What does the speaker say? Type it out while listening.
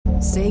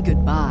Say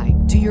goodbye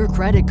to your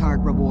credit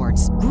card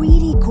rewards.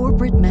 Greedy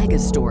corporate mega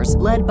stores,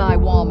 led by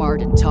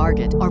Walmart and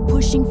Target, are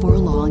pushing for a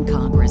law in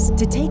Congress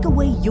to take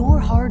away your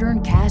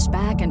hard-earned cash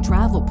back and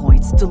travel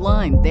points to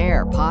line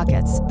their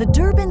pockets. The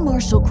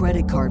Durbin-Marshall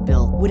credit card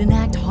bill would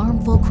enact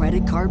harmful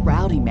credit card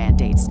routing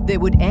mandates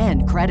that would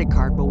end credit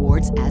card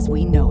rewards as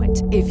we know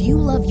it. If you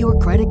love your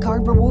credit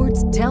card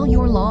rewards, tell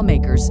your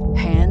lawmakers,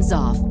 hands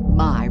off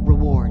my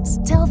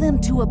rewards. Tell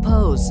them to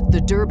oppose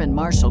the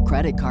Durbin-Marshall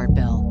credit card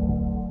bill.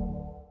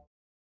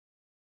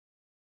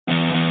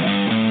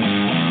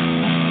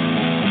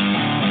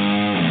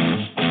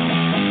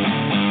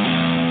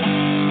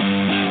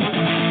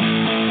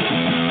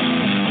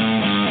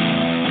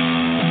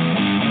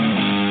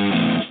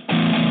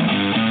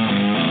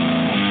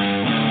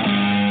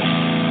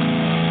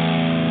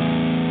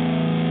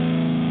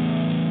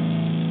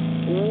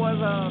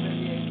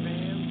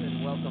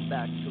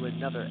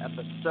 Another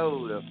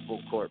episode of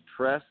Full Court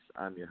Press.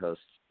 I'm your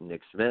host,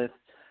 Nick Smith,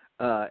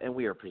 and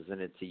we are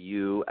presented to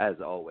you, as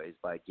always,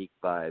 by Geek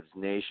Vibes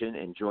Nation.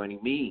 And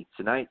joining me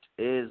tonight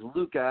is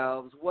Luke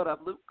Alves. What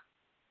up, Luke?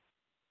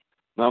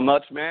 Not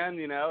much, man.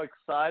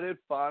 Excited.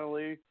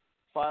 Finally,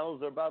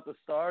 finals are about to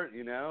start,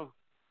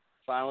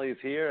 Finally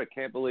it's here. I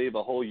can't believe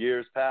a whole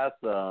year's passed.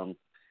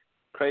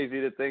 Crazy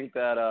to think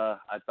that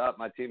I thought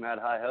my team had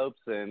high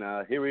hopes, and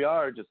here we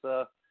are, just,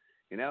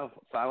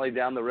 finally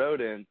down the road,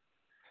 and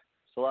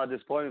it's a lot of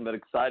disappointment, but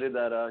excited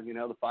that,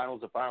 the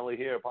finals are finally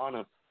here upon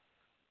us.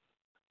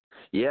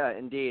 Yeah,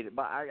 indeed.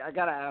 But I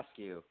got to ask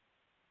you,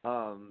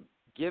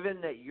 given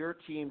that your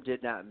team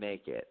did not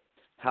make it,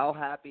 how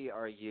happy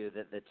are you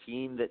that the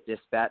team that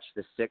dispatched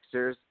the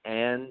Sixers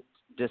and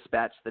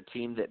dispatched the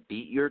team that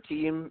beat your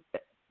team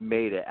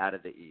made it out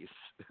of the East?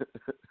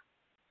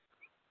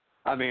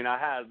 I mean, I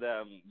had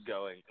them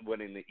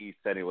winning the East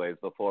anyways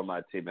before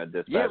my team had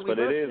dispatched, but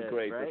it is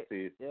great to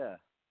see. Yeah.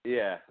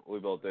 Yeah, we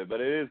both did.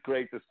 But it is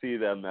great to see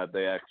them that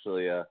they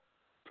actually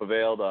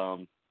prevailed.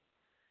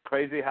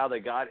 Crazy how they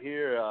got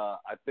here.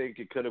 I think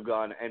it could have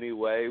gone any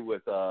way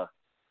with the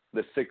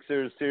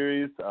Sixers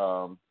series.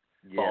 Ball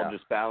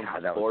just bounced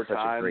four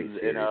times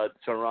in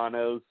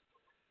Toronto's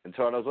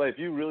way. If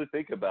you really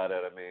think about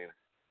it, I mean,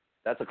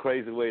 that's a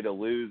crazy way to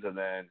lose. And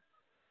then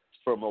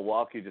for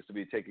Milwaukee just to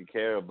be taken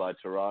care of by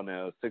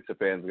Toronto, Sixer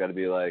fans got to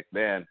be like,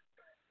 man,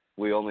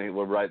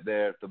 we're right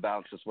there. If the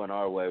bounce just went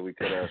our way, we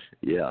could have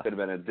could have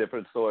been a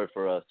different story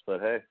for us.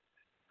 But hey,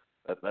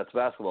 that's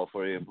basketball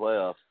for you in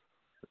playoffs.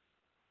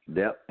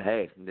 Yep.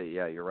 Hey,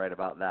 yeah, you're right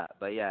about that.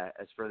 But yeah,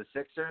 as for the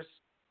Sixers,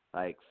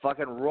 like,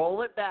 fucking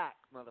roll it back,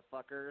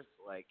 motherfuckers.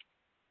 Like,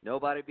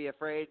 nobody be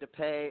afraid to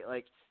pay.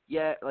 Like,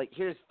 yeah, like,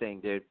 here's the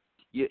thing, dude.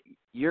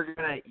 You're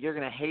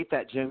gonna hate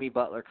that Jimmy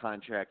Butler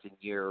contract in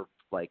year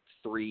like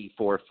 3,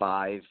 4,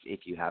 5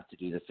 if you have to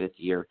do the 5th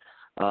year.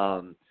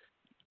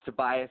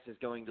 Tobias is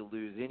going to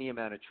lose any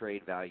amount of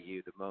trade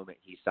value the moment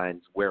he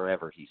signs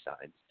wherever he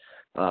signs.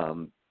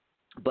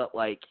 But,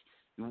 like,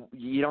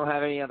 you don't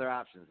have any other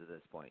options at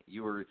this point.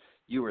 You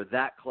were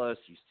that close.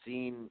 You've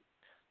seen,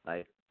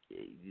 like,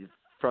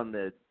 from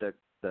the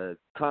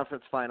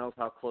conference finals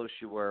how close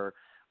you were.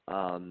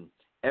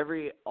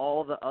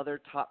 All the other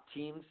top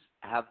teams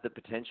have the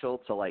potential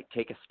to, like,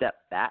 take a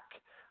step back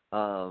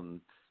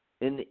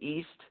in the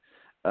East.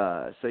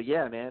 So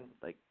yeah, man,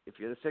 like, if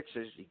you're the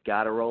Sixers, you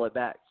got to roll it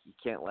back. You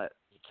can't let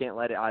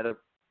it either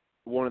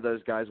one of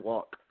those guys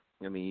walk.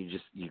 I mean,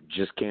 you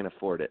just can't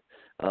afford it.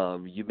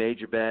 You made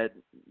your bed,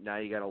 now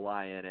you got to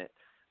lie in it.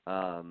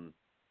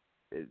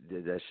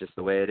 That's just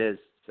the way it is.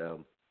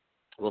 So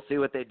we'll see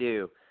what they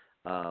do.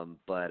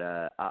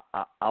 But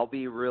I'll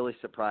be really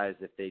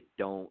surprised if they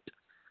don't,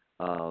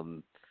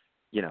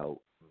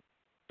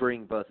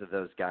 bring both of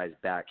those guys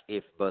back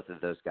if both of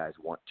those guys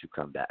want to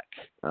come back.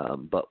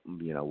 But,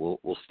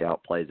 we'll see how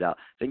it plays out.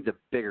 I think the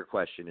bigger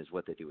question is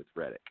what they do with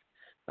Redick.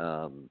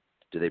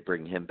 Do they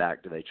bring him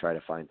back? Do they try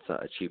to find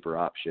a cheaper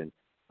option?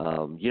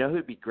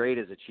 Who'd be great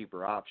as a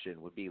cheaper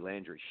option would be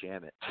Landry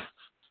Shamet.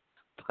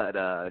 But,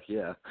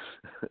 yeah,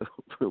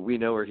 we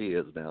know where he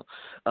is now.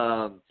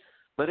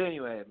 But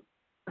anyway,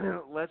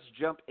 let's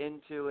jump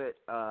into it.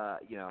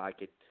 I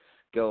could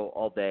go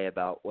all day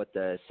about what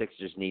the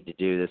Sixers need to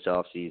do this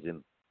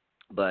offseason.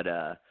 But,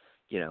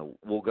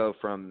 we'll go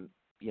from,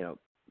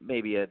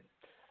 maybe a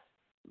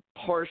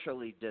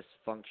partially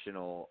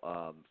dysfunctional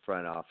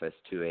front office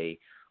to a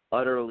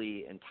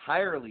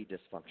entirely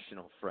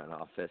dysfunctional front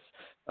office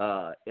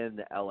in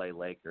the LA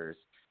Lakers.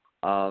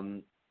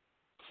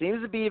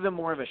 Seems to be even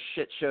more of a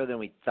shit show than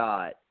we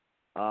thought.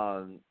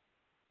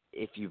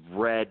 If you've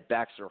read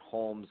Baxter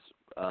Holmes'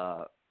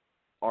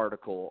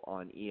 article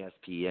on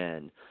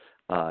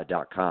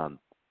ESPN.com,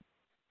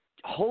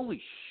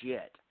 holy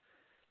shit.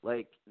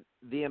 Like,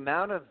 the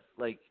amount of,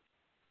 like,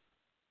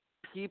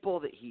 people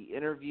that he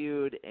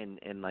interviewed and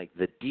like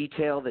the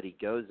detail that he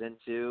goes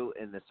into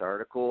in this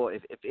article,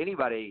 if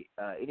anybody,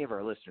 any of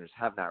our listeners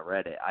have not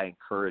read it, I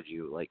encourage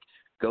you, like,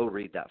 go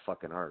read that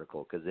fucking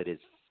article because it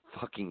is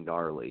fucking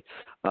gnarly.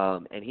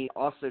 And he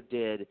also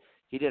did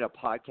a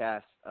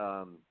podcast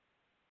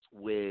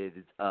with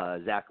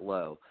Zach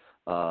Lowe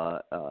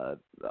the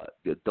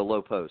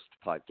Low Post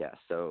podcast.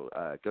 So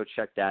go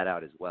check that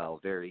out as well.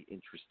 Very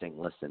interesting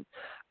listen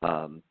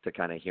to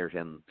kind of hear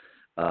him,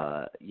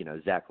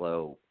 Zach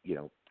Lowe,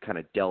 kind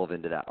of delve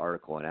into that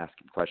article and ask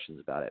him questions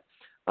about it.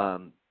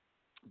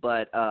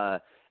 But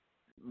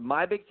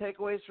my big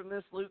takeaways from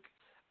this, Luke,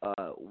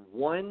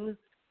 one,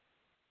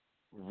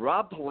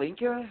 Rob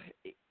Pelinka,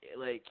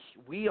 like,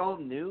 we all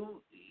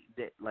knew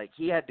that, like,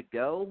 he had to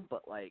go,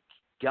 but, like,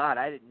 God,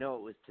 I didn't know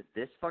it was to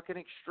this fucking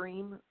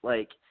extreme.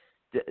 Like,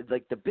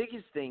 the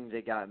biggest thing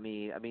that got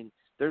me, I mean,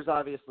 there's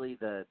obviously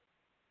the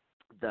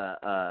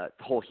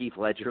whole Heath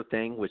Ledger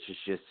thing, which is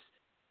just,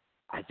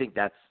 I think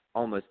that's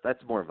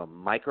more of a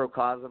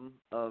microcosm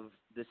of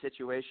the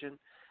situation.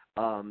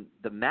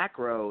 The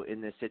macro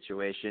in this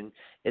situation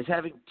is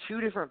having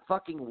two different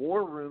fucking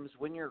war rooms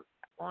when you're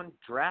on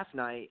draft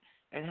night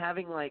and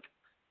having, like,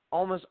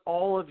 almost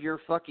all of your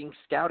fucking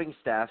scouting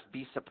staff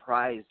be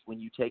surprised when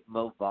you take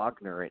Mo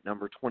Wagner at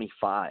number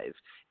 25,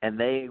 and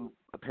they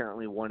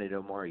apparently wanted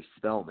Omari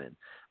Spellman,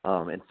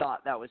 and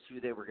thought that was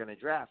who they were going to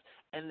draft.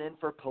 And then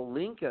for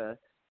Pelinka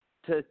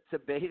to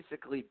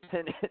basically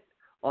pin it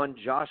on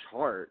Josh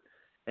Hart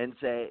and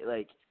say,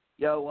 like,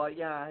 yo, well,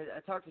 yeah, I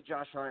talked to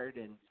Josh Hart,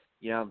 and,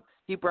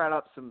 he brought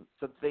up some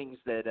things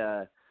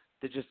that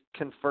just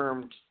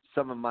confirmed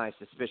some of my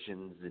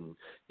suspicions, and,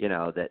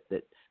 that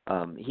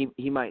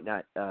he might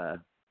not,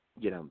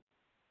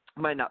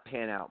 might not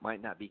pan out,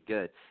 might not be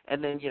good.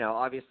 And then,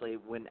 obviously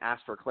when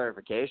asked for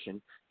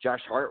clarification,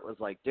 Josh Hart was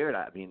like, dude,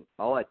 I mean,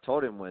 all I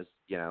told him was,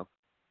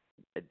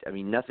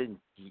 nothing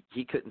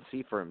he couldn't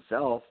see for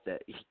himself,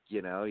 that, he's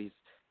a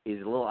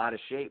little out of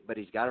shape, but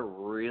he's got a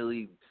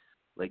really,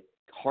 like,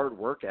 hard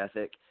work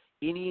ethic.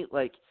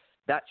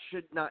 That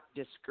should not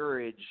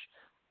discourage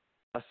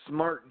a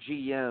smart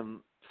GM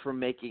from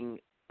making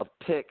a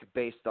pick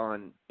based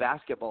on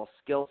basketball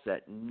skill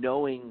set,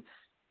 knowing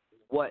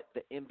what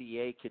the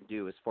NBA can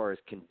do as far as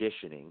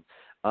conditioning.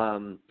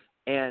 And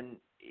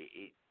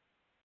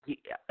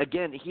he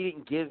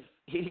didn't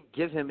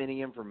give him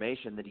any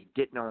information that he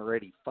didn't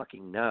already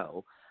fucking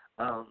know.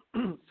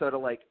 So to,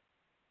 like,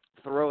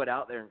 throw it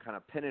out there and kind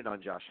of pin it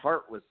on Josh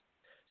Hart was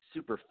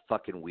super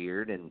fucking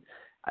weird. And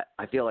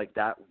I feel like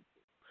that,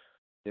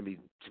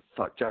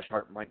 Josh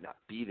Hart might not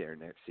be there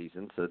next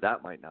season, so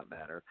that might not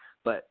matter.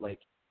 But, like,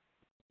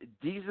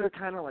 these are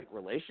kind of, like,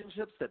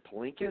 relationships that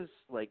Pelinka's,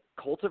 like,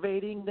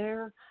 cultivating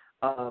there.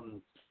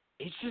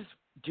 It's just,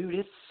 dude,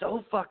 it's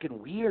so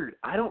fucking weird.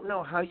 I don't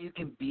know how you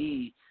can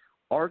be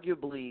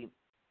arguably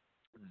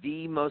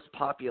the most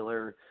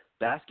popular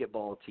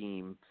basketball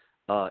team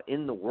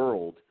in the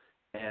world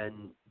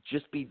and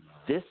just be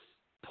this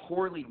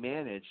poorly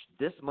managed,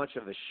 this much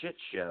of a shit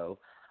show.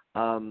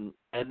 And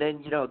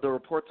then, the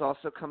reports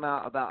also come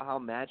out about how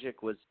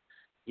Magic was,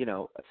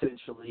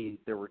 essentially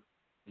there were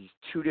these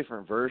two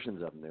different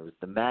versions of them. There was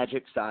the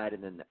Magic side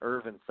and then the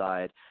Irvin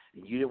side,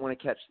 and you didn't want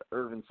to catch the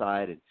Irvin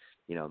side, and,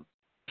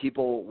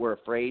 people were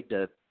afraid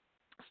to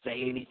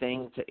say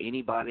anything to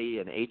anybody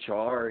in HR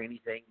or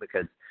anything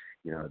because,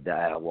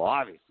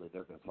 obviously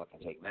they're going to fucking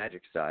take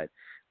Magic's side.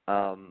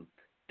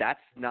 That's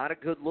not a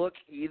good look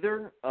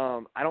either.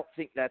 I don't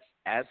think that's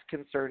as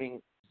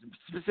concerning,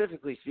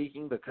 specifically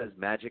speaking, because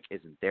Magic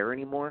isn't there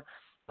anymore.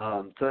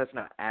 So that's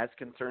not as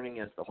concerning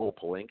as the whole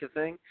Pelinka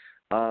thing.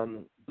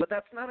 But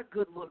that's not a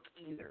good look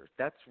either.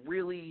 That's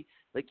really,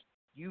 like,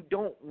 you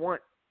don't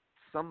want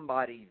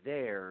somebody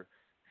there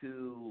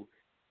who,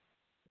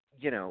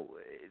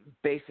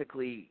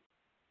 basically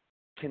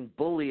can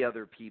bully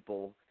other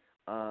people,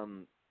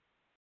 and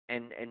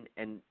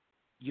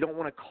you don't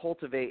want to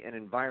cultivate an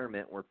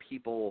environment where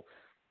people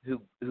who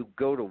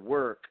go to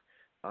work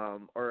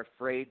are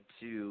afraid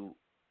to,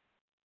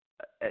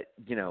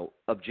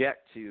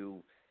 object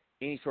to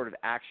any sort of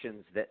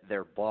actions that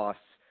their boss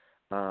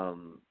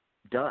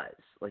does.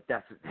 Like,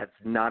 that's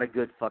not a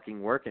good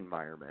fucking work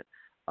environment.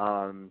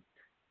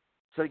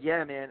 So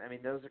yeah, man,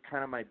 those are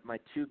kind of my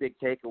two big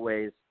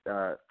takeaways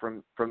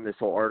from this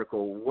whole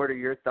article. What are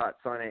your thoughts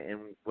on it, and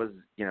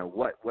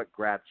what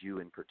grabbed you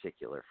in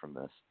particular from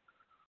this?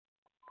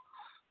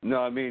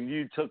 No,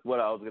 you took what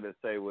I was going to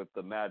say with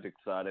the Magic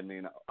side.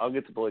 I'll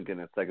get to Blake in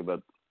a second,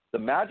 but the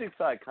Magic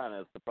side kind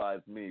of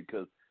surprised me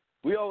because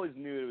we always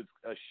knew it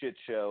was a shit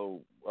show,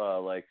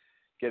 like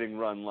getting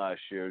run last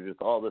year. Just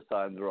all the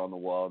signs were on the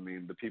wall.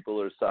 The people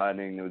are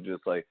signing. It was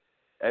just like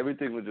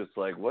everything was just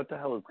like, what the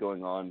hell is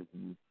going on?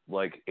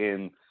 Like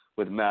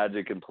with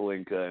Magic and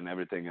Pelinka and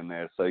everything in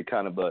there. So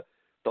kind of the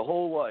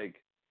whole,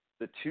 like,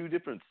 the two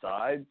different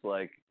sides,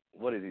 like,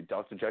 what is he,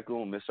 Dr.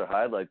 Jekyll and Mr.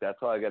 Hyde? Like, that's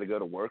how I got to go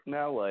to work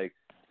now? Like,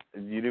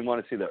 you didn't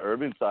want to see the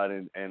urban side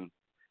and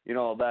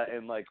all that.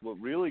 And, like, what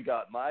really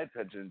got my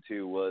attention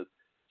too was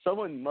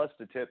someone must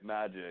have tipped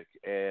Magic,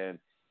 and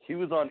he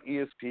was on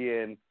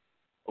ESPN,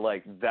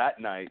 like, that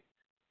night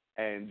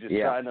and just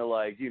trying to,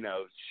 like,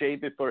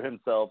 shape it for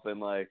himself and,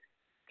 like,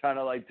 kind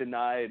of, like,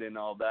 deny it and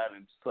all that.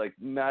 And just, like,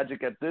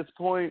 Magic, at this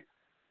point,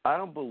 I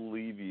don't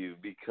believe you,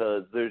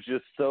 because there's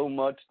just so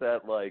much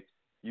that, like,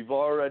 you've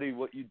already,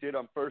 what you did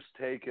on First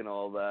Take and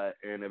all that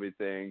and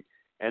everything,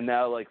 and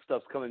now like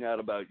stuff's coming out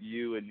about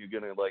you, and you're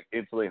gonna like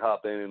instantly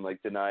hop in and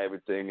like deny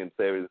everything and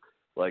say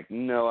like,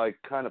 no, I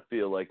kind of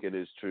feel like it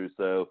is true.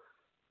 So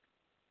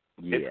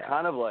it's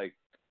kind of like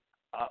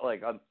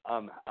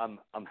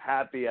I'm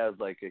happy as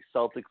like a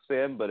Celtics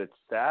fan, but it's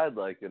sad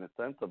like in a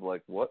sense of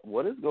like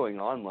what is going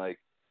on, like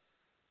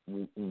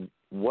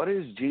what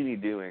is Jeannie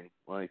doing?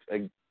 Like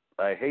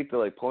I hate to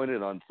like point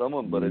it on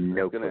someone, but it's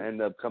going to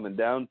end up coming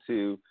down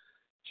to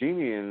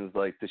Jeannie, and it's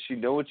like, does she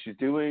know what she's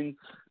doing?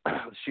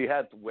 She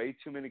had way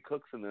too many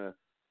cooks in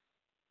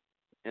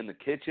the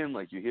kitchen.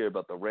 Like you hear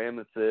about the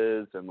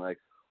Ramesses and like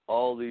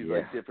all these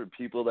like different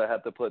people that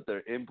have to put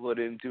their input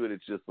into it.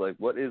 It's just like,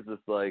 what is this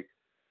like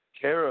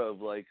care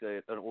of like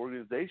an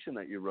organization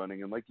that you're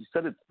running? And like you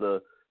said, it's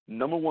the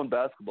number one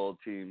basketball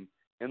team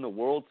in the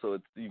world, so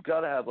it's you've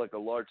got to have like a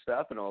large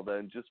staff and all that.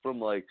 And just from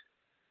like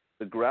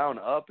the ground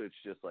up, it's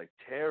just like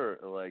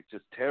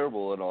just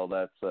terrible and all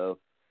that. So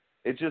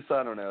it just,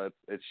 I don't know,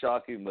 it's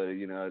shocking, but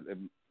you know,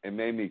 it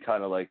made me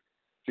kind of like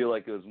feel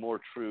like it was more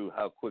true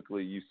how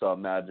quickly you saw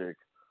Magic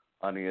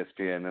on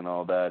ESPN and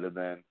all that, and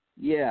then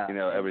you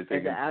know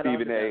everything. And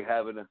Stephen A.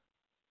 having a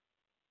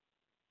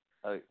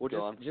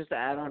just to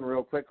add on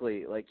real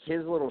quickly, like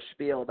his little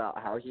spiel about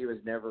how he was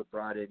never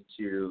brought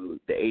into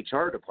the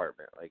HR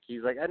department. Like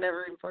he's like, I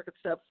never even fucking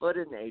stepped foot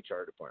in the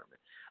HR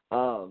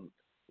department.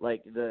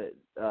 Like the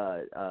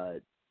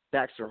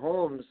Baxter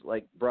Holmes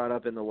like brought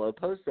up in the Low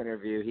Post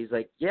interview, he's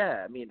like,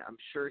 yeah, I mean, I'm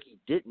sure he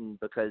didn't,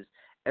 because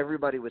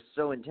everybody was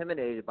so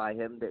intimidated by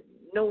him that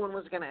no one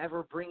was going to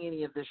ever bring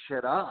any of this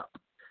shit up.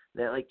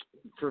 That like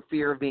for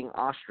fear of being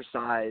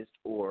ostracized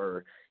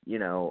or, you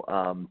know,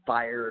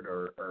 fired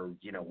or,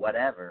 you know,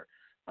 whatever.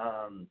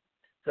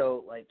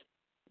 So like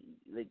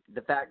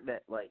the fact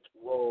that like,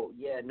 well,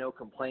 yeah, no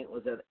complaint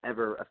was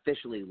ever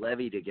officially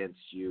levied against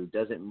you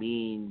doesn't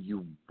mean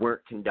you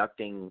weren't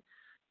conducting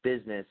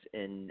business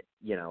in,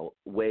 you know,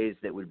 ways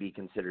that would be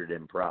considered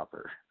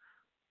improper.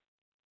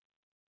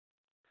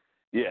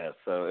 Yeah.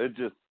 So it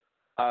just,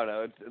 I don't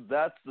know.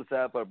 That's the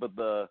sad part. But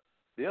the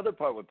other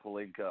part with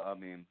Pelinka, I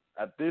mean,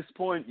 at this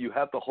point, you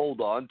have to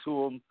hold on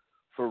to him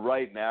for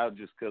right now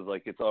just because,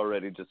 like, it's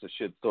already just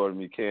a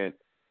shitstorm. You can't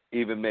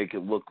even make it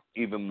look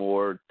even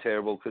more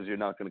terrible because you're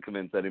not going to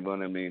convince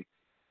anyone. I mean,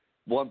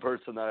 one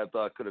person that I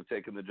thought could have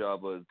taken the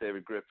job was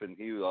David Griffin.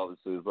 He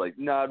obviously was like,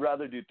 no, I'd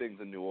rather do things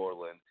in New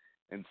Orleans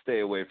and stay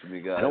away from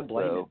you guys. I don't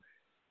blame him.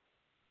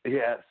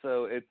 Yeah,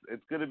 so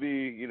it's going to be,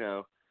 you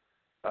know,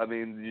 I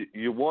mean,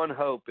 your one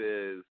hope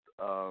is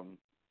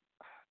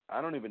I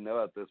don't even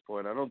know at this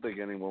point. I don't think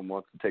anyone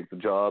wants to take the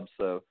job.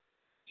 So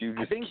do you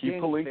just keep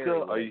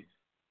Pelinka? Are you?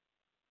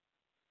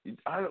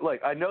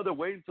 I know they're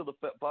waiting until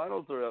the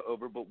finals are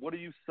over, but what do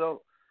you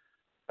sell?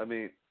 I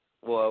mean,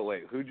 well,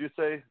 wait, who'd you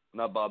say?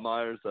 Not Bob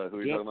Myers. Who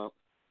are you talking about?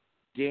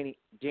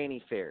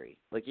 Danny Ferry.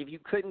 Like, if you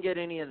couldn't get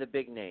any of the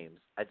big names,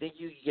 I think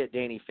you could get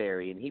Danny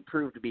Ferry, and he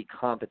proved to be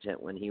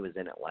competent when he was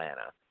in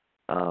Atlanta.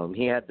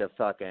 He had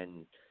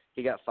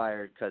he got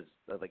fired because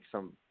of like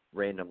some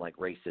random like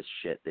racist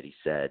shit that he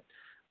said.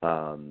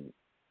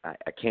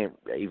 I can't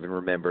even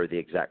remember the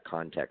exact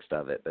context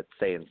of it, but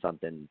saying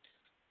something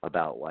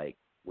about like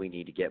we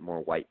need to get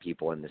more white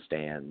people in the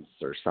stands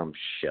or some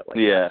shit like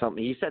that.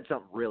 He said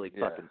something really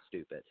fucking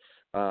stupid,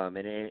 and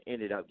it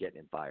ended up getting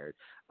him fired.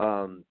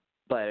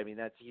 But I mean,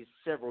 he's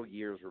several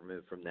years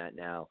removed from that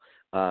now.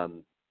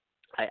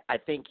 I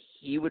think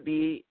he would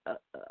be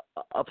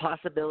a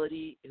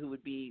possibility who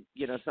would be,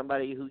 you know,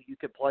 somebody who you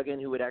could plug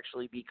in who would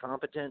actually be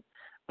competent.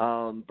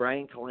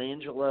 Brian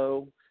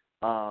Colangelo,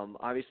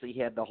 obviously he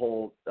had the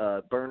whole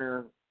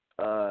burner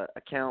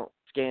account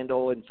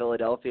scandal in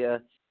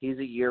Philadelphia. He's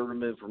a year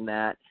removed from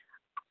that.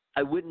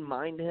 I wouldn't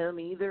mind him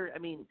either. I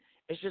mean,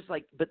 it's just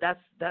like, but that's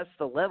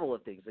the level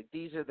of things. Like,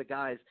 these are the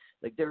guys.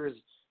 Like, there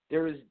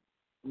is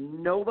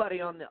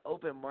nobody on the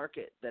open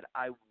market that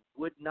I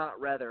would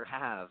not rather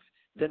have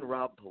than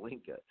Rob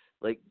Pelinka.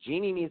 Like,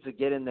 Jeannie needs to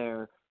get in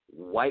there,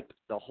 wipe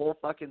the whole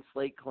fucking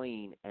slate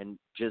clean, and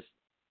just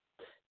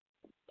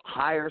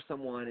hire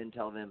someone and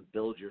tell them,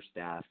 build your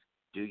staff,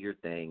 do your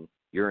thing,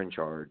 you're in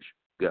charge,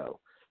 go.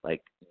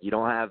 Like, you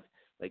don't have,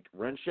 like,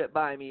 run shit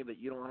by me, but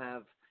you don't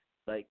have,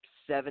 like,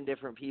 7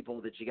 different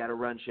people that you got to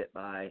run shit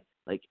by.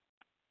 Like,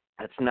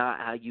 that's not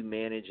how you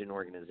manage an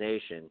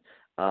organization.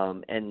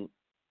 And,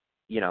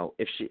 you know,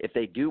 if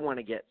they do want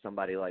to get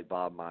somebody like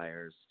Bob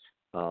Myers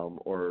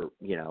or,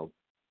 you know,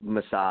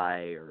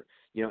 Masai or,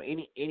 you know,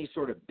 any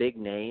sort of big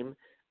name,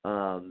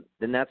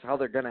 then that's how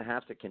they're going to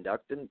have to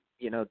conduct,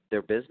 you know,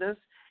 their business.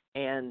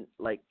 And,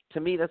 like,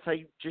 to me, that's how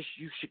you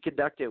should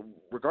conduct it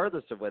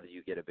regardless of whether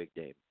you get a big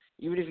name.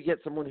 Even if you get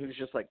someone who's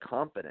just, like,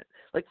 competent.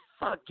 Like,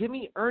 fuck, give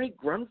me Ernie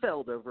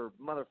Grunfeld over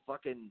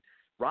motherfucking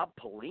Rob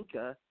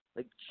Pelinka.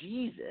 Like,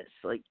 Jesus.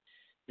 Like,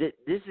 this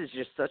is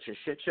just such a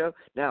shit show.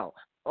 Now,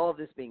 all of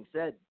this being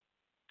said,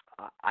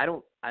 I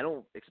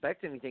don't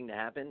expect anything to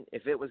happen.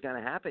 If it was going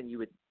to happen, you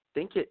would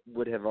think it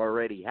would have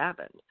already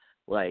happened.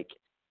 Like,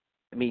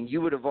 I mean,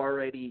 you would have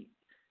already,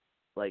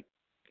 like,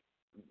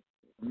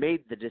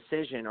 made the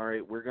decision, all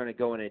right, we're going to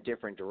go in a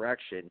different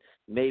direction.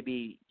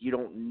 Maybe you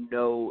don't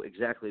know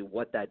exactly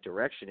what that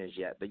direction is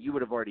yet, but you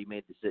would have already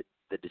made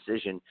the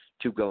decision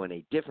to go in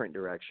a different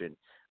direction.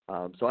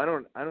 So I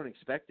don't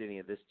expect any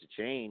of this to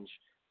change.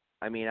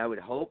 I mean, I would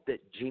hope that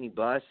Jeannie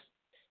Buss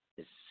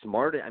is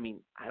smart. I mean,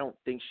 I don't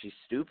think she's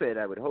stupid.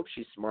 I would hope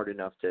she's smart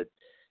enough to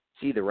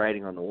see the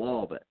writing on the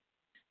wall, but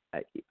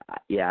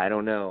I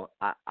don't know.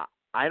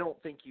 I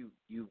don't think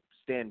you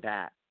stand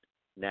pat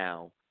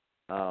now,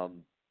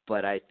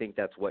 but I think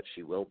that's what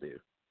she will do.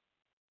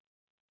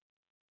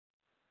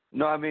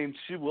 No, I mean,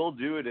 she will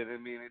do it, and I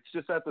mean, it's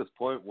just at this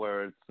point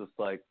where it's just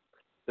like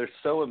they're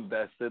so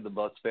invested, the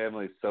Buss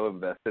family is so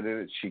invested in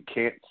it, she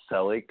can't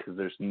sell it because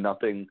there's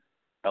nothing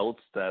else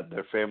that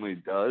their family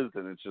does,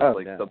 and it's just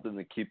something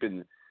to keep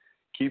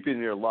in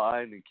your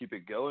line and keep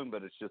it going.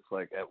 But it's just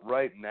like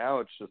right now,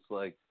 it's just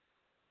like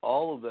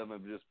all of them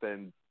have just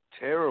been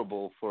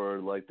terrible for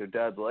like their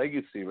dad's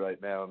legacy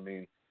right now. I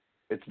mean,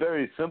 it's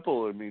very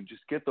simple. I mean,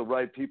 just get the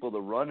right people to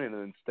run it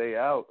and stay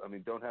out. I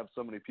mean, don't have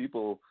so many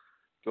people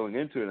going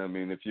into it. I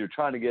mean, if you're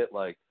trying to get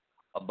like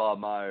a Bob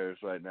Myers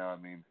right now, I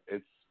mean,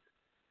 it's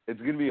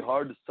going to be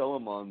hard to sell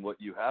him on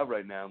what you have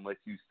right now unless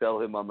you sell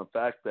him on the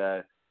fact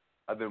that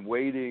I've been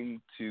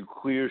waiting to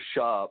clear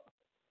shop,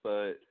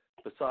 but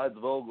besides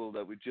Vogel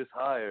that we just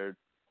hired,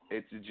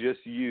 it's just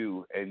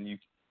you, and you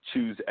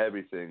choose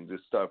everything.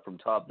 Just start from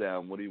top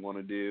down. What do you want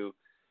to do?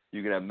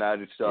 You can have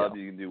magic stuff.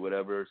 You can do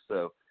whatever.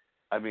 So,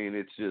 I mean,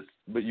 it's just,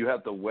 but you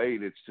have to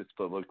wait. It's just,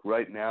 but like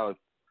right now, it's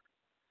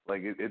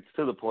like it's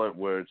to the point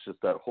where it's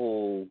just that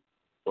whole,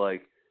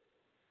 like,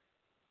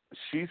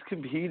 she's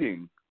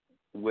competing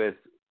with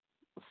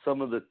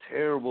some of the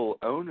terrible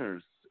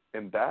owners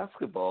in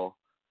basketball,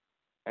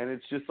 and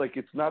it's just like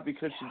it's not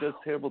because she does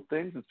terrible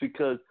things. It's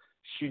because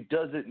she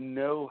doesn't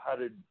know how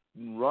to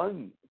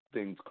run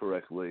things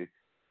correctly,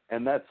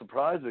 and that's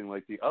surprising.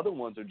 Like the other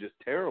ones are just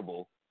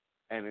terrible,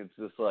 and it's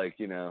just like,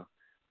 you know,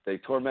 they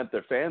torment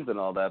their fans and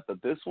all that.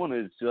 But this one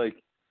is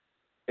like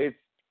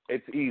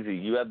it's easy.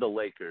 You have the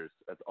Lakers.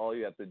 That's all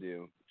you have to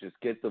do. Just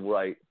get the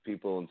right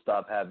people and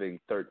stop having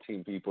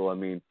 13 people. I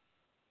mean,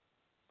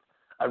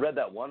 I read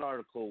that one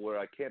article where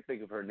I can't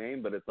think of her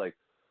name, but it's like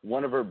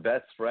one of her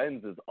best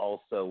friends is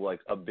also like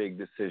a big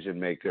decision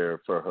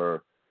maker for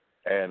her.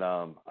 And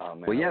oh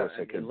man, well, yeah,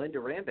 and Linda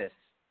Rambis.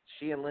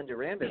 She and Linda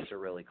Rambis are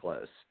really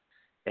close,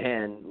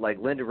 and like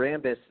Linda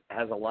Rambis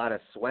has a lot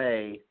of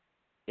sway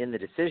in the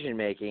decision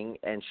making,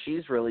 and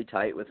she's really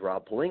tight with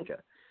Rob Pelinka.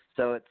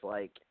 So it's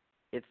like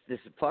it's this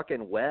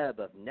fucking web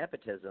of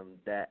nepotism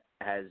that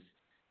has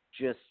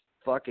just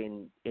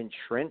fucking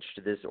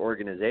entrenched this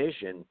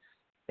organization.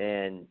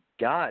 And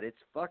God, it's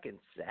fucking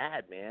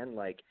sad, man.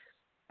 Like,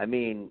 I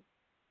mean,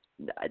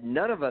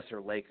 none of us are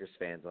Lakers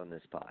fans on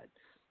this pod.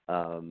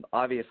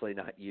 Obviously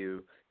not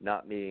you,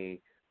 not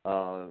me,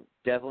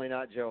 definitely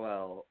not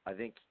Joel. I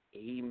think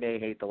he may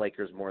hate the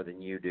Lakers more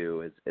than you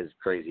do, as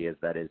crazy as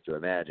that is to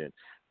imagine.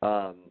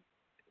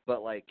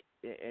 But like,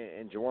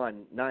 and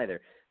Juwan,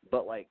 neither.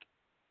 But like,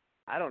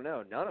 I don't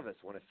know. None of us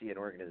want to see an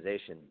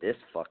organization this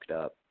fucked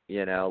up.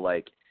 You know,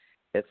 like,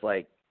 it's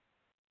like,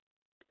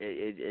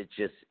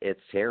 it's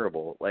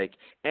terrible. Like,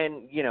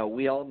 and you know,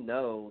 we all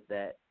know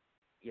that,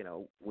 you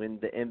know, when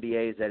the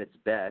NBA is at its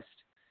best,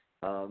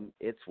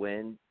 it's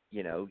when,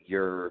 you know,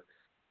 your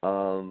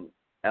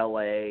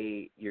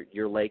LA,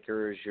 your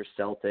Lakers, your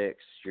Celtics,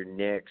 your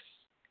Knicks,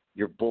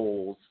 your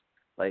Bulls,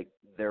 like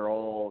they're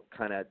all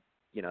kind of,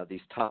 you know,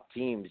 these top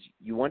teams.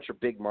 You want your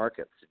big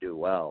markets to do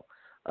well,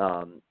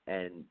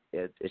 and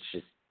it's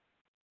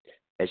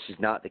just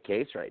not the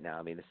case right now.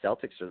 I mean, the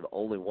Celtics are the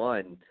only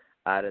one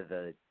out of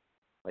the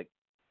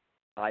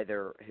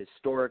either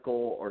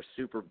historical or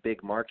super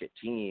big market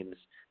teams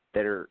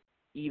that are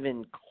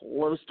even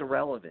close to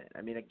relevant.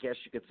 I mean, I guess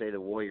you could say the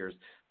Warriors,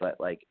 but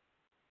like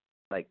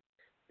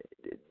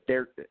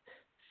they're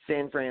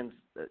San Fran's,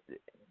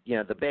 you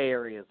know, the Bay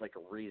Area is like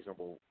a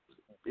reasonable.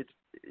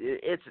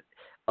 It's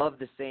of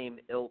the same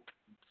ilk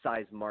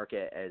size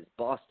market as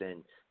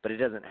Boston, but it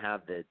doesn't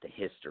have the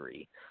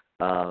history,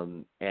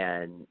 and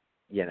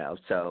you know,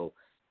 so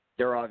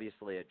they're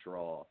obviously a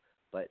draw,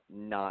 but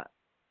not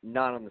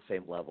on the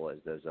same level as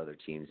those other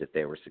teams if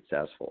they were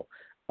successful.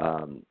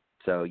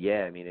 So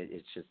yeah, I mean,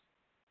 it's just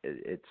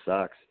it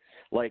sucks.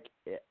 Like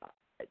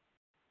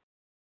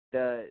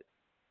I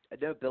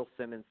know Bill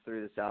Simmons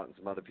threw this out, and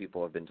some other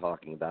people have been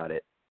talking about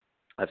it.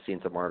 I've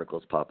seen some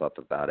articles pop up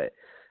about it.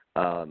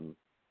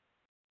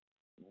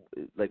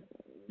 Like,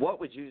 what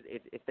would you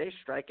if they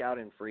strike out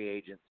in free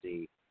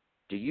agency?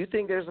 Do you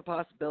think there's a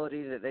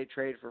possibility that they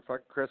trade for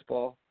fucking Chris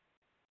Paul?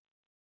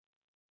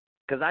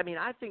 Because I mean,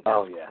 I think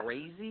that's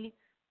crazy.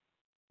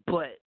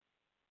 But,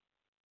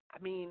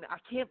 I mean, I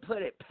can't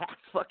put it past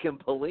fucking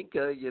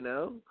Pelinka, you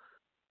know?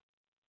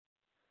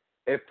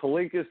 If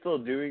Pelinka's still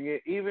doing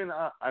it, even,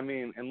 I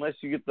mean, unless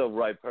you get the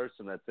right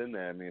person that's in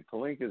there, I mean,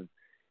 Pelinka's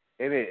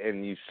in it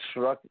and you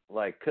struck,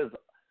 like, because,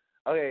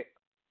 okay,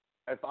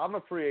 if I'm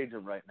a free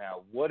agent right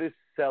now, what is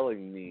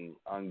selling me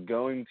on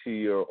going to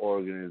your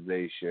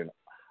organization?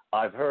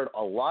 I've heard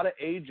a lot of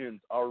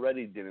agents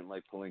already didn't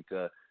like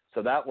Pelinka,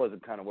 so that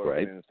wasn't kind of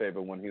working in his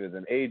favor. When he was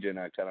an agent,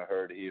 I kind of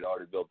heard he had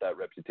already built that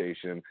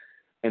reputation.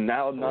 And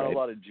now not a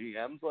lot of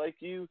GMs like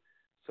you,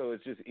 so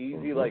it's just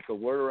easy, like a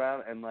word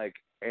around,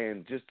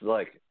 and just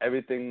like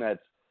everything that's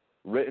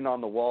written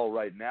on the wall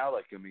right now,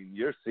 like, I mean,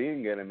 you're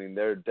seeing it. I mean,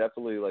 they're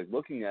definitely like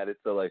looking at it.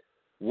 So like,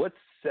 what's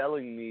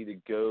selling me to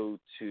go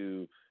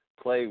to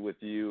play with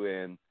you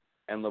and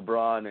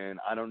LeBron, and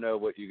I don't know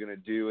what you're going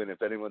to do and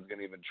if anyone's going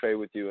to even trade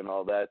with you and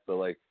all that. So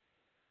like,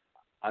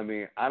 I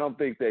mean, I don't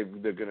think they're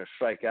going to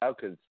strike out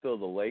because it's still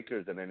the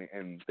Lakers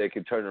and they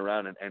can turn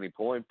around at any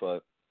point,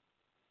 but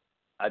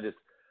I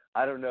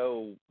don't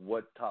know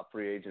what top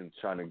free agent's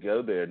trying to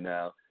go there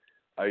now.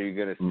 Are you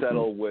going to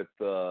settle with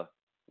the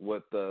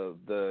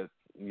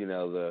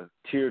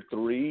tier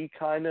 3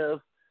 kind of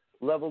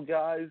level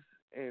guys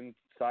and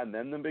sign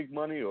them the big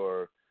money,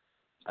 or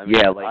I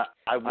mean,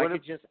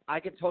 I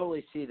could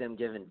totally see them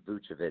giving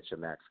Vucevic a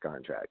max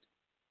contract.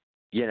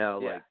 You know,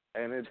 like,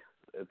 and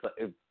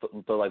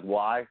but like,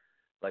 why?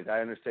 Like, I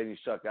understand you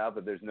struck out,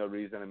 but there's no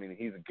reason. I mean,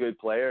 he's a good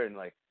player, and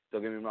like,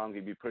 don't get me wrong,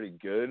 he'd be pretty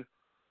good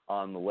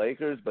on the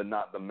Lakers, but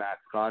not the max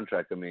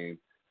contract. I mean,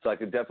 so I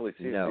could definitely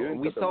see him doing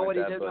we something saw like what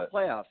he that, did in the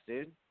playoffs,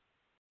 dude.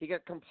 He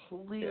got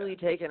completely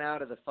taken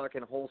out of the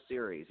fucking whole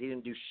series. He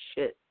didn't do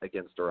shit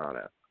against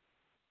Toronto.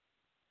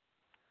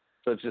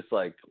 So it's just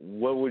like,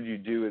 what would you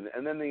do?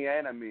 And then in the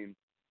end, I mean,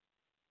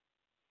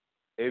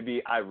 it would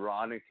be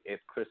ironic if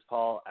Chris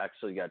Paul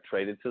actually got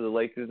traded to the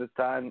Lakers this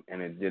time and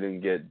it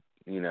didn't get,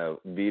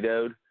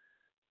 vetoed.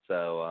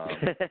 So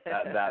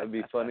that would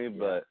be funny.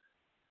 But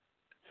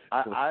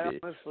I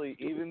honestly,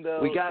 even though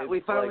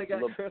we finally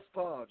got Chris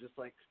Paul, just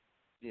like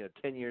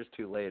 10 years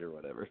too late or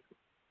whatever.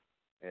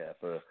 Yeah,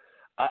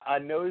 I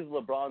know he's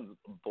LeBron's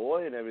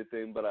boy and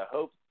everything, but I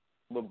hope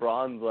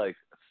LeBron's like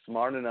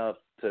smart enough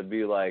to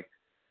be like,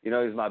 he's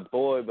my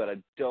boy, but I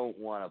don't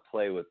want to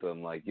play with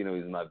him. Like, he's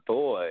my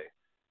boy,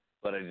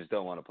 but I just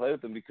don't want to play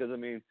with him because, I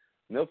mean,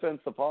 no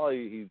offense to Paul,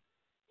 he's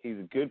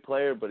a good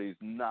player, but he's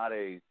not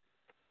a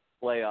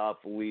playoff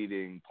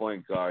leading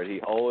point guard.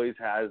 He always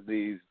has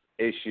these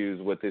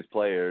issues with his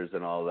players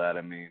and all that.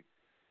 I mean,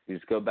 you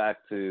just go back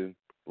to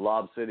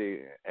Lob City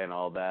and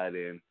all that,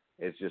 and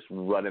it's just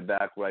running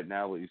back right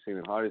now what you've seen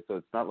in Hardy. So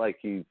it's not like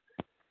he's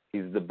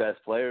the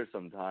best player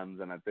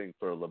sometimes, and I think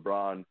for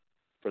LeBron,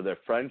 for their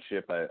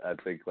friendship, I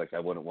think, like, I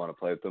wouldn't want to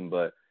play with them.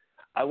 But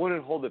I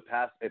wouldn't hold it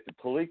past if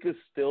Pelinka's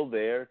still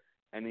there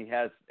and he's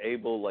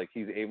able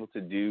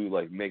to do,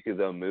 like, make his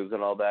own moves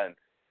and all that,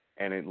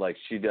 and it, like,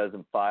 she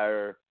doesn't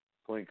fire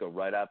Pelinka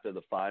right after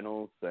the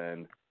finals,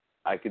 then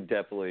I could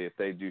definitely, if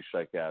they do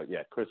strike out,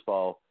 Chris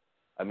Paul.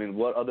 I mean,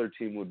 what other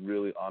team would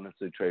really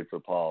honestly trade for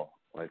Paul?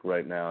 Like,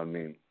 right now, I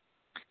mean,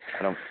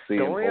 I don't see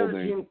him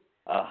holding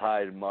a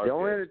high market. The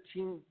only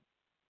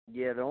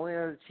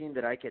other team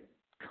that I could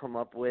come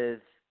up with,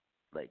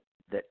 like,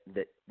 that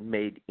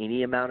made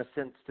any amount of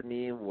sense to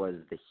me was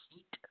the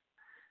Heat.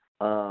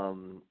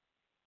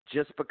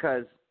 Just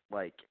because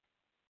like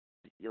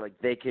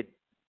they could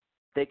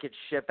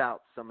ship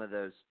out some of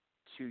those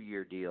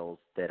 2-year deals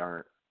that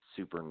aren't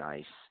super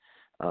nice.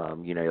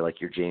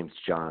 Like your James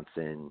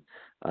Johnson,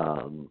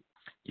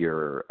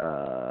 your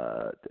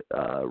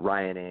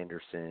Ryan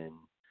Anderson,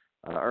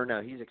 or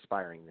no, he's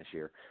expiring this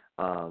year.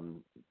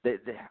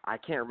 I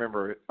can't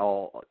remember who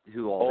all.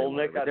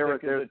 Olynyk, I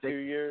think, is a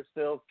 2-year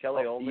still.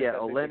 Kelly Olynyk. Yeah,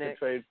 Olynyk.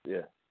 Trade.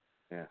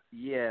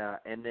 Yeah,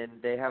 and then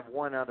they have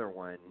one other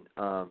one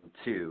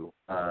too.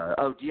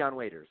 Dion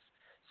Waiters.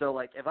 So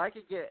like, if I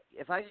could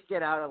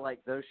get out of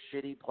like those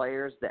shitty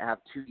players that have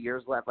 2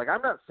 years left, like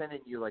I'm not sending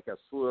you like a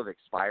slew of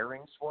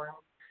expirings for him.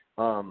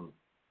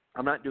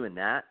 I'm not doing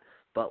that.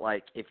 But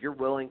like, if you're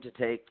willing to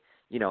take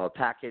a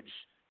package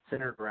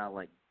centered around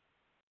like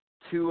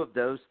 2 of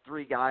those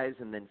 3 guys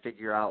and then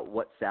figure out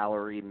what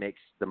salary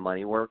makes the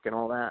money work and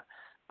all that.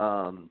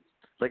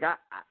 Like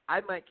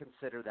I might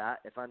consider that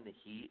if I'm the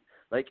Heat,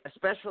 like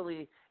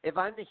especially if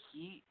I'm the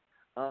Heat,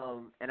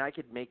 and I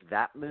could make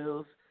that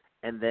move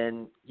and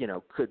then,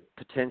 could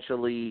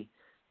potentially,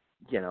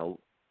 go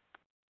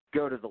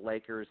to the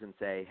Lakers and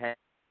say, hey,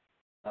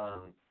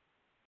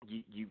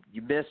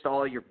 you missed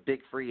all your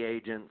big free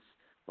agents.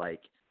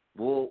 Like,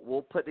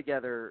 We'll put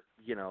together,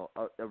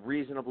 a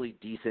reasonably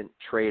decent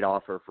trade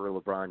offer for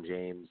LeBron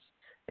James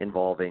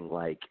involving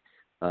like,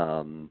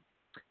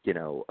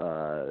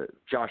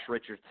 Josh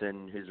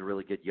Richardson, who's a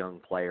really good young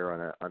player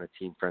on a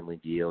team friendly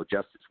deal,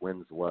 Justice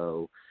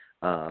Winslow,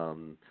 our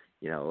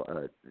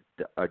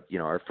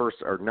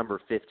number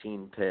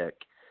 15 pick,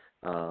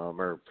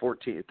 or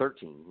 13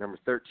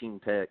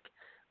 pick,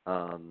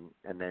 and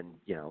then,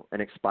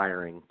 an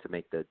expiring to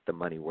make the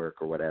money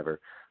work or whatever.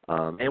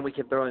 And we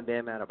can throw in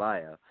Bam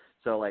Adebayo.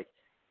 So like,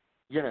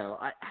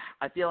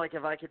 I feel like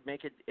if I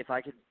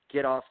could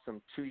get off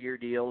some 2-year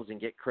deals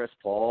and get Chris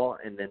Paul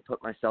and then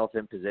put myself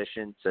in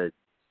position to,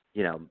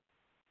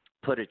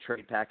 put a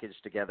trade package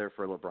together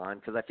for LeBron,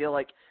 because I feel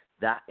like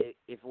that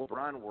if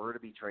LeBron were to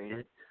be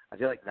traded, I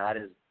feel like that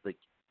is like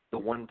the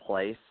one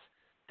place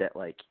that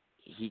like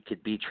he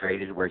could be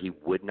traded where he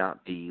would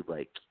not be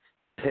like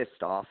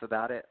pissed off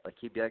about it. Like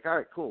he'd be like, all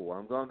right, cool. Well,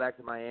 I'm going back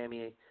to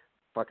Miami.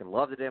 Fucking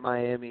loved it in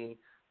Miami.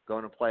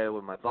 Going to play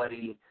with my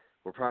buddy.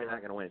 We're probably not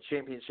going to win a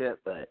championship,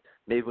 but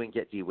maybe we can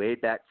get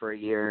D-Wade back for a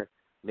year.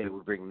 Maybe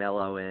we bring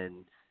Melo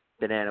in,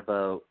 Banana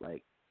Boat,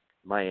 like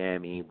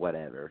Miami,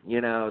 whatever,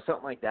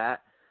 something like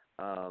that.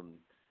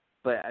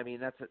 But I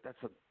mean, it's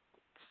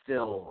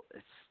still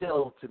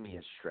to me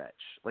a stretch.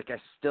 Like I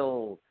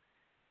still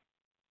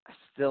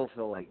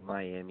feel like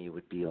Miami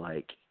would be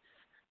like,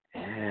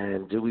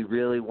 and do we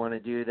really want to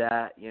do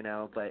that?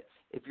 But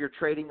if you're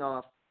trading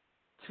off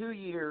 2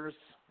 years,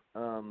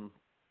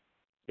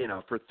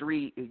 for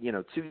 2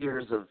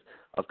 years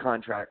of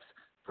contracts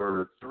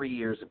for 3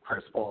 years of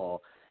Chris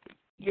Paul,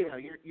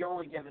 you're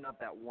only giving up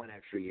that one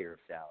extra year of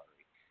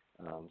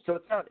salary. So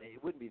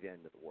it wouldn't be the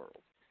end of the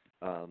world.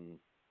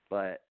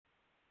 But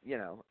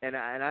and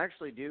I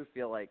actually do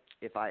feel like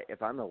if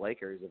I'm the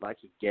Lakers, if I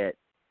could get,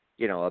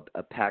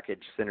 a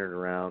package centered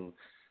around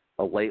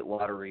a late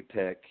lottery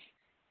pick,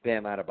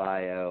 Bam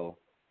Adebayo,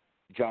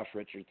 Josh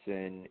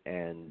Richardson,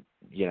 and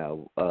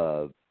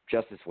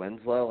Justice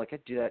Winslow, like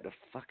I'd do that in a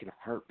fucking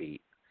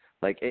heartbeat.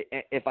 Like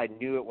if I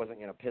knew it wasn't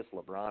going to piss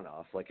LeBron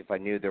off, like if I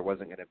knew there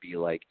wasn't going to be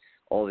like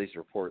all these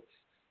reports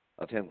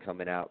of him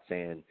coming out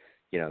saying,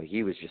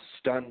 he was just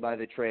stunned by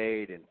the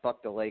trade and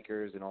fuck the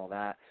Lakers and all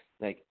that,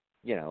 like,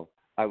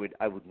 I would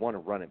want to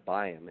run it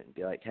by him and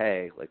be like,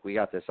 hey, like we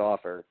got this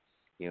offer,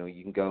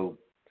 you can go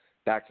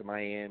back to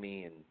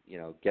Miami and,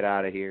 get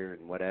out of here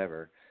and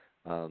whatever.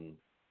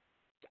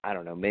 I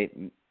don't know,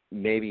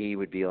 maybe he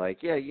would be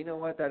like, yeah, you know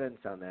what, that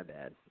doesn't sound that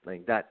bad.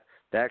 Like that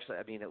actually,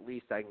 I mean, at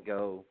least I can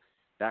go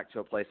back to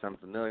a place I'm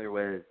familiar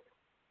with,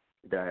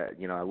 that,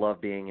 I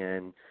love being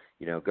in,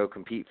 go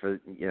compete for,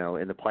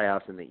 in the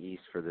playoffs in the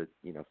East for the,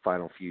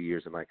 final few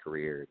years of my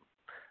career.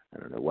 I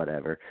don't know,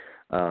 whatever.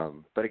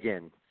 But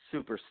again,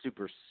 super,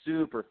 super,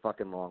 super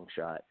fucking long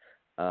shot.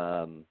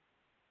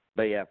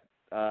 But yeah,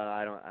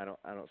 I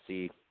don't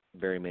see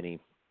very many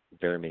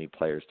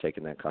players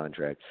taking that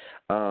contract.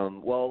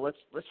 Well,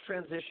 let's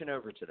transition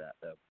over to that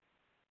though.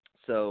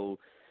 So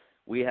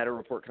we had a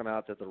report come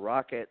out that the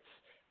Rockets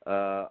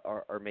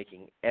are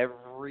making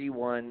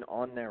everyone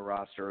on their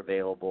roster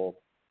available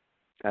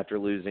after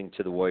losing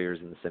to the Warriors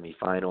in the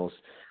semifinals.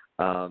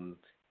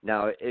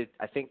 Now,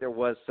 I think there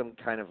was some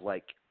kind of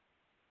like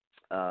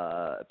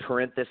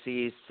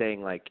parentheses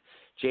saying like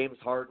James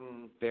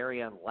Harden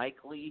very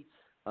unlikely,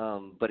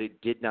 but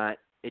it did not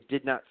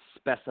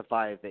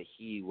specify that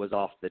he was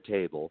off the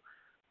table.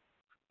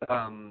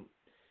 Do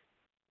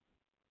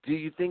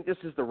you think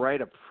this is the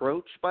right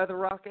approach by the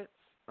Rockets?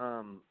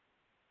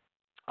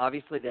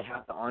 Obviously, they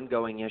have the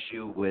ongoing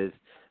issue with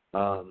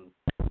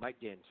Mike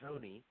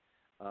D'Antoni.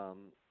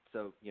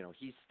 So,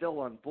 he's still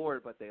on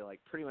board, but they, like,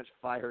 pretty much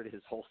fired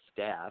his whole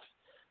staff.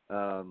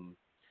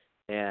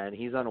 And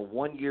he's on a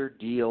 1-year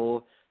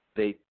deal.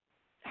 They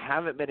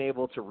haven't been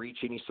able to reach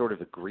any sort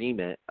of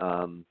agreement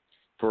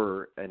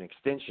for an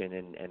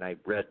extension. And I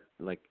read,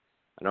 like,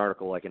 an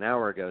article, like, an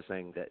hour ago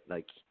saying that,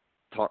 like,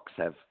 talks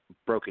have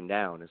broken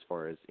down as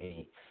far as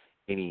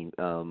any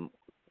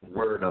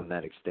word on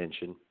that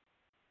extension.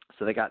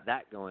 So they got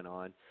that going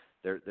on.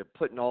 They're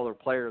putting all their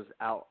players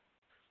out,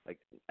 like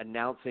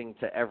announcing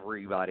to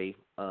everybody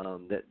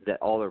that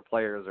all their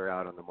players are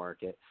out on the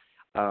market.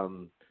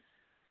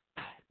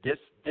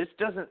 This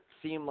doesn't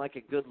seem like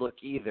a good look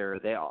either.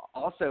 They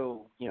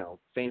also,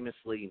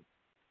 famously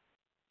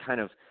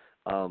kind of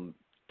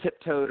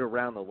tiptoed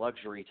around the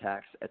luxury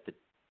tax at the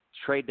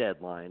trade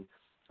deadline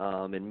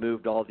and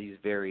moved all these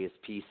various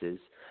pieces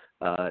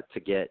to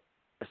get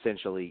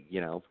essentially,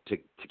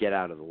 to get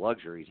out of the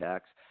luxury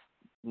tax.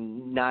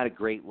 Not a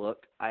great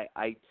look.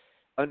 I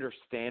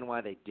understand why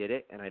they did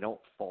it, and I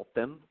don't fault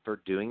them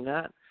for doing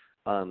that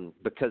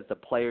because the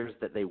players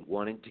that they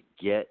wanted to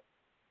get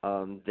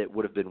that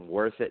would have been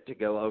worth it to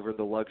go over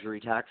the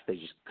luxury tax, they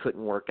just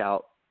couldn't work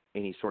out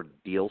any sort of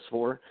deals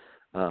for,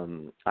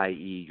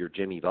 i.e. your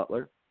Jimmy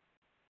Butler.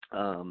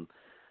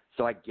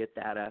 So I get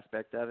that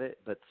aspect of it,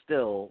 but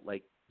still,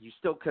 like, you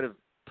still could have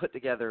put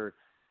together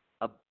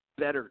a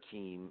better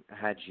team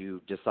had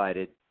you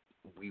decided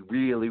we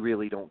really,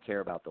 really don't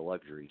care about the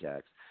luxury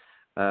tax.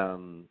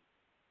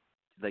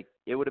 Like,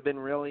 it would have been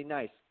really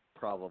nice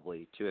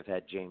probably to have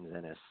had James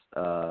Ennis,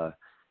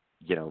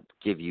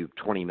 give you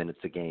 20 minutes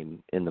a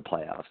game in the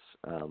playoffs,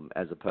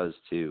 as opposed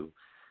to,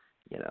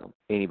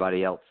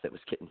 anybody else that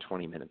was getting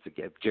 20 minutes a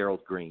game.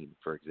 Gerald Green,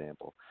 for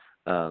example.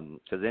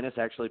 Because Ennis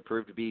actually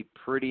proved to be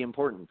pretty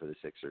important for the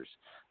Sixers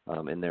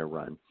in their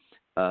run.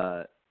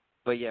 But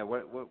yeah,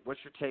 what's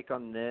your take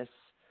on this?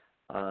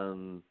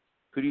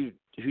 Who do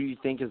you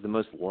think is the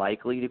most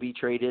likely to be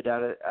traded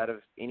out of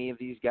any of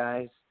these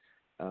guys?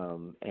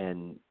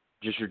 And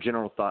just your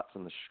general thoughts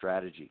on the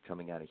strategy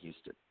coming out of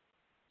Houston.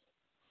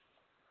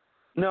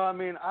 No, I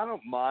mean, I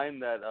don't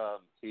mind that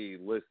he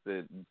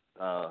listed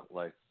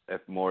like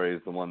F. Morey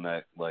is the one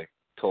that like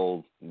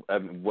told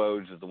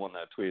Woj is the one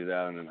that tweeted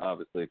out, and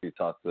obviously if you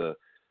talk to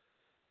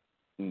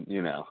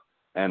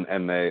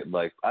and they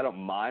like, I don't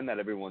mind that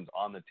everyone's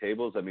on the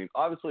tables. I mean,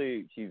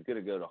 obviously he's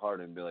gonna go to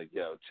Harden and be like,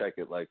 yo, check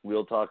it, like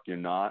real talk, you're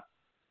not.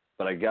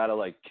 but I gotta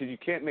because you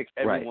can't make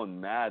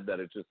everyone mad that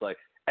it's just like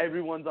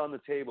everyone's on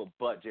the table,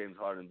 but James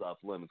Harden's off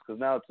limits, because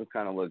now it's just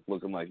kind of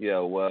looking like,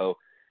 yo, whoa,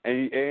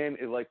 and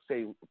it,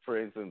 say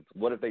for instance,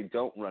 what if they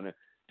don't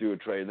do a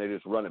trade and they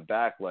just run it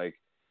back,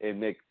 it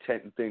makes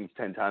things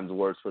 10 times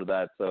worse for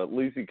that. So at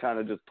least he kind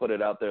of just put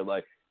it out there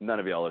none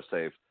of y'all are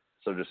safe,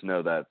 so just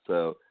know that.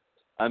 So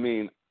I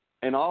mean,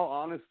 in all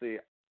honesty,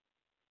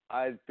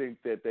 I think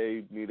that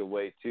they need to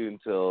wait too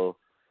until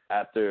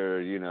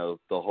after, the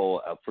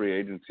whole free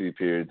agency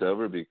period's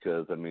over,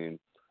 because, even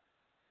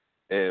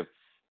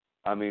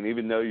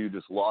though you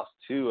just lost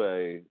to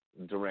a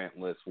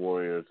Durant-less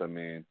Warriors,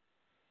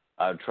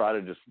 I'd try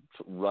to just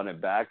run it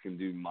back and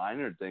do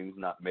minor things,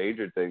 not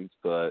major things,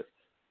 but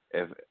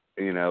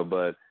in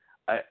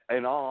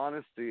all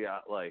honesty,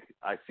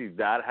 I see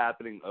that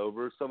happening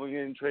over someone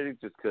getting traded,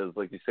 just because,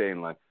 like you're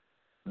saying,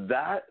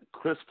 that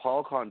Chris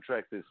Paul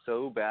contract is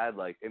so bad.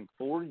 In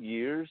 4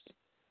 years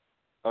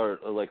or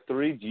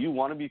 3, do you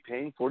want to be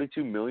paying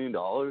 $42 million?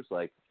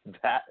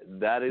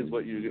 That is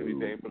what you're going to be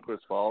paying for Chris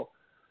Paul.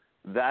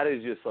 That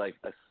is just a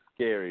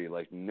scary,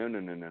 no.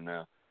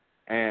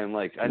 And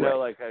I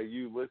know how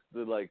you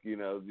listed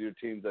your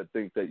teams that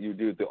think that you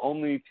do. The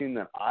only team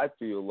that I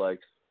feel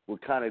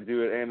would kind of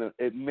do it, and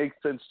it makes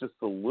sense just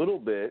a little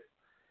bit,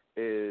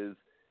 is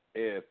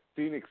if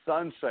Phoenix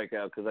Suns strike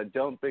out, because I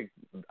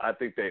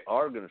think they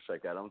are going to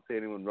strike out. I don't see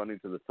anyone running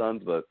to the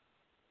Suns, but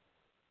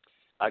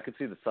I could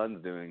see the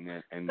Suns doing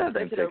it and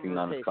taking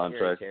on his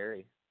contract.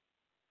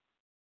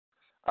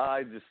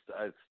 I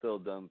still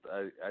don't.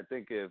 I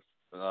think if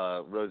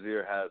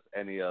Rozier has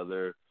any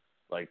other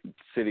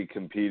city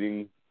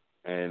competing,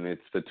 and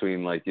it's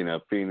between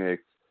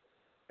Phoenix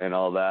and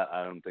all that,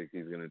 I don't think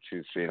he's going to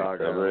choose Phoenix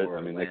over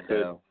it. They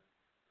could.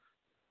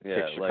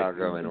 Yeah,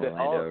 Chicago and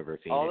Orlando over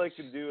Phoenix. All they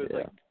can do is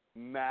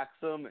max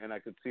them, and I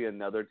could see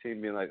another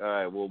team being all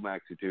right, we'll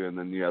max you too, and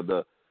then you have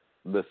the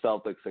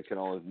Celtics that can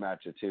always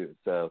match it too.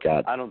 So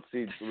I don't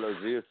see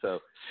Rozier. So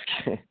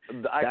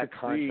that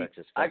contract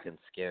is fucking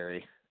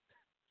scary.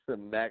 The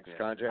max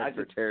contract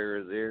for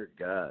Terry Rozier,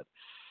 God.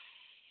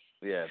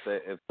 Yeah,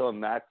 if someone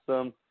max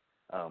them,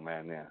 oh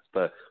man, yes.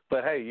 But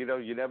hey, you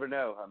never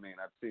know. I've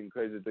seen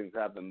crazy things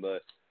happen,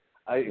 but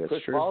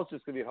Chris Paul's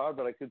just gonna be hard.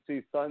 But I could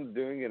see Suns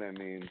doing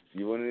it.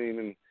 You wouldn't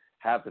even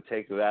have to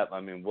take that.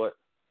 What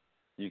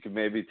you could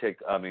maybe take.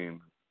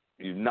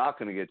 You're not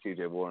going to get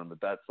T.J. Warren,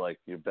 but that's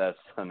your best.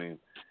 If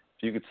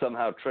you could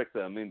somehow trick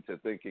them into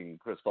thinking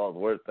Chris Paul's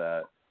worth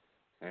that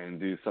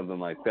and do something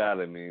like that,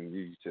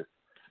 you just,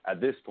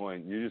 at this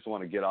point, you just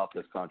want to get off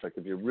this contract.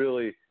 If you're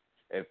really,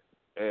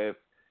 because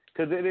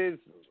it is,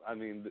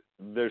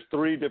 there's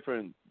 3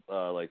 different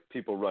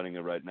people running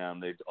it right now,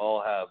 and they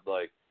all have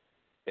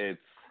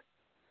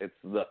it's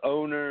the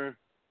owner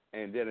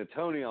and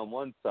D'Antoni on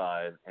one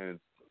side, and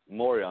it's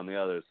Morey on the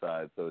other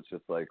side. So it's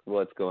just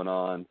what's going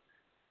on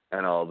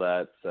and all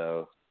that.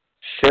 So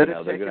should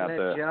have taken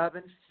that job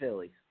in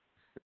Philly.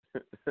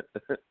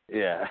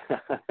 Yeah.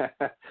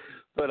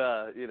 But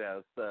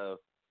so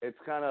it's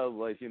kind of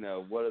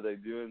what are they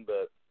doing?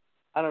 But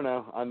I don't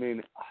know.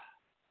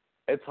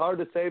 It's hard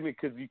to say,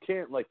 because you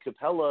can't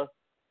Capella,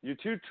 your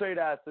 2 trade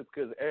assets,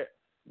 because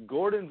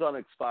Gordon's on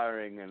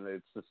expiring, and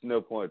it's just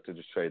no point to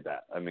just trade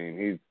that.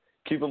 He's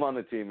keep him on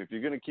the team. If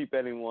you're going to keep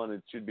anyone,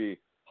 it should be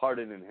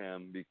Harden and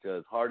him,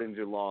 because Harden's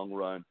your long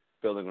run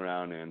building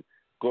around, and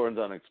Gordon's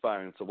on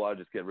expiring, so why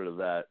just get rid of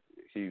that?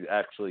 He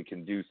actually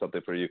can do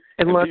something for you.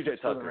 Unless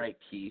it's for the right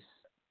piece.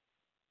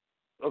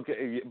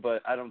 Okay,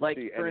 but I don't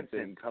see for anything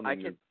instance,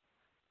 coming.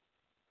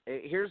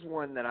 Here's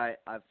one that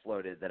I've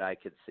floated that I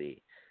could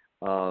see.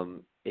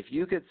 If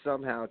you could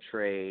somehow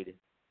trade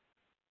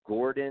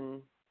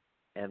Gordon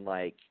and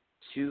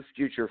 2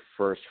 future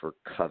firsts for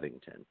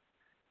Covington,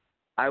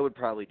 I would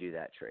probably do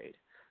that trade.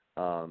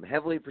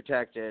 Heavily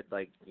protected,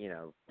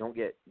 don't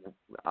get,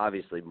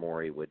 obviously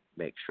Morey would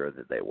make sure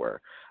that they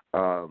were.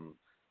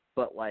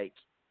 But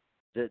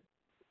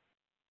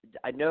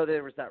I know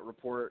there was that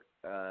report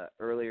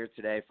earlier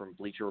today from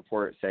Bleacher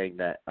Report saying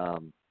that,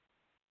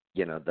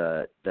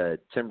 the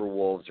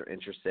Timberwolves are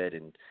interested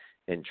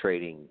in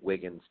trading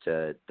Wiggins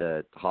to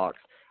the Hawks.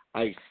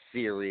 I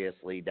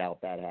seriously doubt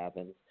that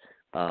happens.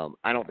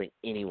 I don't think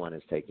anyone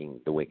is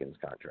taking the Wiggins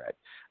contract.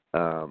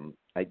 I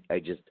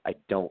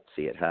don't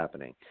see it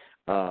happening.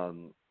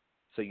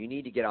 So you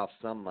need to get off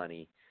some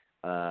money.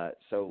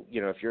 So,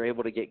 if you're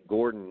able to get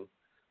Gordon,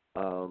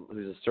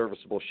 who's a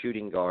serviceable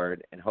shooting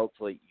guard, and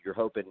hopefully you're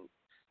hoping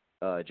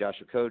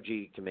Josh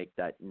Okogie can make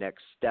that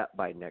next step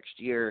by next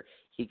year.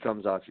 He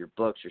comes off your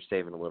books. You're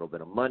saving a little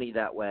bit of money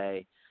that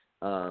way.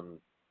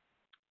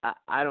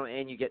 I don't,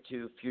 and you get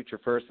to future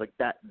first,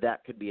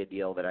 that could be a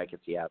deal that I could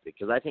see happening,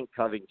 because I think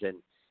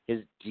Covington, his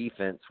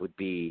defense would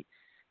be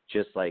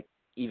just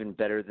even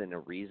better than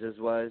Ariza's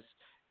was,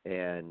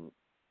 and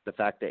the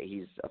fact that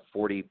he's a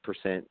 40%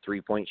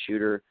 3-point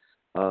shooter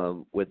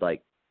would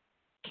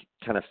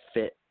kind of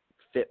fit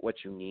what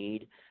you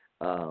need.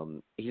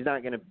 He's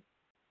not going to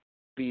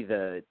be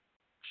the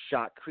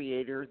shot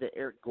creator that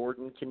Eric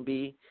Gordon can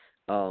be,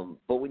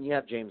 but when you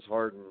have James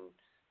Harden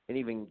and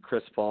even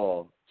Chris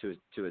Paul to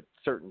a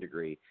certain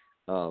degree.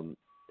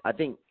 I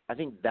think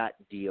that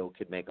deal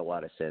could make a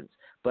lot of sense.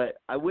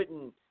 But I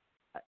wouldn't.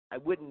 I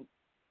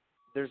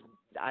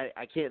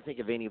can't think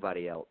of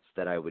anybody else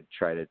that I would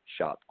try to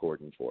shop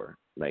Gordon for.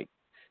 Like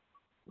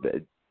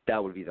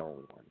that would be the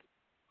only one.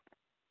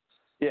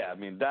 Yeah, I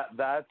mean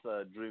that's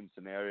a dream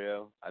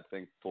scenario, I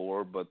think,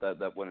 but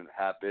that wouldn't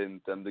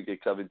happen. Them to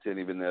get Covington,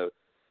 even though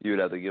you would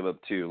have to give up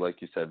two,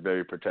 like you said,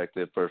 very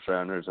protected first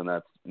rounders, and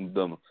that's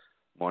the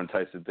more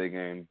enticing thing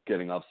in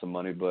getting off some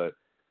money. But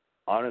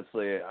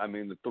honestly, I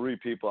mean, the three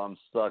people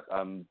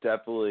I'm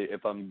definitely,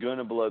 if I'm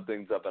gonna blow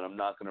things up, and I'm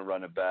not gonna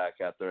run it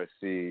back after I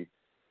see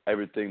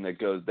everything that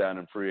goes down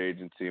in free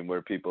agency and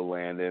where people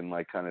land in,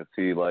 like kind of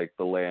see like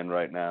the land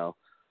right now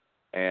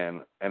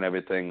and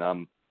everything.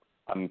 I'm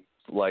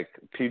like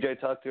PJ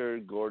Tucker,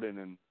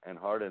 Gordon, and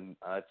Harden.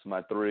 That's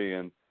my three,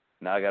 and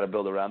now I got to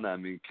build around that. I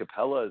mean,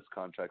 Capella's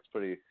contract's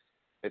pretty.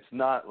 It's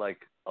not like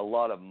a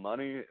lot of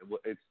money.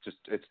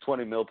 It's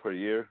 $20 million per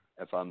year,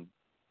 if I'm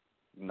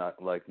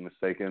not like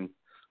mistaken.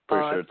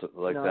 Pretty sure it's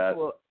like no, that.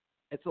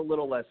 It's a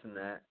little less than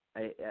that.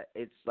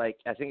 It's like,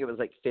 I think it was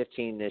like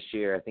 15 this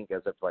year. I think it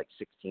was up to like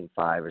 16.5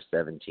 or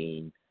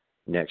 17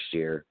 next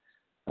year.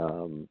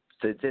 So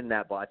it's in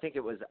that ball. I think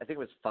it was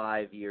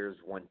 5 years,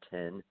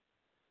 110.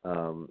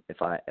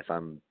 If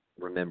I'm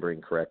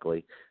remembering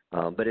correctly.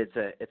 But it's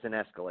an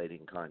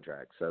escalating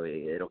contract, so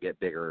it'll get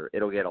bigger.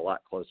 It'll get a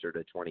lot closer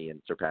to 20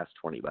 and surpass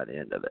 20 by the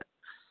end of it.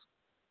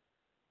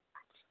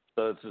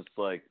 So it's just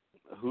like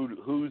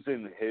who's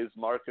in his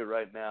market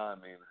right now? I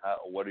mean,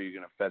 what are you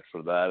going to fetch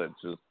for that?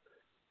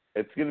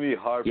 It's going to be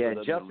hard for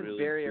them Justin to really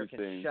Barrier do can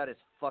things. shut his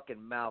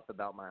fucking mouth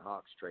about my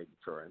Hawks trading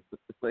for him.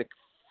 Like,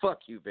 fuck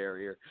you,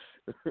 Barrier.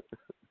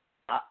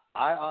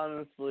 I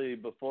honestly,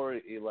 before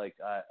I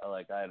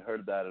had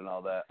heard that and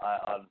all that, I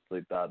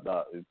honestly thought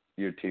that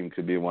your team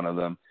could be one of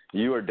them.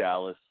 You or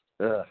Dallas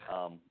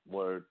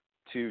were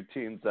two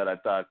teams that I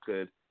thought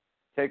could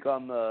take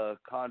on the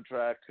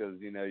contract because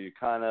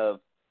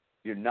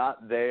you're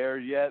not there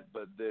yet,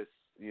 but this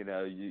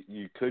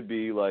you could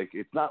be like,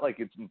 it's not like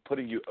it's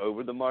putting you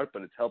over the mark,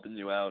 but it's helping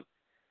you out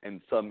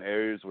in some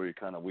areas where you're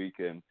kind of weak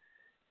in.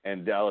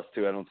 And Dallas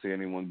too, I don't see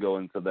anyone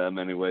going to them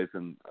anyways,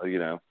 and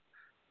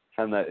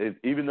and that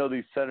even though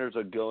these centers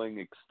are going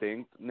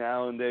extinct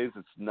nowadays,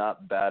 it's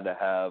not bad to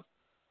have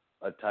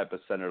a type of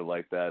center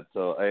like that.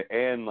 So,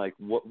 and like,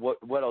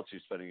 what else are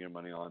you spending your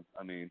money on?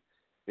 I mean,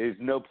 there's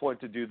no point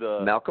to do the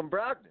Malcolm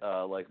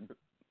Brogdon.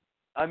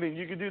 I mean,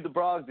 you could do the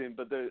Brogdon,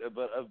 but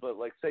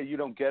like, say you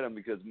don't get him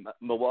because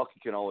Milwaukee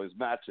can always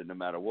match it no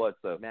matter what.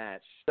 So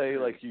say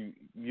like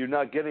you're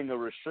not getting a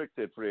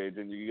restricted free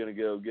agent, you're gonna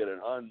go get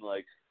an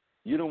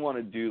you don't want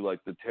to do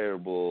like the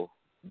terrible.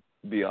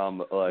 Beyond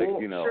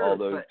all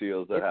those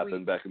deals that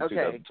happened back in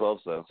 2012.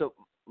 So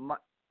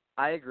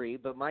I agree,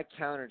 but my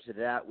counter to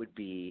that would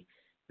be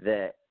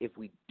that if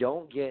we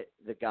don't get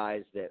the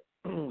guys that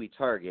we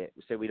target,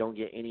 say we don't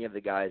get any of the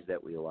guys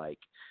that we like,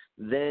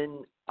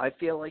 then I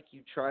feel like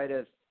you try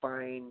to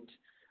find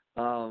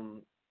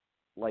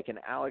like an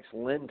Alex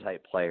Len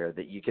type player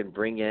that you can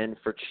bring in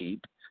for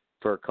cheap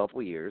for a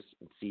couple years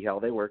and see how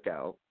they work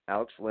out.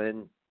 Alex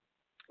Len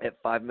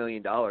at $5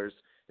 million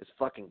is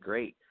fucking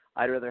great.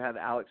 I'd rather have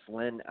Alex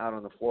Len out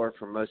on the floor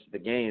for most of the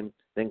game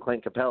than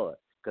Clint Capella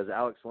because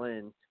Alex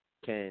Len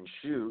can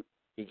shoot.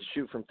 He can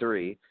shoot from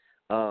three.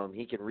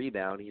 He can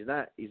rebound. He's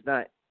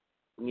not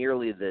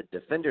nearly the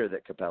defender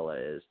that Capella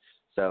is.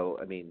 So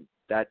I mean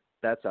that's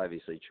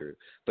obviously true.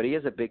 But he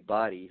has a big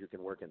body who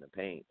can work in the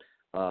paint.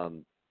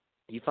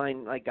 You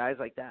find like guys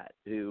like that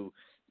who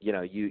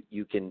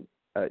you can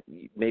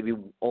maybe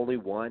only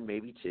one,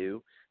 maybe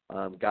two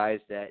guys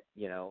that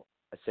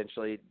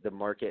essentially the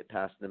market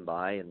passed them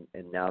by and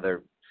now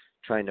they're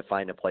trying to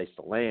find a place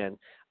to land.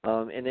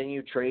 And then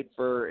you trade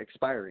for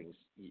expirings.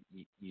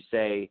 You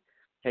say,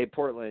 hey,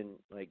 Portland,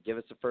 like give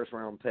us a first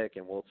round pick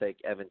and we'll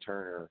take Evan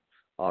Turner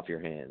off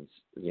your hands,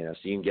 so you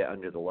can get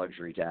under the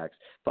luxury tax.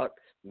 But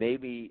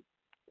maybe,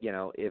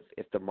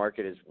 if the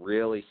market is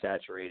really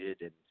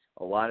saturated and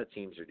a lot of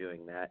teams are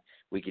doing that,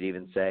 we could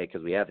even say,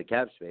 because we have the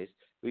cap space,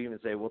 we even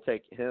say we'll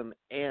take him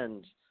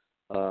and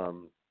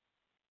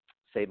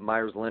say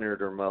Myers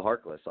Leonard or Mo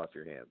Harkless off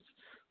your hands,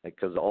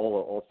 because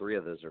all three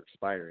of those are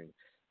expiring.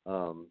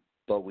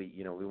 But we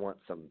want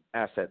some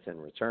assets in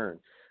return.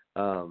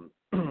 So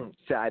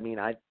I mean,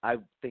 I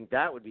think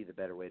that would be the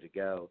better way to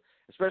go,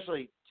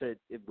 especially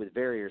with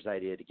Barrier's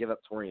idea to give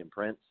up Taurean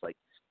Prince. Like,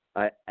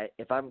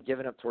 if I'm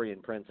giving up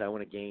Taurean Prince, I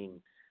want to gain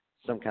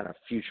some kind of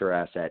future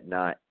asset,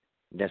 not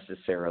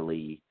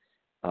necessarily,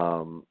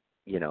 an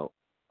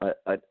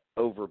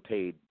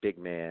overpaid big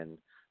man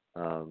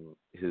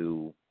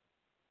who.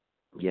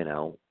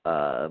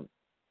 I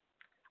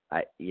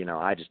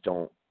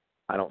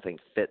don't think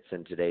fits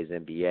in today's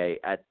NBA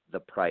at the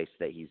price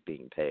that he's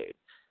being paid.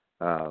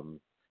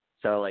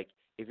 So like,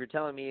 if you're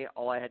telling me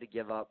all I had to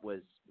give up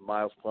was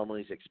Miles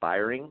Plumlee's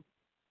expiring,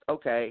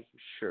 okay,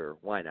 sure,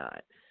 why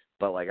not?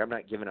 But like, I'm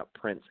not giving up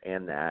Prince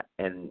and that.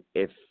 And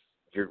if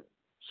you're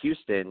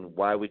Houston,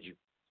 why would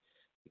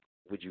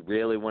would you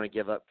really want to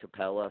give up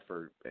Capella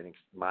for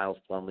Miles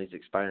Plumlee's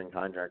expiring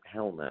contract?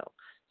 Hell no.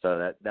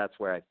 So that's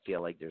where I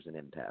feel like there's an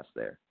impasse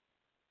there.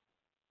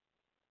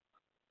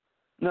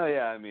 No,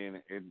 yeah, I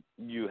mean,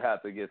 you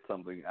have to get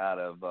something out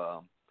of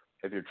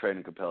if you're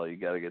trading Capella, you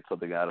got to get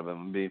something out of him.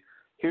 I mean,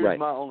 here's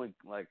my only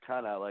I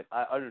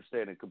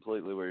understand it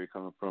completely where you're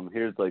coming from.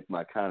 Here's like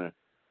my kind of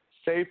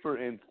say, for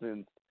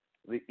instance,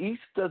 the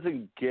East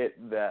doesn't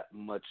get that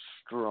much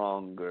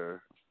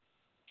stronger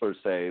per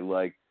se.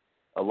 Like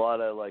a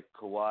lot of like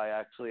Kawhi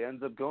actually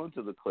ends up going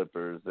to the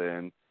Clippers,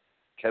 and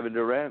Kevin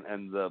Durant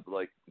ends up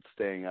like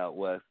staying out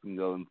west and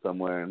going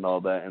somewhere and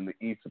all that. And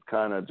the East is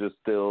kind of just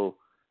still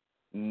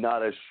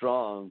not as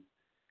strong.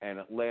 And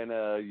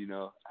Atlanta,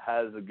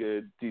 has a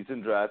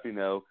decent draft.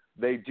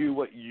 They do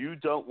what you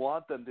don't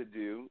want them to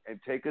do and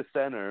take a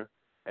center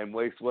and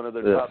waste one of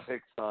their top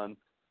picks on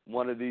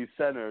one of these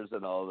centers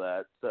and all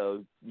that.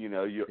 So,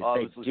 you're if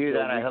obviously they do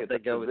that, I hope they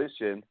go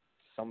position. With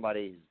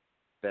somebody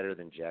better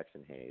than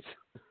Jackson Hayes.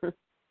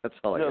 That's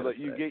all I got to say. No, but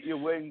you get your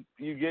wing,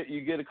 you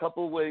get a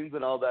couple of wings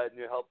and all that, and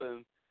you're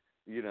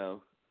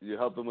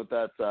helping with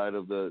that side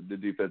of the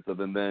defensive,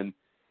 and then,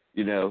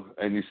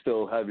 and you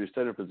still have your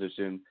center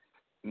position.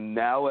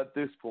 Now at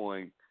this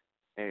point,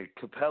 and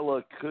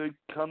Capella could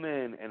come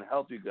in and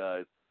help you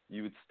guys,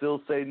 you would still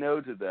say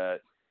no to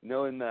that,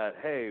 knowing that,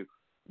 hey,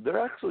 there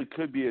actually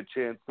could be a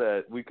chance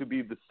that we could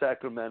be the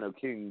Sacramento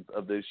Kings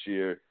of this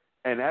year.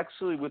 And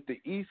actually with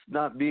the East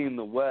not being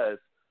the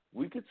West,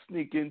 we could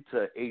sneak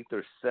into 8th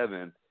or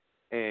 7th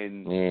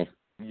and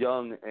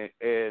Young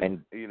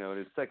and in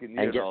his second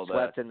year and get all that.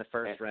 swept in the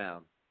first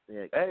round.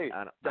 Yeah, hey,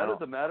 that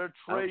doesn't matter.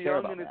 Trae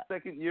Young in his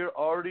second year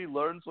already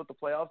learns what the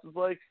playoffs is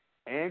like,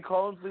 and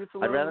Collins gets to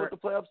learn what the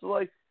playoffs are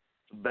like.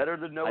 Better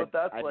to know what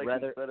that's like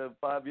instead of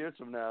 5 years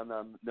from now,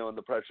 not knowing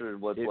the pressure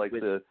and what it's like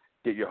to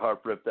get your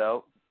heart ripped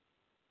out.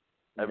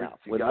 With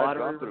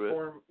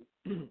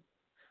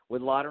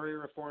lottery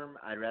reform,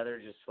 I'd rather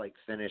just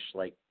finish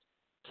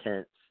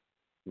 10th,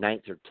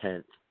 9th or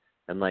 10th,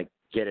 and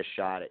get a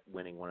shot at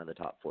winning one of the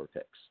top 4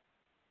 picks.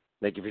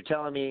 If you're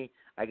telling me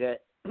I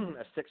get a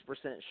 6%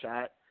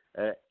 shot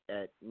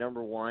at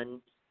number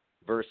 1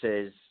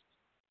 versus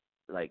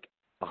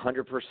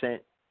 100%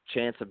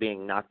 chance of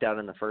being knocked out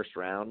in the first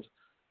round,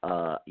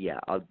 I'll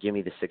give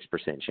me the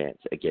 6% chance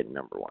at getting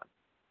number 1.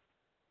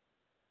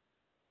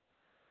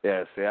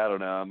 Yeah, see, I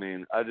don't know. I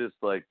mean, I just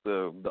like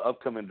the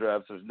upcoming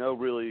drafts. There's no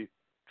really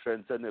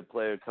transcendent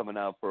player coming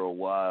out for a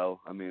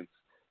while. I mean,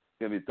 it's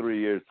going to be 3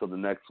 years till the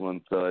next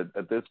one. So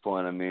at this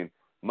point, I mean,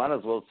 might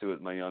as well see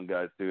what my young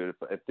guys do.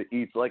 If the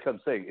East, like I'm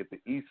saying, if the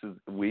East is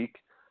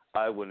weak,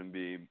 I wouldn't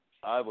be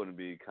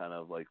kind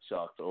of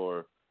shocked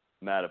or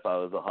mad if I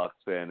was a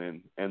Hawks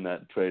fan and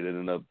that trade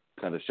ended up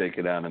kind of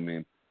shaking out. I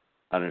mean,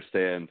 I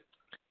understand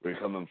where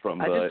you're coming from,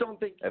 but I just don't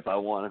think if I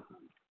want to.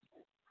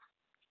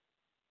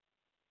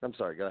 I'm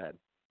sorry, go ahead.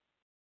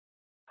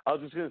 I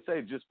was just going to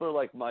say, just for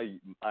I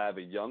have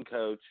a young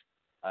coach,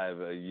 I have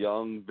a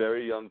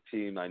very young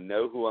team. I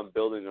know who I'm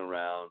building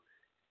around,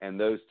 and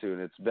those two,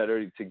 and it's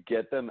better to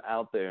get them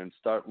out there and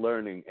start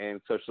learning,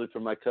 and especially for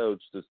my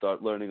coach to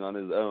start learning on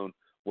his own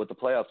what the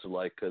playoffs are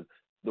like, because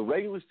the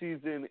regular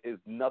season is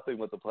nothing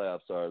what the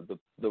playoffs are.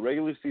 The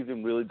regular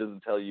season really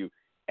doesn't tell you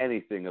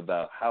anything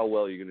about how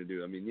well you're going to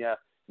do. I mean, yeah,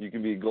 you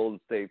can be Golden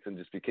State and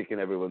just be kicking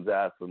everyone's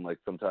ass and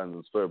sometimes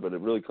in Spurs, but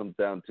it really comes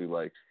down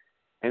to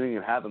anything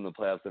can happen in the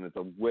playoffs, and it's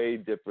a way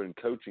different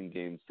coaching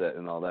game set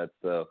and all that.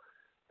 So,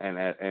 and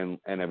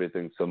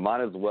everything. So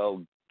might as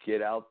well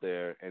get out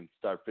there and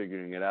start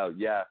figuring it out.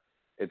 Yeah,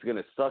 it's going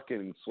to suck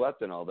getting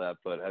swept and all that,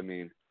 but I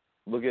mean,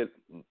 look at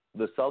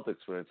the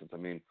Celtics, for instance. I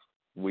mean,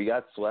 we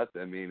got swept.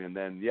 I mean, and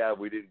then,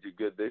 we didn't do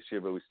good this year,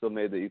 but we still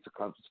made the Eastern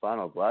Conference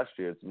Finals last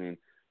year. I mean,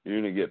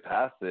 you're going to get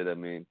past it. I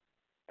mean,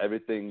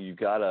 everything you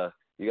gotta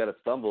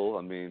stumble.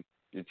 I mean,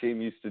 your team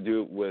used to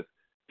do it with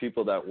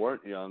people that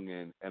weren't young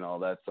and all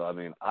that. So, I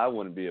mean, I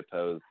wouldn't be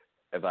opposed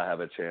if I have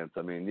a chance.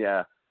 I mean,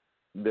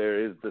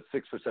 there is the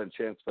 6%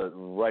 chance, but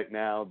right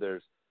now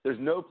there's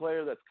no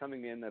player that's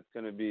coming in that's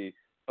going to be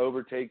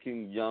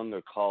overtaking Young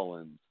or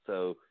Collins.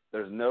 So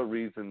there's no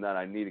reason that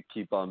I need to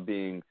keep on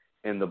being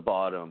in the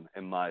bottom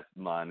in my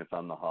mind if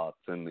I'm the Hawks,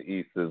 and the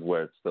East is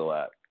where it's still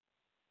at.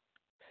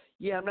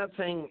 Yeah, I'm not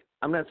saying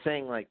I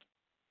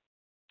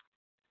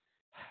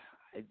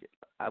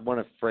want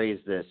to phrase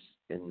this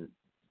in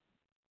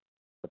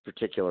a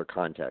particular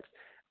context.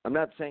 I'm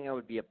not saying I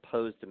would be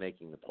opposed to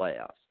making the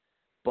playoffs,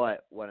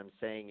 but what I'm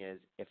saying is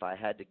if I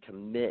had to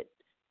commit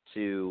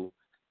to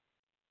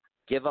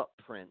give up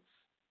Prince,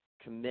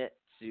 commit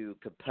to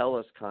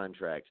Capella's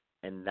contract,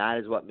 and that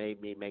is what made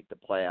me make the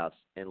playoffs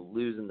and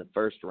lose in the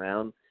first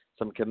round.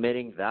 So I'm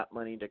committing that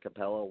money to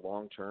Capella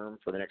long term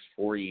for the next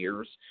 4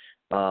 years.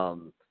 I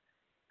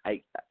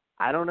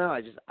don't know.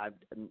 I'm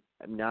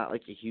not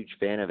a huge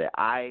fan of it.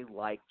 I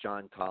like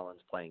John Collins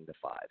playing the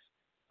 5.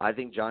 I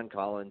think John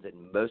Collins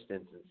in most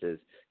instances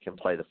can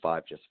play the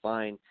 5 just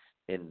fine.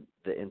 In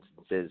the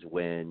instances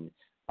when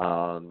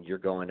you're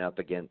going up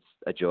against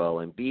a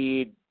Joel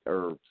Embiid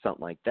or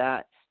something like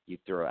that, you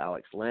throw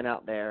Alex Len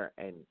out there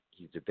and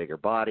he's a bigger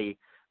body.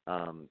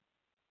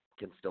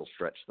 can still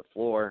stretch the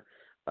floor.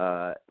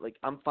 Like,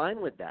 I'm fine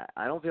with that.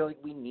 I don't feel like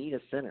we need a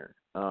center.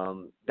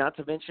 Not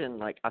to mention,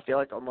 like, I feel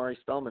like Omari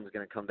Spellman's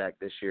going to come back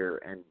this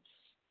year, and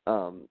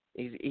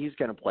he's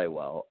going to play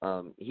well.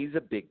 He's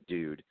a big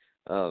dude.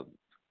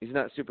 He's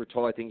not super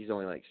tall. I think he's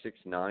only like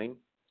 6'9".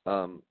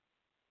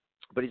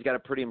 But he's got a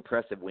pretty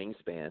impressive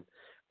wingspan.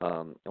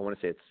 I want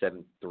to say it's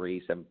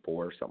 7'3",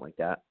 7'4", something like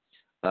that.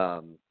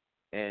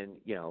 And,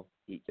 you know,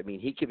 he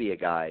could be a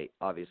guy,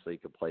 obviously,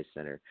 could play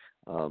center.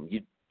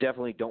 You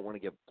definitely don't want to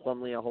give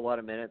Plumlee a whole lot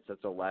of minutes.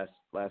 That's a last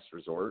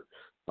resort.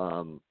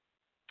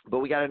 But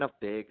we got enough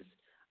bigs.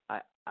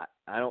 I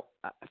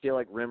feel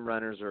like rim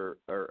runners are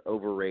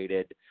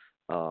overrated.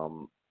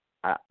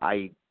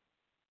 I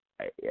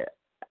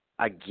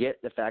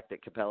get the fact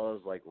that Capella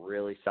is like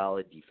really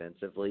solid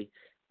defensively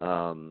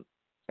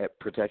at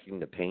protecting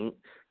the paint,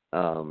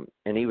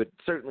 and he would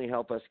certainly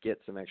help us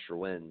get some extra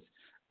wins.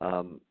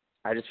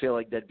 I just feel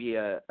like that'd be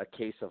a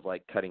case of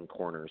like cutting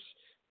corners.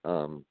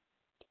 Plus,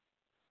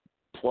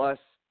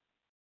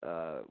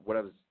 what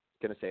I was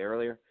going to say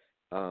earlier,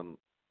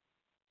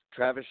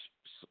 Travis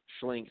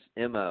Schlink's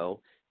MO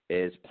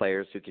is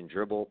players who can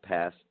dribble,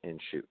 pass, and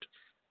shoot.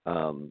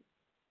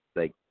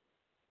 Like,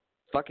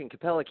 fucking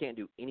Capella can't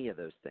do any of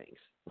those things.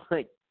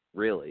 Like,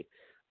 really.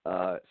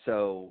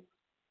 So,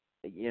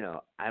 you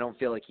know, I don't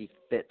feel like he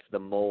fits the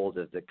mold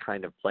of the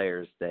kind of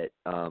players that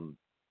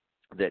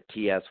that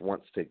TS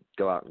wants to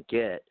go out and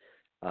get.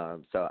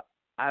 So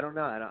I don't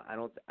know.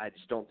 I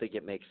just don't think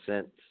it makes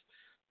sense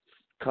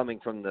coming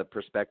from the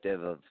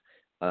perspective of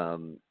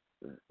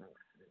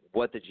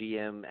what the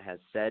GM has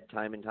said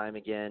time and time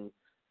again,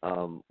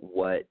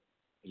 what,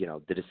 you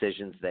know, the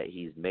decisions that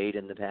he's made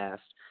in the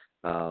past,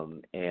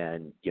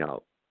 and, you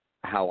know,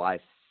 how I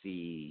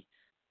see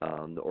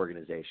the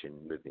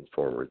organization moving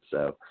forward.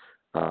 So,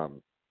 I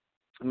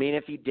mean,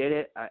 if he did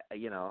it,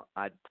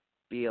 I'd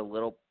be a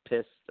little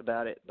pissed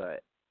about it,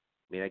 but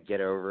I mean, I'd get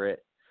over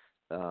it.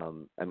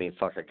 I mean,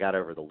 fuck, I got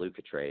over the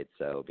Luka trade,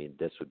 so I mean,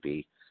 this would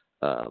be,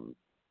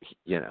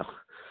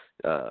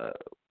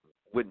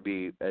 wouldn't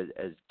be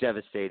as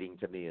devastating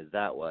to me as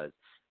that was.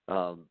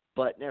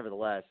 But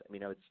nevertheless, I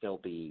mean, I would still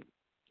be,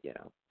 you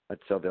know, I'd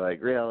still be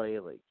like, really,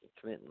 like,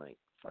 committing like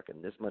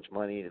fucking this much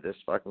money to this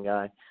fucking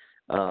guy.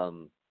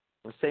 The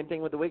same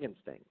thing with the Wiggins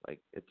thing.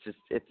 Like, it's just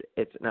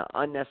it's an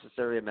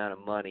unnecessary amount of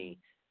money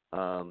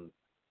to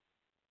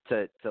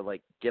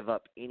like give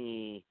up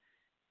any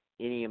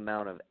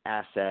amount of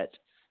asset.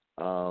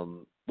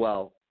 To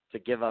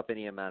give up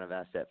any amount of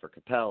asset for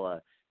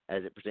Capella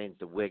as it pertains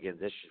to Wiggins,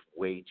 it's just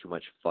way too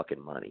much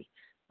fucking money.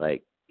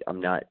 Like, I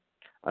don't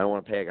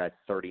want to pay a guy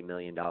 $30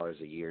 million a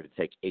year to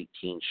take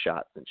 18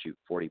 shots and shoot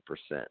 40%,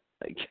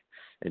 like,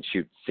 and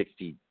shoot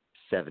 67%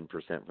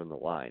 from the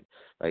line.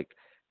 Like,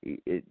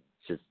 it's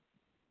just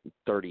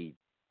 33%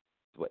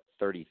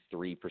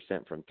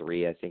 from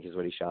three, I think is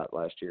what he shot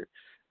last year.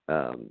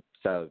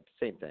 So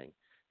same thing.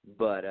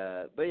 But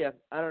yeah,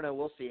 I don't know.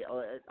 We'll see.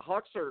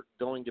 Hawks are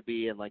going to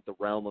be in like the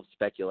realm of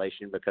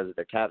speculation because of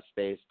their cap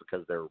space,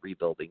 because they're a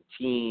rebuilding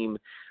team,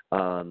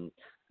 because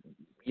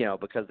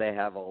they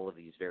have all of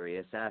these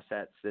various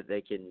assets that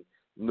they can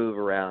move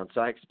around.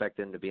 So I expect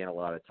them to be in a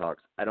lot of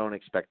talks. I don't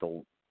expect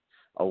a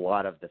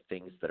lot of the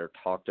things that are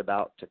talked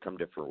about to come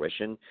to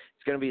fruition.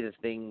 It's going to be the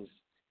things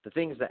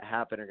that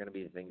happen are going to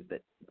be the things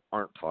that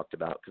aren't talked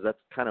about, because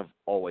that's kind of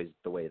always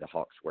the way the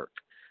Hawks work.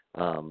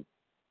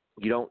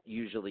 You don't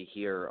usually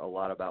hear a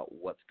lot about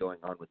what's going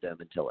on with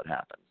them until it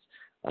happens.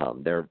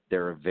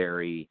 They're a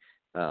very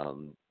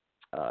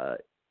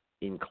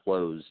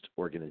enclosed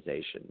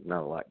organization.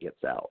 Not a lot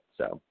gets out.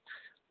 So,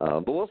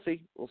 but we'll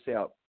see. We'll see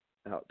how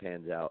it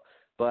pans out.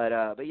 But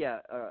yeah.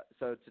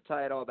 So to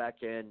tie it all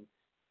back in,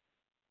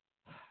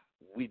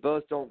 we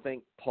both don't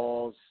think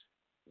Paul's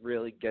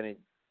really going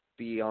to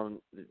be on.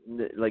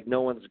 Like,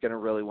 no one's going to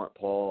really want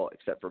Paul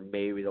except for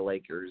maybe the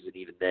Lakers, and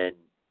even then,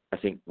 I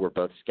think we're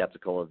both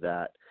skeptical of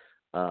that.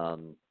 I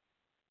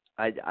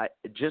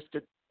just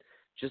to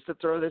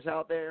throw this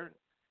out there,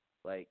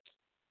 like,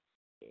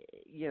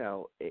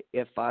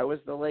 if I was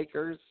the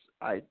Lakers,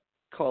 I'd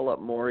call up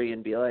Morey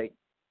and be like,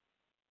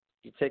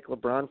 you take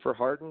LeBron for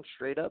Harden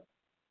straight up?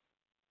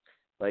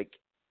 Like,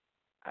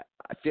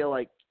 I feel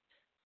like,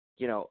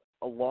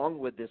 along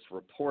with this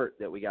report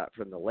that we got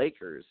from the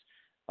Lakers,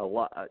 a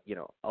lot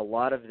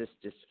of this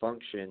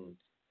dysfunction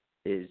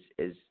is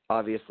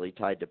obviously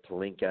tied to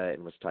Pelinka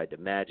and was tied to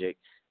Magic.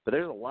 But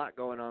there's a lot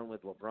going on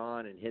with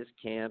LeBron and his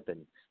camp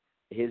and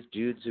his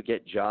dudes who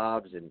get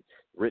jobs, and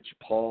Rich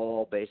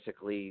Paul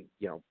basically,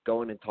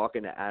 going and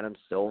talking to Adam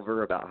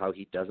Silver about how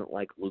he doesn't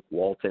like Luke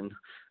Walton.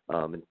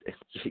 There's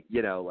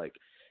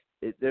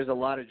a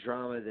lot of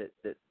drama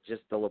that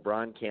just the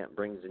LeBron camp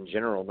brings in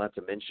general, not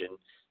to mention,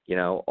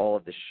 all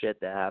of the shit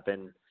that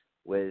happened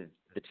with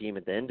the team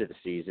at the end of the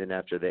season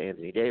after the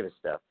Anthony Davis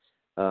stuff.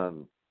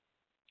 Harden's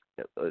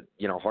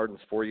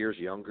 4 years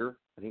younger.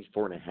 I think he's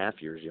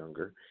 4.5 years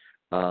younger.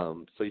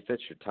 So he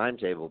fits your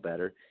timetable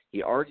better.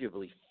 He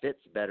arguably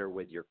fits better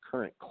with your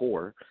current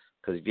core,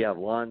 because if you have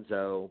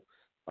Lonzo,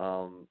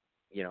 kind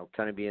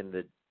of being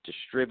the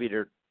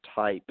distributor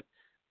type,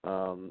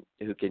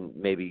 who can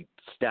maybe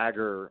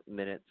stagger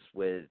minutes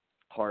with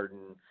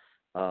Harden.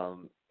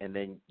 And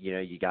then,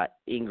 you got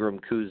Ingram,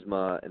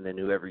 Kuzma, and then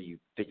whoever you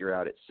figure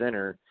out at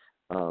center.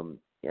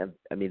 Yeah,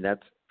 I mean,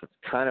 that's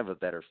kind of a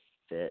better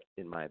fit,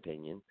 in my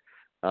opinion.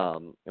 I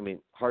mean,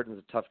 Harden's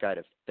a tough guy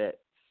to fit,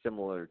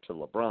 similar to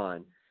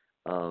LeBron.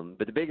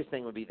 But the biggest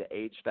thing would be the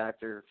age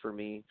factor for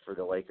me, for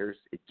the Lakers.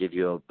 It'd give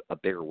you a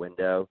bigger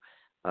window.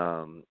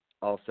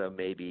 Also,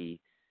 maybe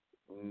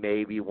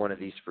one of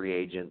these free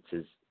agents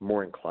is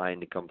more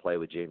inclined to come play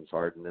with James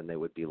Harden than they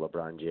would be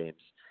LeBron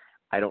James.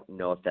 I don't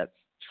know if that's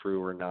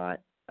true or not.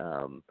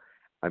 I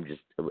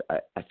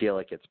feel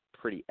like it's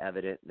pretty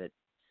evident that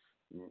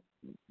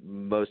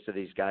most of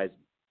these guys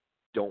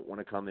don't want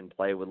to come and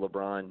play with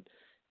LeBron,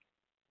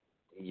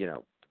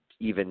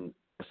 even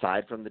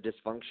aside from the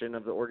dysfunction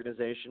of the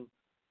organization.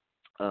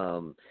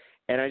 And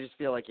I just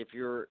feel like if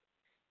you're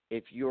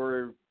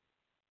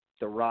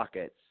the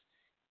Rockets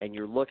and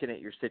you're looking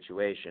at your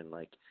situation,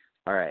 like,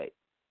 all right,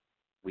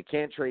 we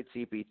can't trade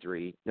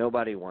CP3.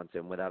 Nobody wants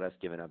him without us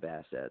giving up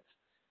assets.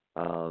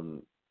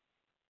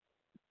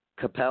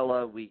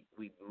 Capella, we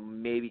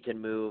maybe can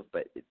move,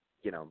 but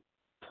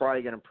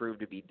probably going to prove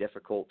to be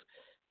difficult.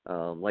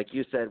 Like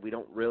you said, we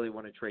don't really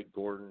want to trade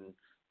Gordon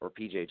or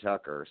PJ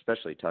Tucker,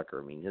 especially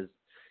Tucker. I mean,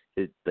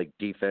 his like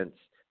defense,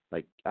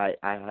 like I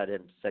had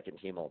him second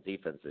team all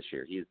defense this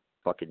year. He's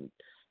fucking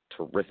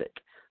terrific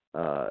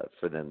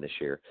for them this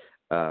year.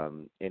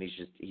 And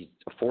he's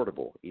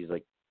affordable. He's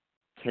like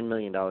 $10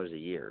 million a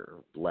year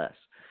or less.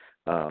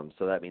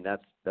 So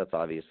that's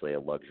obviously a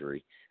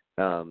luxury.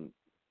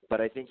 But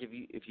I think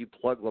if you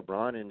plug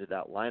LeBron into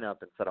that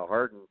lineup instead of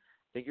Harden,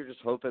 I think you're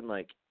just hoping,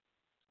 like,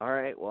 all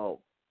right,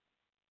 well,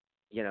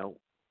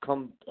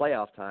 come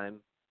playoff time,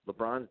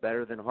 LeBron's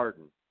better than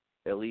Harden.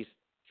 At least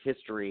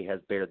history has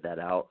bared that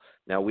out.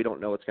 Now, we don't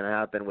know what's going to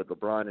happen with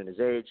LeBron and his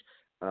age,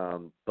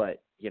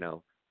 but,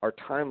 our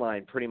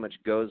timeline pretty much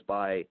goes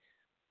by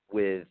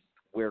with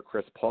where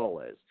Chris Paul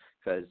is.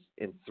 Because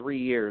in 3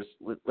 years,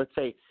 let's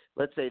say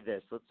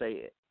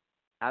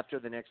after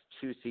the next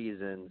 2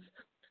 seasons,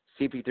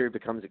 CP3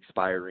 becomes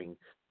expiring,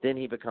 then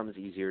he becomes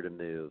easier to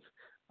move.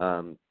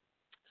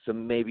 So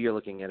maybe you're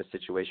looking at a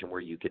situation where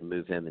you can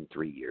move him in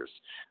 3 years,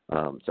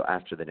 so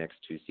after the next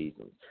 2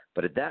 seasons.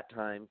 But at that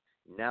time,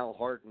 now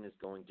Harden is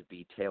going to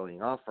be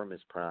tailing off from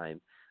his prime.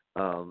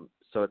 So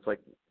it's like,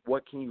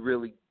 what can you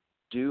really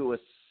do with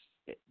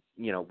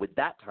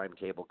that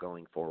timetable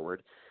going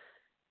forward?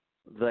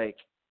 Like,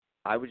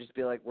 I would just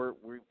be like, we're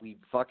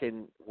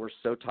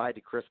so tied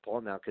to Chris Paul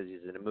now because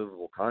he's an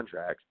immovable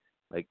contract.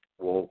 Like,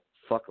 well,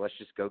 fuck, let's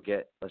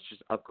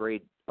just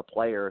upgrade a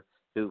player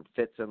who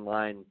fits in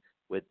line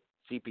with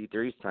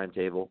CP3's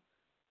timetable.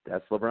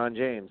 That's LeBron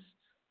James.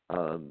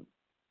 I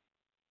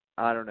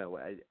don't know.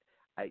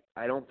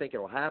 I don't think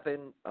it'll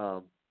happen.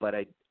 But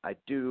I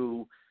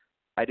do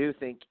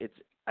think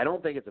I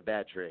don't think it's a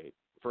bad trade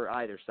for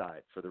either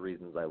side for the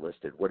reasons I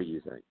listed. What do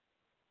you think?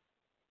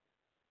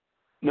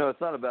 No,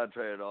 it's not a bad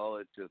trade at all.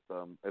 It's just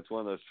it's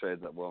one of those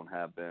trades that won't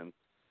happen.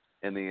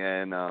 In the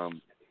end,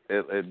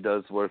 it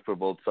does work for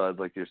both sides,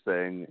 like you're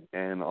saying,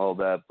 and all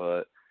that.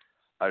 But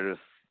I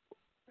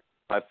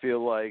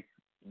feel like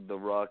the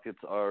Rockets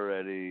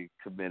already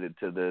committed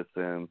to this,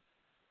 and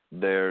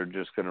they're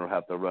just going to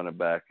have to run it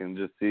back and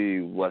just see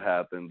what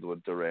happens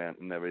with Durant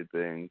and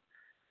everything,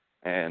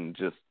 and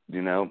just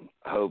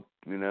hope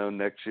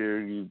next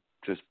year you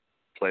just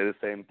play the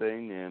same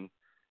thing and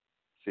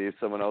see if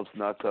someone else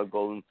knocks out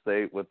Golden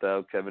State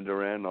without Kevin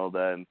Durant and all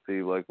that, and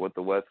see like what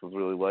the West was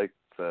really like.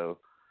 So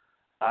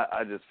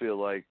I just feel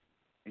like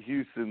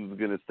Houston's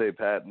going to stay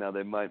pat. Now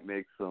they might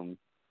make some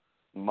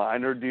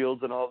minor deals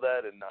and all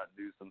that and not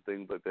do some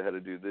things like they had to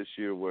do this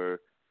year where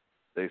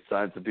they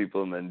sign some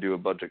people and then do a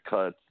bunch of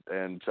cuts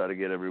and try to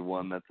get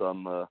everyone that's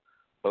on the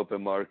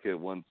open market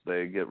once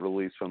they get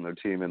released from their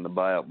team in the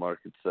buyout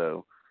market.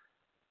 So,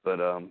 but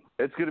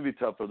it's going to be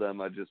tough for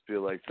them. I just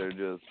feel like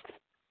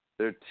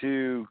they're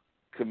too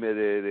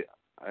committed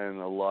and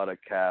a lot of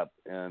cap,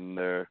 and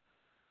they're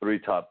 3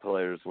 top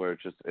players where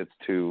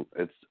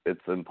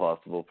it's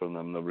impossible for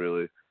them to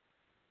really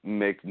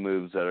make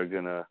moves that are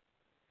gonna,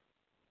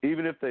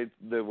 even if they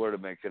were to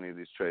make any of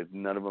these trades,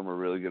 none of them are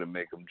really gonna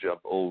make them jump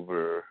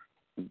over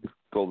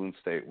Golden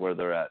State where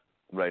they're at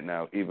right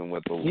now, even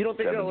with the. You don't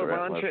think Kevin a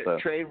Durant LeBron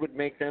trade would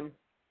make them?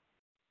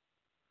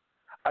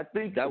 I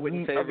think that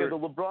wouldn't favor the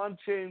LeBron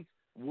change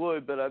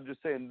would, but I'm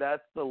just saying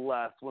that's the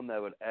last one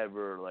that would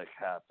ever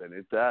happen.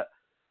 If that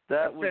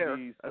would fair.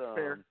 be That's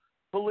fair.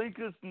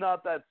 Pelinka's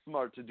not that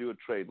smart to do a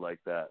trade like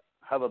that.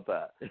 How about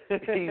that?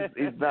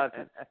 He's not.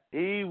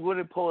 He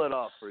wouldn't pull it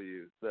off for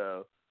you.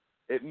 So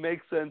it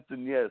makes sense,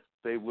 and yes,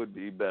 they would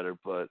be better.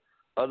 But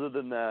other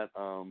than that,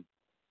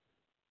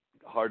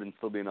 Harden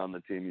still being on the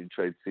team, you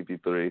trade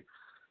CP3.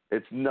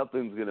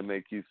 Nothing's going to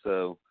make you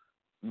so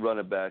run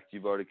it back.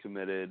 You've already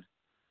committed.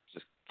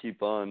 Just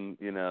keep on.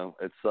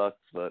 It sucks,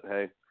 but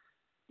hey,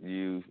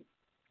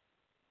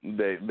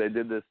 They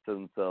did this to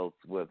themselves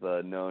with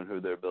knowing who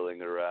they're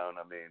building around.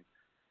 I mean,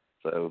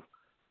 so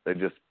they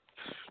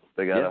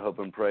gotta hope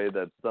and pray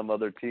that some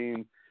other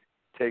team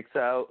takes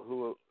out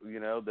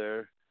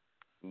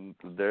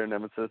their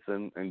nemesis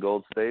in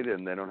Gold State,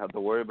 and they don't have to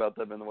worry about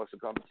them in the Western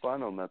Conference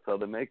Final, and that's how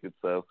they make it.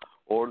 So,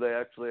 or they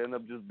actually end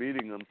up just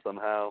beating them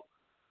somehow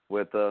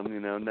with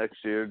next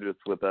year, just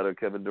without a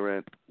Kevin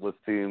Durant-less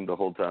team the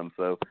whole time.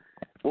 So,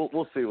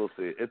 we'll see.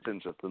 It's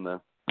interesting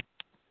though.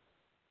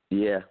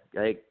 Yeah,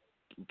 hey,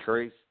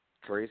 Curry's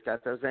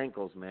got those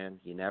ankles, man.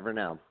 You never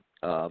know.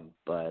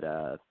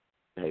 But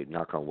hey,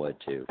 knock on wood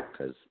too,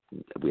 because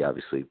we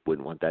obviously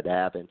wouldn't want that to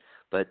happen.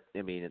 But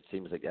I mean, it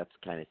seems like that's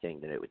the kind of thing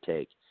that it would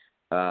take.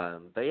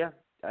 But yeah,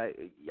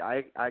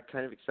 I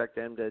kind of expect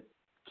them to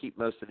keep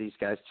most of these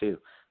guys too.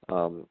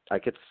 I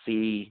could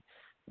see.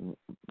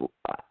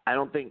 I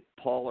don't think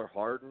Paul or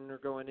Harden are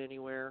going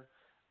anywhere.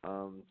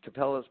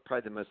 Capella is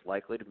probably the most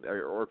likely to,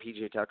 or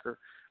PJ Tucker.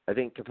 I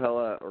think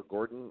Capella or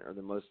Gordon are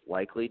the most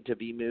likely to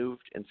be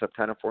moved in some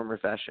kind of form or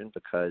fashion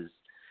because,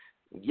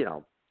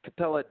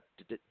 Capella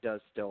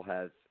does still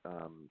have,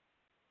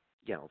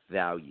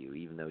 value,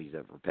 even though he's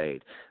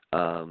overpaid.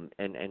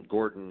 And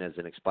Gordon as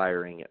an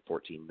expiring at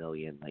 $14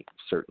 million, like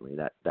certainly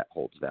that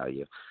holds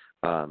value.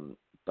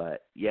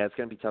 But yeah, it's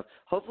going to be tough.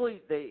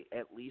 Hopefully they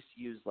at least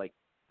use like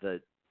the,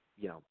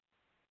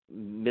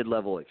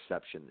 mid-level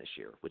exception this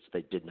year, which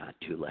they did not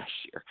do last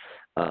year,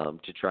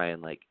 to try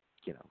and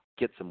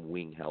get some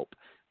wing help.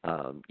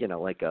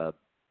 Like a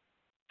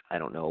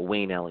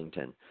Wayne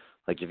Ellington.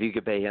 Like if you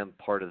could pay him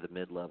part of the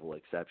mid-level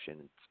exception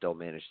and still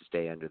manage to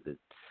stay under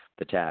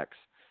the tax,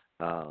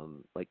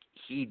 like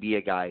he'd be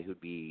a guy who'd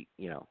be,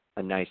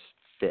 a nice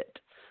fit.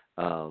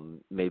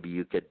 Maybe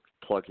you could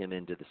plug him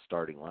into the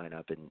starting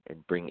lineup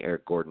and bring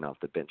Eric Gordon off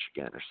the bench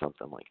again or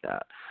something like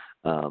that.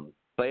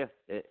 But yeah,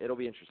 it'll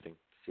be interesting to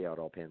see how it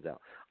all pans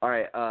out. All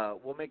right,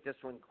 we'll make this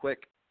one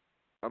quick.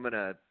 I'm going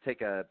to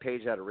take a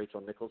page out of Rachel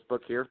Nichols'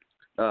 book here.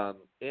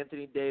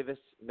 Anthony Davis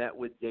met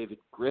with David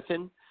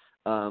Griffin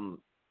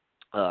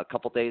a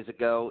couple days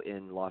ago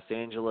in Los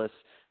Angeles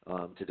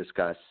to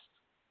discuss,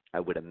 I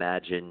would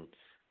imagine,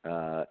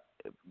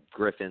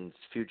 Griffin's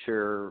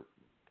future,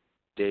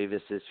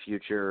 Davis's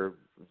future,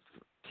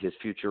 his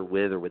future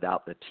with or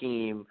without the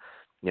team,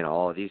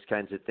 all of these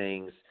kinds of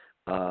things.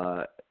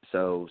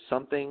 So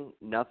something,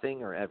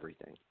 nothing, or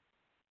everything?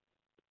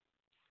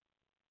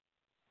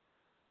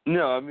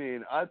 No, I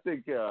mean, I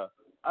think that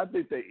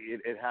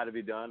it had to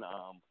be done.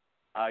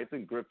 I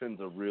think Griffin's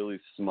a really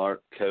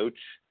smart coach,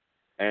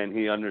 and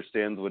he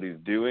understands what he's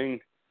doing.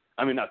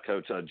 I mean, not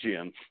coach,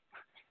 GM.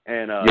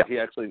 And he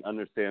actually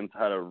understands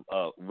how to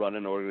run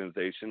an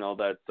organization, all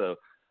that. So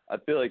I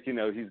feel like,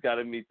 he's got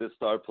to meet this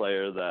star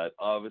player that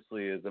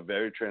obviously is a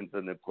very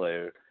transcendent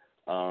player,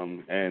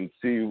 and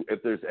see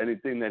if there's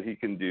anything that he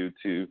can do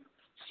to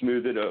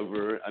smooth it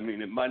over. I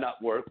mean, it might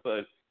not work,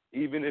 but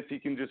even if he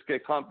can just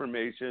get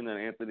confirmation and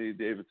Anthony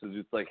Davis is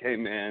just like, hey,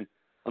 man,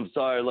 I'm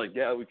sorry,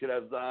 we could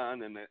have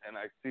Zion, and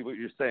I see what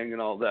you're saying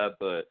and all that,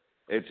 but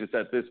it's just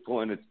at this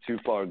point it's too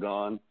far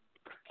gone.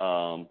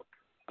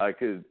 I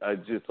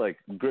just like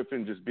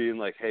Griffin just being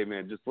like, hey,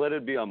 man, just let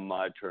it be on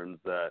my terms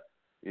that,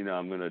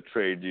 I'm going to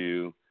trade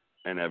you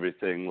and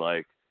everything.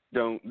 Like,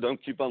 don't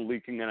keep on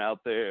leaking it out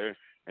there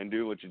and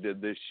do what you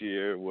did this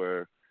year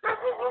where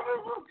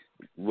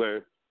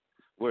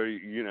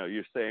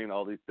you're saying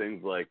all these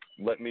things like,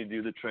 let me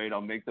do the trade.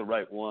 I'll make the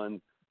right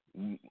one.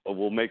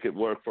 We'll make it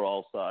work for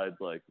all sides.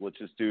 Like, let's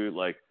just do it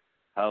like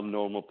how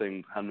normal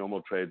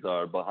trades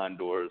are behind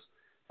doors.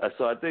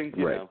 So I think,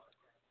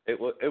 it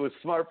was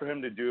smart for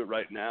him to do it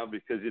right now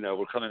because,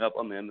 we're coming up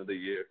on the end of the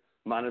year.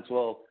 Might as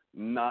well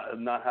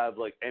not have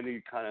like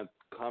any kind of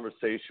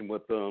conversation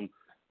with them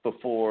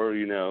before,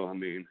 I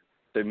mean,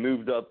 they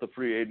moved up the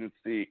free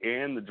agency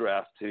and the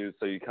draft too.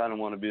 So you kind of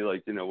want to be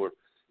like,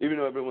 even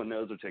though everyone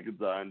knows they're taking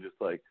Zion, just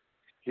like,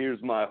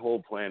 here's my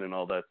whole plan and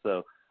all that.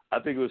 So I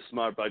think it was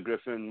smart by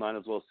Griffin. Might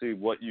as well see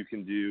what you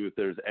can do. If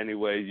there's any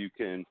way you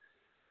can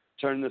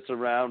turn this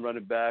around, run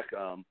it back.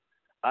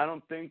 I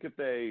don't think if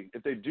they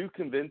do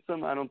convince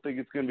them, I don't think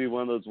it's going to be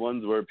one of those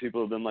ones where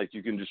people have been like,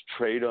 you can just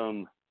trade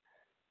them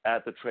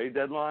at the trade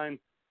deadline.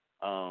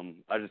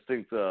 I just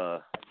think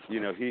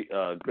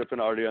Griffin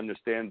already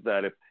understands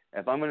that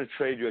if I'm going to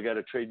trade you, I got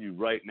to trade you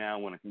right now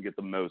when I can get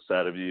the most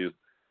out of you,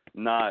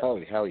 not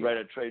right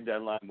at trade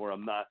deadline where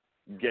I'm not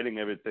getting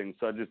everything.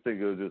 So I just think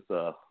it was just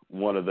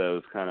one of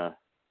those kind of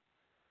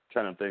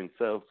things.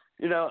 So,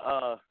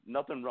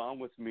 nothing wrong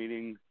with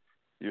meeting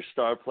your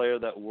star player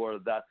that wore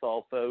That's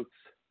All Folks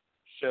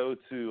show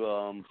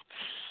to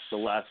the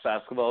last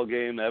basketball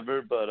game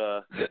ever.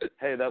 But,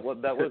 hey, that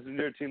wasn't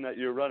your team that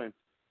you're running.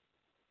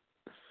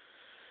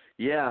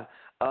 Yeah,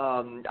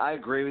 I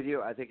agree with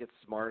you. I think it's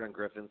smart on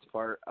Griffin's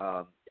part.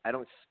 I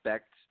don't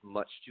expect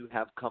much to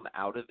have come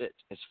out of it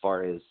as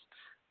far as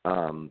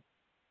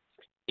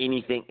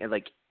anything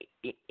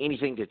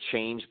to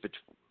change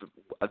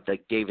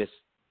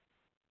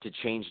to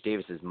change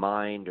Davis's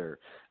mind or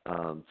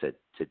to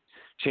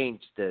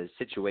change the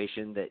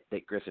situation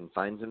that Griffin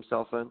finds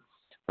himself in.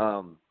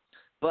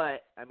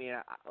 But I mean,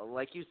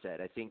 like you said,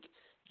 I think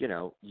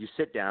you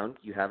sit down,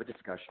 you have a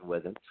discussion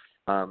with him.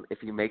 If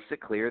he makes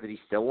it clear that he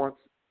still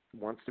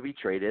wants to be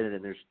traded,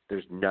 and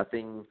there's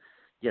nothing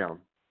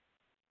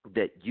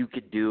that you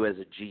could do as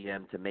a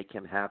GM to make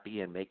him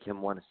happy and make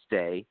him want to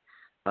stay.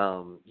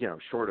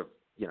 Short of,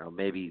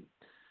 maybe,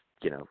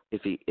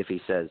 if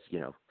he says,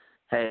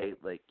 hey,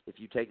 like, if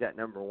you take that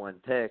number one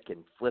pick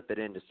and flip it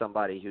into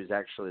somebody who's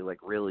actually like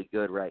really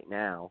good right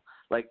now,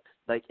 like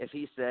if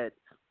he said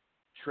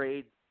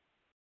trade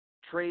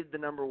the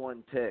number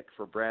one pick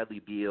for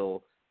Bradley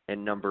Beal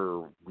and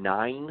number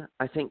 9,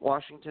 I think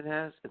Washington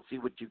has, and see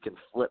what you can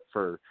flip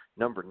for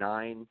number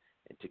 9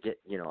 and to get,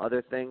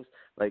 other things.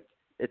 Like,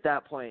 at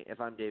that point, if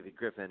I'm David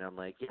Griffin, I'm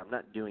like, yeah, I'm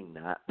not doing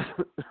that.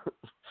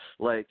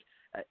 Like,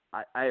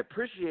 I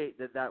appreciate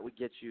that would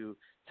get you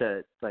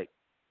to, like,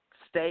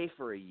 stay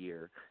for a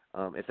year.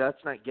 If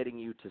that's not getting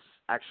you to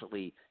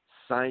actually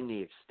sign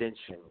the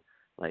extension,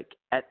 like,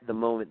 at the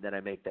moment that I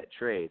make that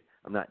trade,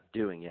 I'm not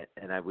doing it,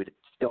 and I would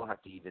still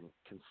have to even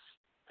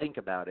think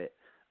about it.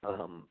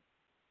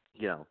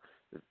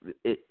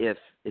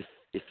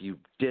 If you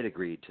did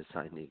agree to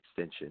sign the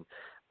extension.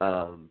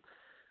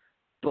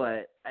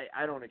 But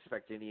I don't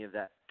expect any of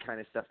that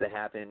kind of stuff to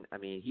happen. I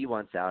mean, he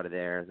wants out of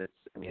there. That's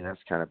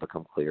kind of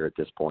become clear at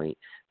this point.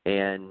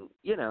 And,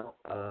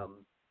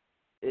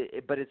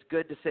 but it's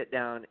good to sit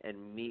down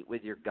and meet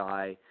with your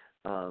guy.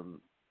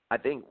 I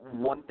think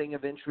one thing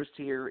of interest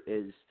here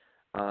is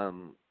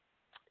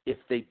if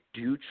they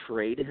do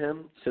trade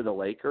him to the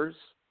Lakers,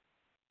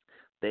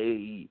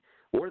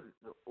 or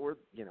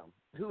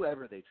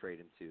whoever they trade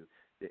him to,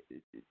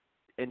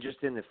 and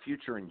just in the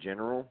future in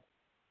general,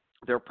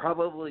 they're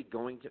probably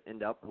going to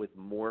end up with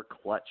more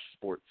Clutch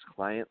Sports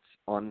clients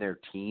on their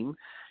team.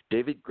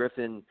 David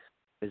Griffin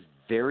is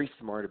very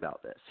smart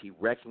about this. He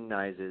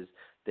recognizes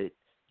that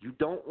you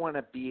don't want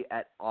to be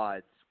at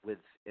odds with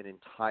an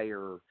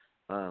entire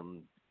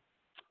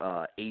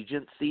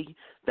agency.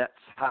 That's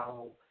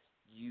how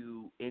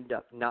you end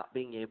up not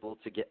being able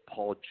to get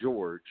Paul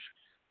George,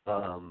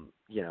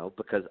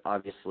 because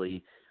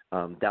obviously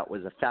that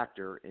was a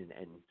factor in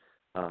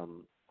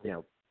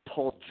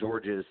Paul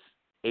George's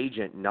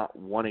agent not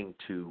wanting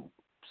to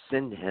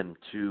send him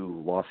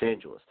to Los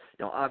Angeles.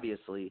 Now,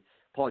 obviously,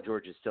 Paul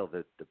George is still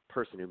the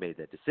person who made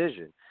that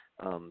decision,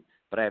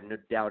 but I have no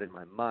doubt in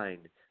my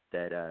mind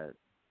that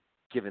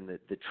given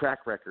the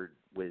track record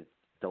with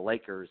the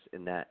Lakers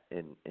and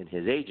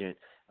his agent,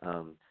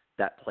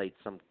 that played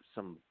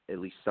at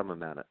least some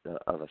amount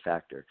of a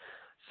factor.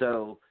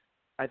 So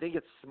I think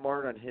it's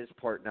smart on his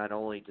part not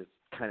only to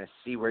kind of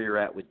see where you're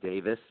at with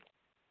Davis,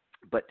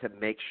 but to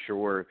make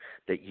sure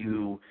that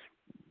you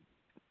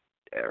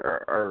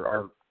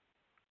are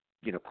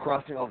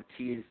crossing all the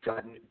T's,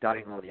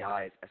 dotting all the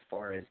I's as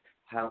far as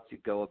how to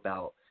go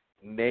about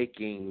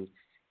making,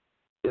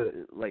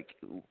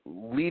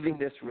 leaving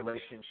this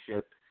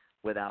relationship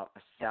without a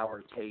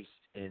sour taste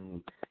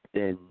in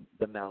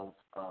the mouth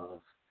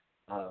of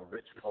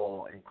Rich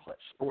Paul and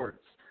Clutch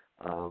Sports.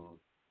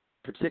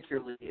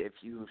 Particularly if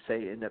you,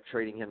 say, end up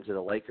trading him to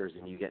the Lakers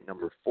and you get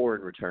number 4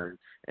 in return,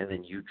 and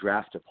then you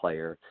draft a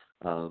player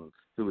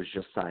who was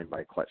just signed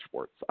by Clutch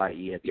Sports,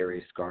 i.e. a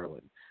Darius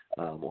Garland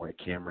or a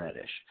Cam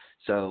Reddish.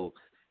 So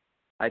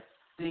I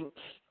think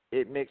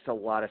it makes a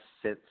lot of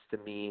sense to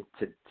me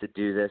to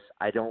do this.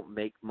 I don't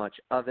make much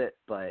of it,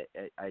 but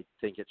I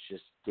think it's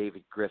just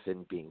David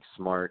Griffin being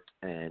smart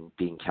and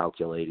being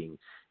calculating,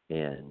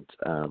 and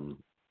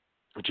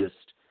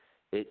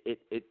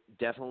it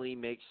definitely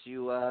makes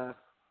you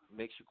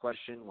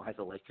question why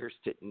the Lakers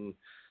didn't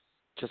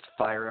just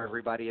fire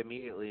everybody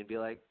immediately and be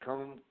like,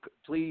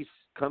 please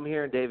come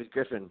here, David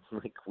Griffin.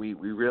 Like, we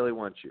really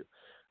want you.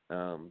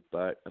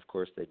 But of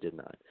course they did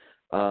not.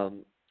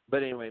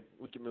 But anyway,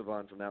 we can move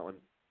on from that one.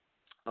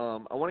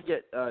 I want to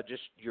get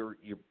just your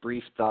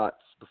brief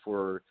thoughts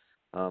before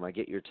I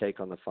get your take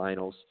on the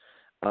finals.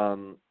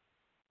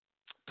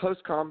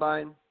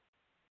 Post-Combine,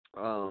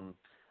 I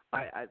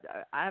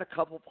had a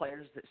couple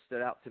players that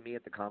stood out to me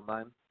at the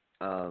Combine.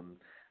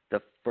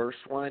 The first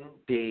one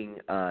being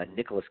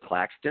Nicholas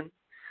Claxton.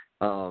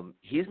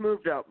 He's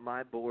moved up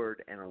my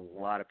board and a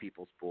lot of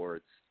people's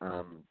boards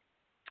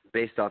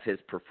based off his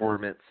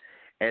performance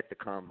at the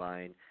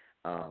Combine.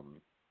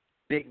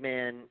 Big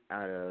man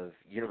out of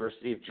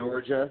University of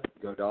Georgia,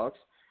 go Dogs,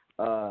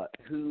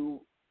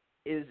 who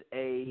is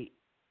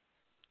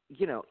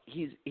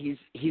he's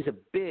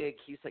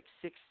like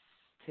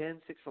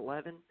 6'10",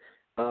 6'11",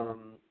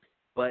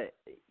 but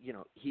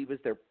he was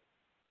their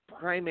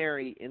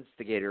primary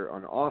instigator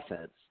on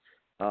offense,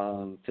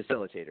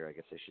 facilitator, I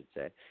guess I should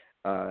say.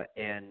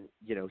 And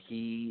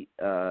he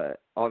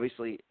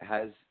obviously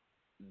has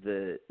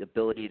the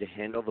ability to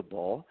handle the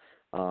ball.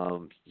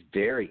 He's a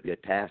very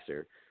good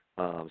passer,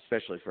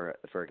 especially for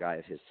a guy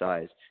of his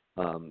size.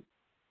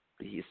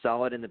 He's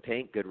solid in the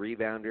paint, good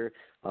rebounder.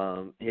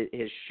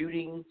 His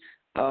shooting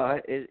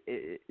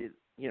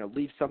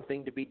leaves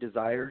something to be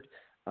desired.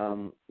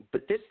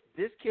 But this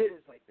kid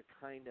is like the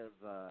kind of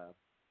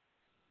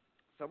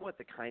somewhat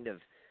the kind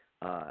of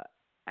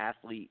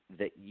athlete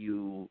that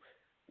you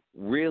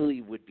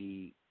really would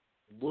be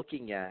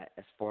looking at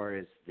as far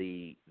as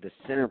the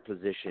center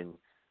position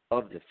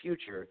of the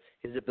future.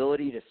 His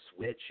ability to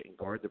switch and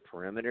guard the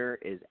perimeter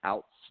is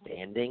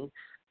outstanding.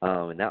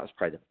 And that was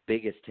probably the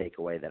biggest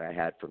takeaway that I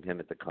had from him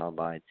at the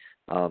Combine.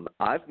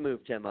 I've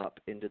moved him up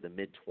into the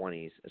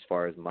mid-20s as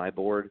far as my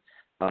board.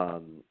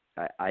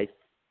 I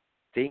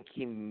think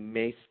he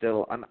may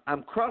still –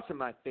 I'm crossing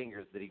my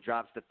fingers that he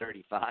drops to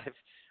 35.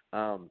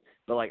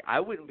 But, like, I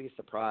wouldn't be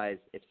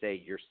surprised if,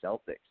 say, your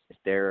Celtics, if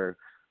they're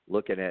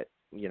looking at,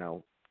 you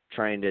know,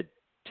 trying to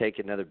take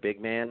another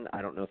big man.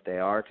 I don't know if they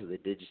are because they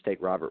did just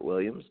take Robert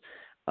Williams.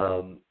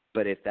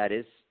 But if that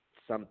is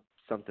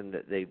something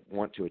that they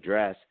want to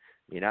address,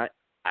 I mean,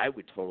 I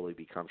would totally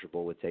be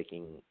comfortable with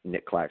taking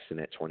Nick Claxton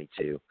at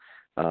 22.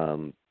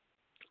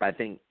 I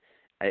think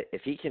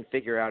if he can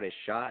figure out his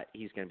shot,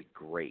 he's going to be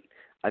great.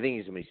 I think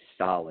he's going to be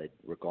solid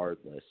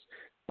regardless.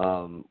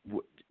 Do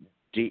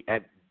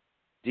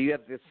you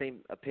have the same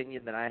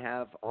opinion that I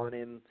have on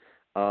him?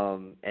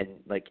 And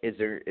like, is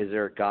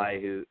there a guy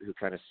who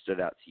kind of stood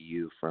out to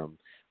you from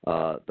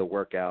the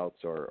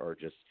workouts or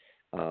just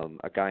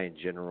a guy in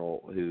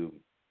general who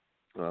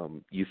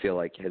you feel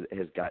like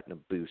has gotten a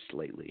boost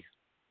lately?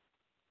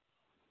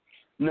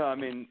 No, I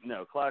mean,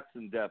 no,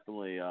 Claxton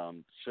definitely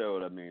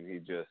showed. I mean,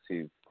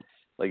 he's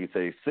like you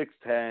say,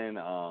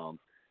 6'10".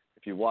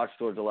 If you watched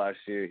Georgia last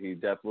year, he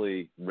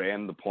definitely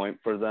ran the point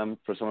for them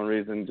for some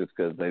reason, just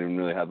because they didn't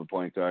really have a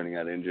point guard and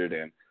got injured,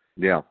 and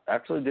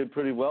actually did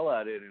pretty well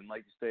at it. And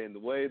like you say, in the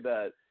way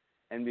that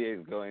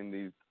NBA is going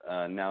these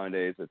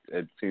nowadays,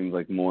 it seems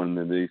like more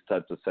than these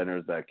types of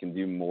centers that can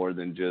do more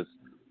than just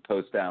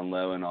post down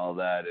low and all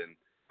that,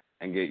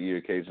 and get you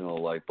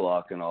occasional like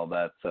block and all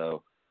that.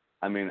 So,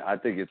 I mean, I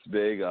think it's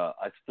big.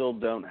 I still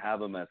don't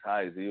have him as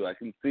high as you. I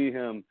can see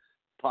him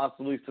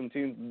possibly some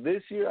teams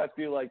this year. I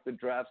feel like the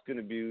draft's going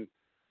to be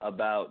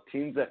about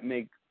teams that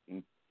make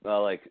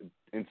like,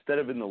 instead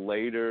of in the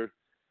later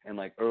and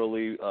like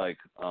early like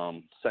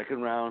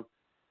second round,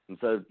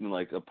 instead of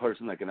like a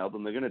person that can help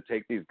them, they're going to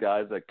take these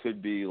guys that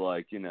could be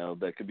like, you know,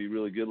 that could be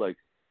really good. Like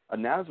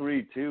Naz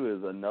Reid too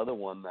is another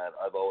one that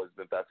I've always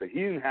been fascinated.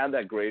 He didn't have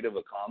that great of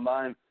a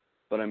combine,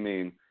 but I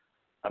mean,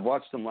 I've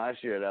watched him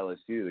last year at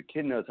LSU. The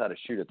kid knows how to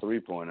shoot a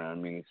three-pointer. I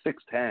mean, he's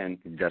 6'10".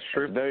 That's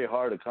true. It's very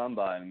hard to come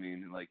by. I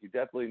mean, like, he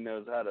definitely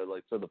knows how to,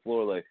 like, serve the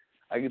floor. Like,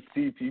 I could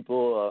see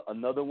people,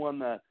 another one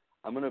that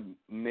I'm going to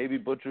maybe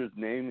butcher his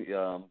name.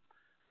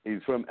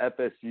 He's from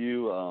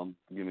FSU.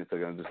 Give me a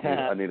second.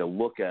 I need to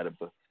look at it.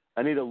 But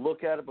I need to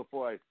look at it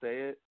before I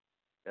say it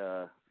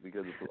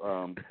because it's,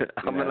 I'm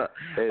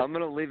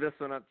gonna leave this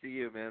one up to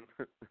you, man.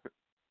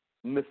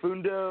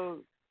 Mfundo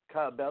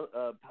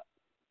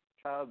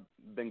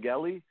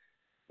Bengeli.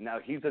 Now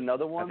he's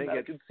another one that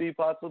I could see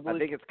possibly. I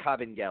think it's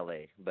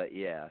Kabengele, but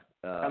yeah.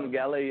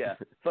 Kabengele, yeah.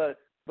 But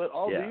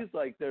all these,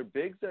 like, they're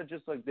bigs that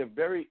just, like, they're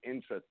very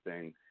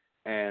interesting,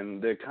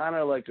 and they're kind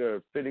of like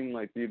are fitting,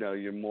 like, you know,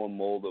 your more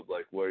mold of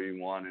like where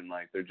you want, and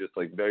like they're just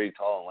like very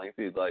tall and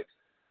lengthy. Like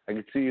I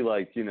could see,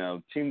 like, you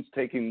know, teams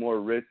taking more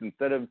risks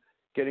instead of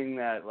getting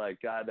that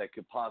like guy that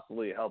could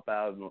possibly help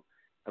out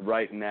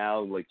right now,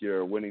 like you're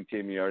a winning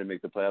team, you already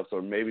make the playoffs,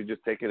 or maybe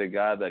just taking a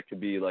guy that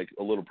could be like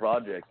a little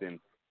project and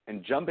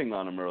jumping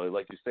on him early.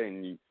 Like you're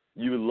saying,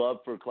 you would love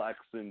for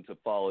Claxton to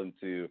fall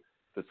into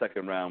the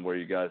second round where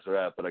you guys are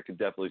at, but I could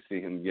definitely see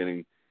him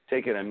getting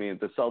taken. I mean, if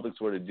the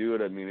Celtics were to do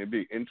it, I mean, it'd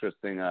be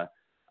interesting. I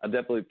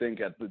definitely think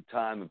at the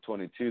time of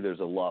 22, there's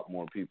a lot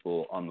more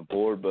people on the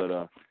board.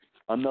 But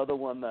another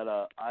one that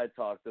I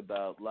talked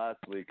about last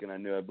week, and I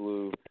knew I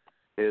blew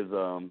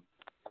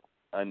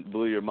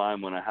your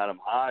mind when I had him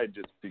high,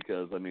 just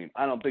because, I mean,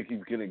 I don't think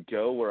he's going to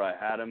go where I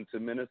had him to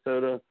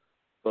Minnesota,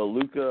 but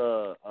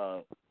Luka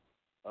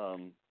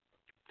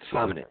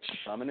Samanic,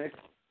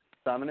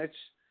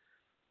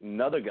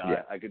 another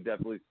guy I could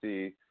definitely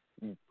see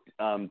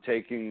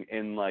taking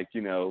in, like,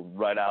 you know,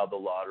 right out of the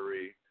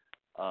lottery,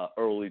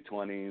 early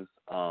 20s,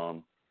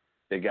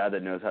 a guy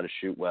that knows how to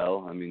shoot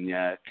well. I mean,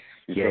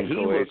 he's from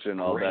Croatia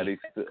and all that. He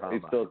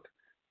still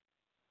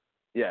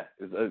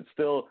it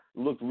still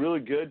looked really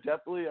good.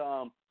 Definitely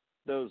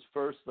those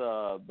first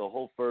the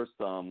whole first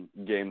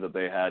game that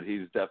they had,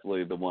 he's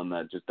definitely the one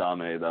that just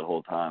dominated that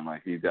whole time.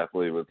 Like, he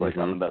definitely was like,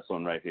 I'm the best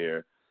one right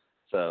here.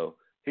 So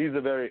he's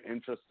a very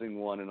interesting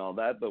one and all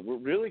that. But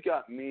what really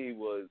got me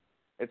was,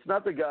 it's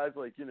not the guys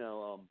like, you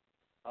know,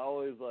 I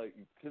always like,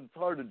 cause it's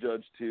hard to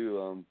judge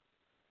too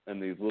in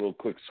these little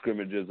quick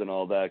scrimmages and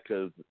all that,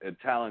 because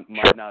talent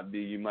might not be,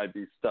 you might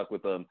be stuck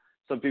with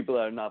some people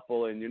that are not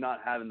fully, and you're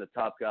not having the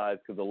top guys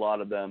because a lot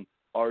of them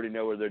already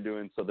know what they're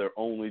doing, so they're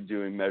only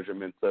doing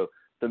measurements. So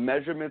the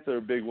measurements are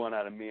a big one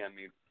out of me. I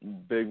mean,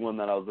 big one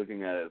that I was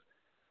looking at is,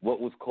 what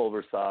was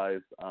Culver's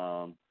size?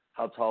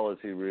 How tall is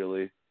he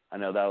really? I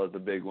know that was a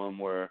big one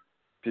where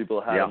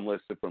people had him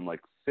listed from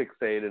like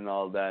 6'8" and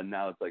all that. And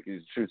now it's like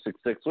he's true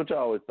 6'6", which I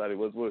always thought he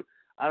was.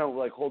 I don't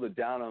like hold it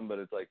down on, but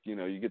it's like, you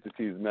know, you get to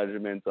see his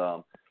measurements.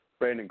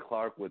 Brandon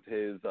Clark with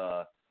his,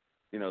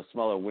 you know,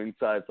 smaller wing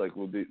size, like,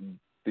 will be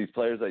these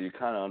players that you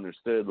kind of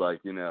understood, like,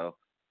 you know,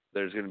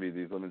 there's going to be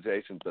these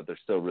limitations, but they're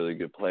still really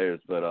good players.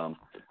 But I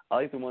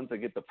like the ones that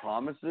get the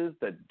promises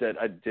that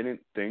I didn't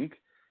think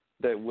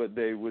that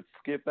they would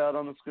skip out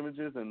on the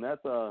scrimmages, and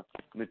that's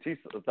Matisse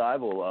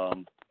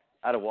Thybulle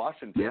out of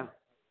Washington.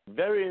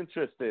 very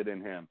interested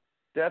in him.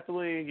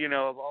 Definitely,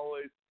 I've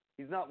always –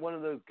 he's not one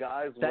of those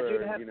guys that where,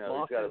 dude had he's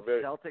got a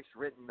very – Celtics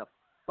written the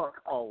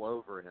fuck all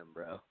over him,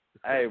 bro.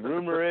 Hey,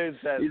 rumor is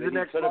that he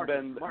could have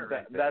been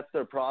 – that's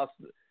their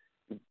process.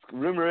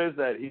 Rumor is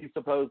that he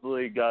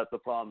supposedly got the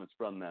promise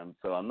from them,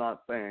 so I'm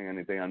not saying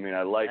anything. I mean,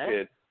 I like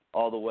it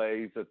all the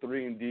way. He's a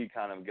 3-and-D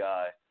kind of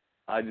guy.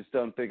 I just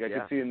don't think I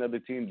could see another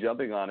team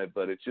jumping on it,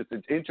 but it's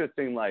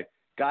interesting, like,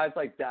 guys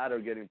like that are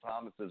getting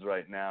promises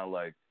right now,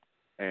 like,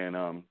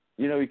 and,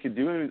 he could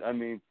do it. I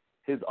mean,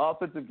 his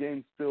offensive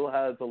game still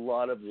has a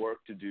lot of work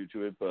to do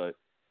to it, but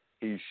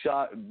he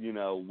shot,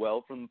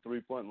 well from the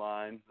three-point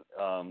line,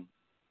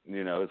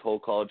 his whole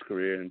college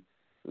career, and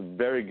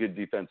very good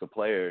defensive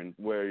player. And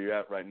where you're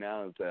at right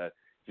now is that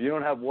if you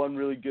don't have one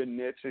really good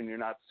niche and you're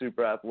not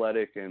super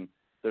athletic, and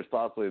there's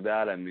possibly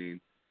that, I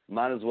mean,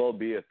 might as well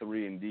be a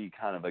 3-and-D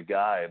kind of a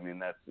guy. I mean,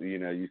 that's,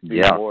 you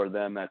see more of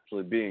them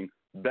actually being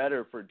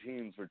better for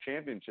teams for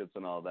championships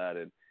and all that.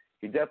 And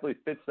he definitely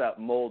fits that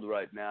mold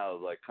right now,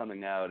 like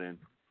coming out, and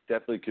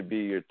definitely could be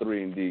your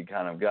 3-and-D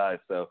kind of guy.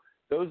 So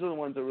those are the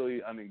ones that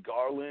really, I mean,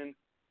 Garland,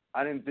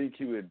 I didn't think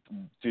he would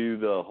do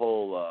the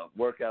whole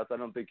workouts. I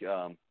don't think,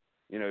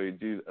 he'd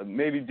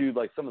do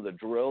like some of the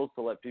drills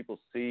to let people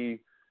see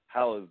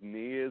how his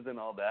knee is and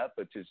all that,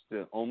 but just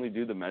to only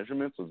do the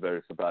measurements was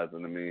very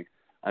surprising to me.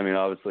 I mean,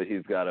 obviously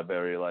he's got a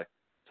very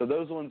so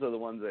those ones are the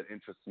ones that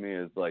interest me,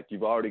 is like,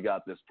 you've already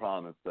got this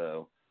promise,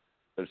 though.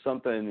 There's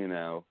something,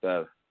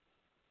 that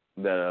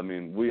I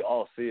mean, we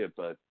all see it,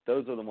 but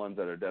those are the ones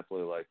that are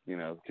definitely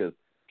because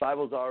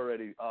Thibault's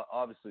already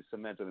obviously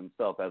cemented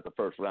himself as a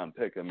first-round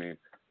pick. I mean,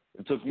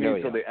 it took me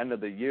till the end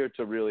of the year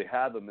to really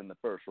have him in the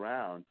first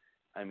round.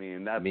 I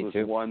mean, that's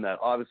one that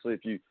obviously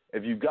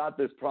if you got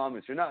this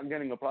promise, you're not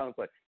getting a promise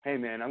like, hey,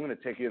 man, I'm going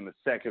to take you in the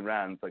second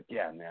round. It's like,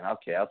 yeah, man,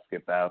 okay, I'll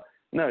skip out.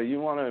 No, you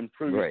want to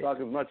improve your stock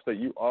as much, but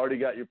you already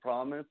got your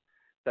promise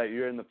that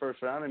you're in the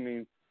first round. I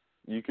mean,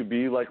 you could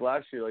be like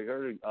last year, like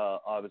Ernie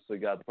obviously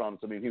got the promise.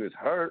 I mean, he was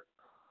hurt,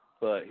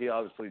 but he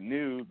obviously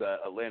knew that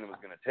Atlanta was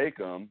going to take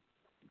him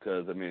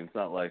because, I mean, it's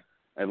not like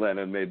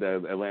Atlanta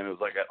was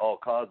like, at all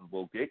costs,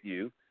 we'll get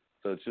you.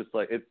 So it's just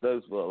like, it's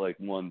those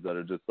ones that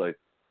are just like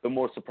the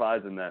more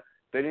surprising, that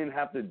they didn't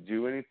have to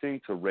do anything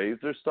to raise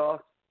their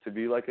stock to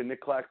be like a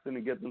Nick Claxton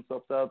and get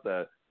themselves out,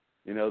 that,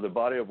 the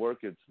body of work,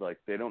 it's like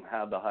they don't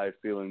have the highest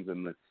feelings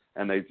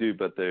and they do,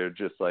 but they're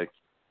just like,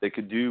 they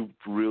could do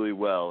really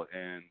well,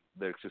 and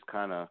they're just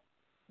kind of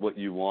what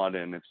you want.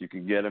 And if you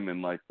can get them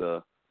in like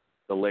the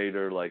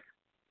later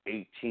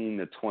 18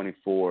 to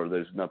 24,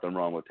 there's nothing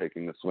wrong with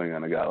taking a swing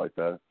on a guy like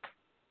that.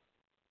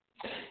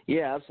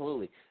 Yeah,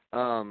 absolutely.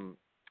 So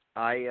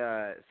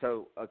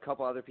a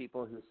couple other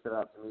people who stood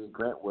out to me,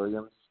 Grant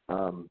Williams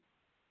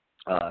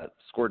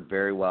scored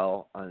very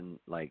well on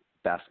the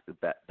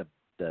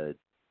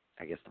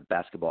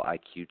basketball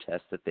IQ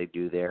test that they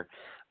do there.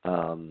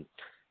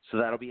 So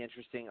that'll be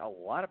interesting.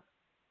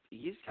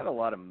 He's got a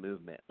lot of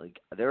movement. Like,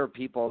 there are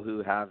people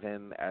who have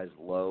him as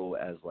low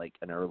as like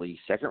an early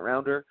second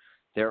rounder.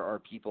 There are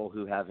people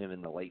who have him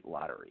in the late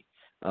lottery.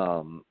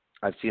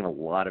 I've seen a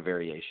lot of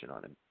variation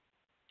on him.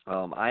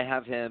 I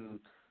have him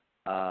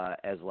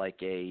as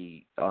like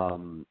a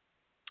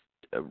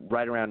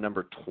right around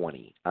number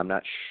 20. I'm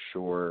not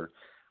sure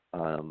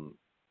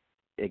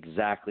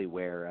exactly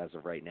where as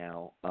of right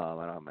now. I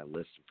don't have my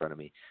list in front of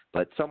me,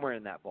 but somewhere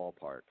in that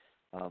ballpark.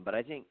 But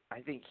I think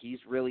he's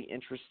really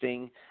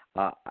interesting.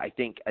 I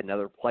think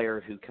another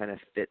player who kind of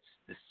fits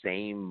the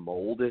same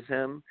mold as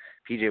him,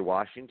 P.J.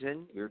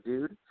 Washington, your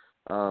dude.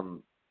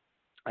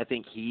 I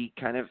think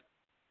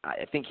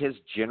I think his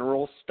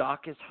general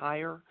stock is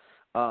higher,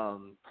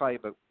 probably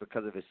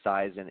because of his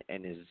size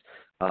and his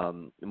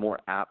more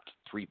apt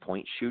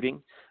three-point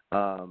shooting.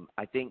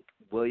 I think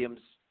Williams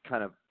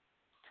I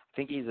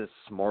think he's a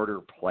smarter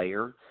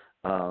player,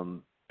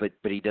 but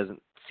he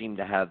doesn't seem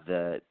to have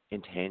the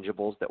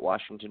intangibles that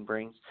Washington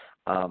brings.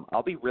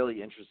 I'll be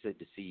really interested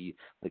to see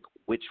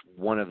which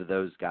one of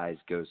those guys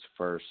goes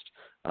first.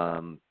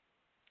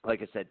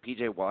 Like I said,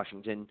 P.J.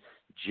 Washington,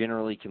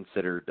 generally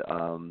considered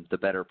the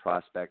better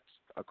prospect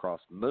across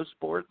most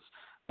boards.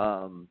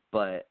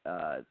 But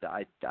I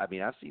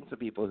mean, I've seen some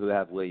people who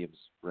have Williams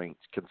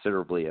ranked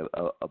considerably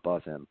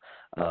above him.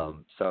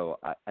 So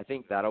I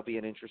think that'll be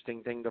an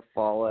interesting thing to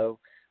follow.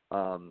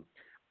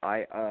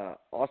 I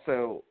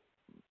also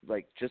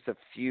just a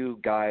few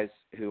guys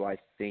who I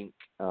think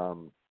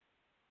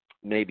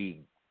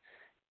maybe,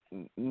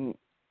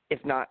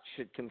 if not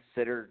should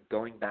consider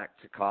going back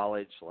to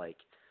college,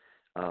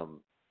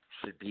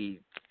 should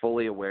be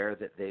fully aware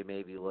that they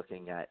may be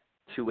looking at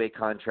two-way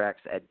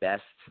contracts at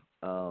best,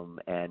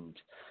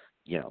 and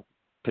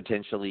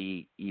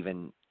potentially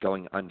even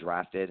going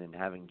undrafted and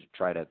having to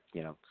try to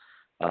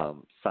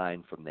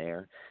sign from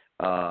there.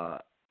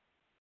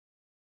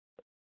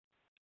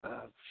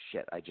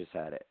 I just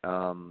had it.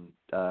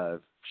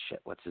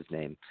 What's his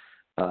name?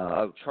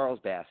 Charles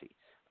Bassey,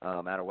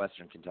 out of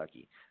Western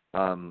Kentucky.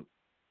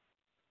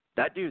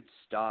 That dude's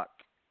stock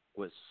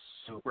was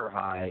super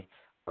high.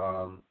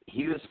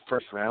 He was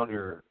first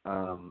rounder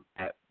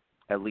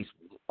at least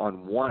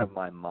on one of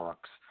my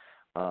mocks.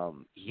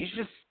 He's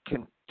just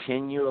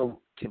continually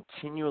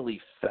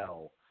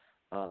fell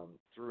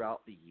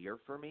throughout the year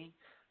for me.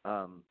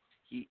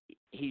 He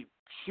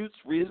shoots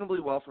reasonably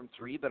well from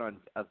three, but on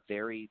a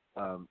very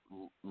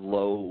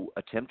low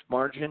attempt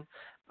margin.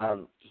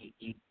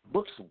 He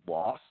looks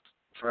lost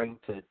trying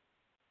to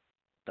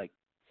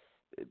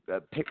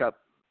pick up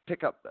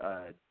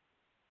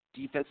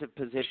defensive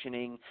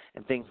positioning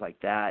and things like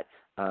that.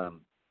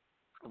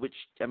 Which,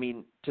 I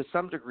mean, to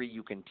some degree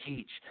you can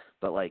teach,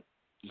 but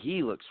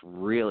he looks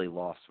really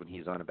lost when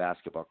he's on a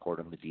basketball court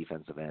on the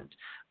defensive end.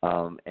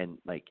 And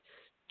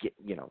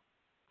you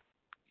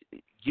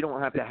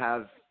don't have to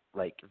have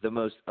the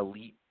most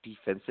elite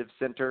defensive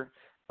center,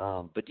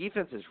 but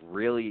defense is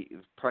really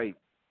probably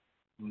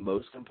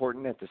most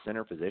important at the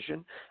center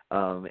position.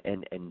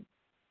 And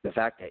the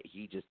fact that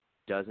he just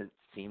doesn't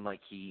seem like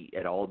he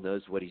at all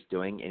knows what he's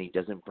doing, and he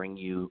doesn't bring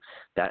you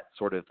that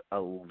sort of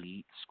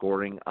elite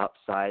scoring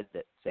upside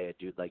that, say, a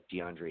dude like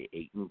DeAndre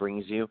Ayton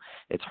brings you.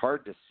 It's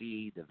hard to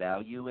see the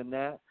value in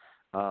that.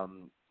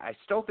 I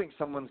still think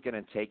someone's going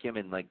to take him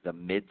in the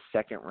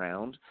mid-second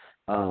round,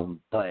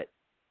 but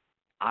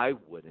I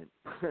wouldn't.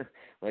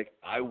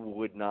 I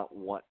would not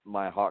want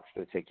my Hawks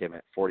to take him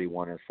at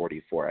 41 or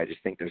 44. I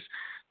just think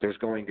there's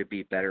going to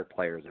be better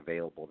players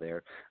available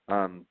there.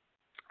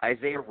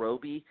 Isaiah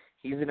Roby,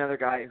 he's another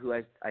guy who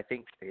I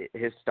think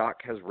his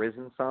stock has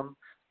risen some.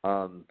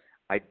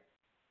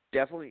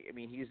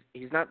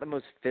 He's not the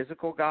most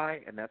physical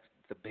guy, and that's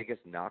the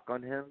biggest knock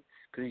on him,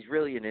 because he's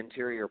really an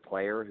interior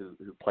player who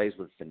plays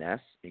with finesse,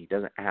 and he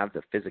doesn't have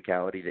the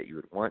physicality that you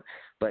would want.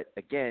 But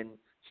again,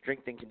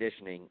 strength and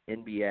conditioning,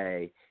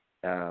 NBA,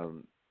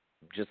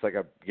 just like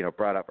I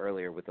brought up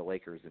earlier with the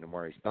Lakers and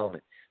Amari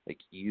Spellman,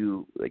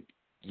 you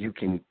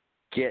can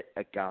get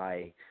a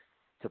guy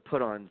to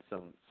put on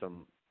some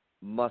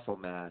muscle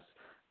mass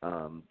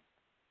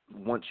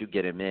once you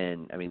get him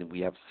in. I mean, we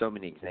have so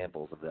many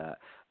examples of that.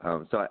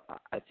 So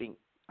I think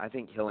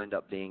he'll end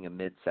up being a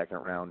mid-second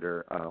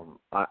rounder.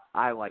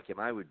 I like him.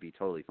 I would be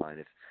totally fine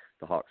if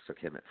the Hawks took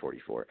him at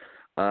 44.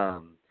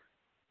 And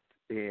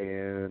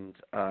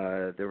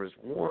there was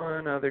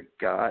one other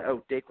guy.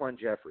 Oh, Daquan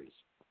Jeffries.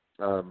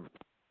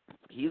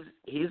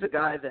 He's a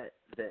guy that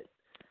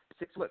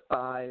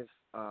 6'5",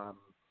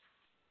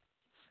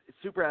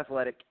 super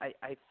athletic.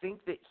 I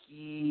think that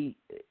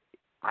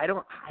I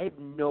have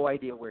no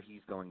idea where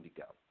he's going to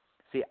go.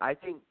 See, I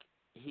think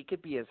he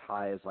could be as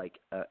high as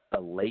a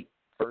late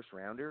first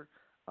rounder,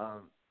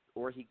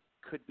 or he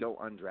could go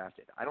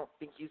undrafted. I don't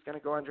think he's going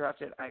to go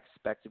undrafted. I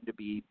expect him to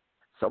be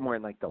somewhere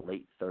in the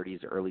late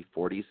 30s, early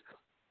 40s.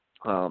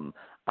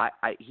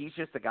 He's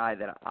just a guy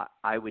that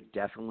I would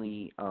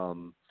definitely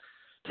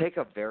take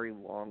a very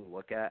long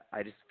look at.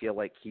 I just feel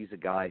like he's a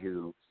guy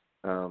who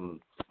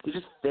he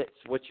just fits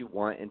what you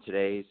want in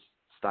today's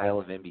style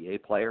of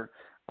NBA player.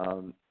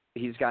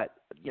 He's got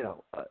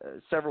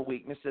several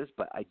weaknesses,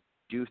 but I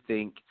do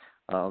think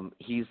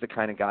he's the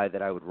kind of guy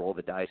that I would roll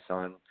the dice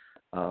on,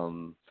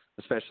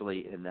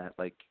 especially in that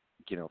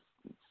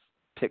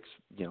picks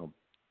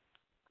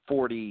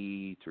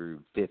 40 through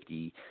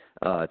 50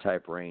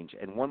 type range.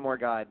 And one more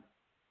guy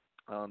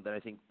that I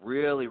think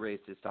really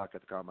raised his stock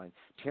at the combine,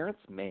 Terrence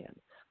Mann.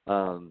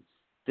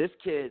 This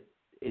kid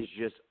is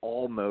just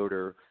all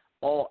motor,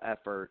 all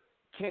effort,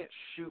 can't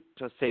shoot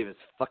to save his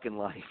fucking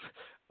life,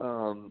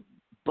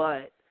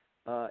 but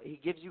he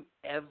gives you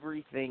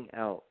everything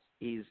else.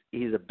 He's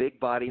a big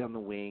body on the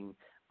wing.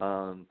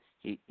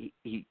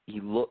 He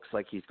looks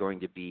like he's going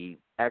to be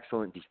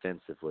excellent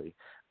defensively.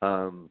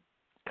 Kind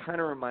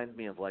of reminds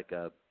me of like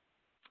a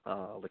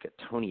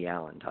Tony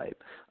Allen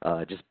type,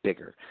 just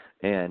bigger.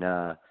 And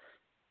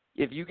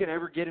if you can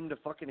ever get him to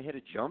fucking hit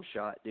a jump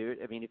shot, dude,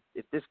 I mean,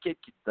 if this kid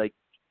could,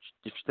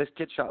 if this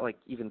kid shot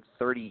even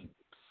 36%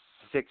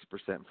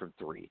 from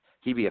three,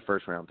 he'd be a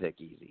first round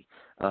pick easy.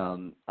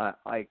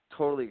 I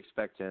totally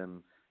expect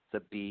him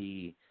to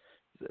be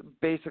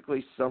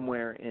basically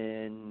somewhere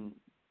in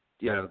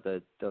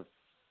the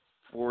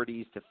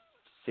 40s to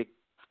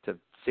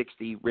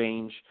 60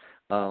 range,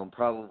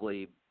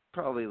 probably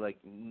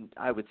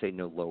I would say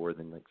no lower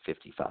than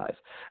 55.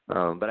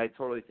 But I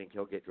totally think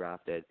he'll get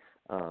drafted.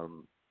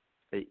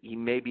 He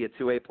may be a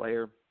two-way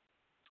player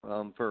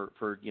for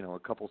a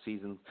couple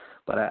seasons,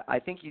 but I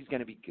think he's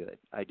going to be good.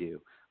 I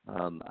do.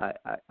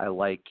 I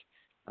like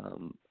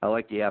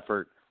the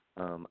effort.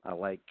 I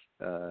like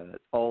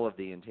all of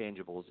the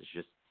intangibles. It's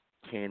just,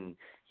 can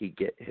he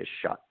get his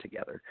shot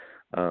together?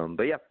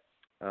 But yeah,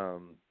 a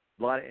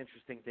lot of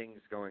interesting things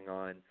going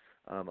on.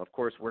 Of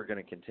course, we're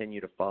going to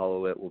continue to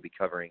follow it. We'll be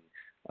covering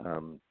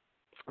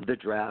the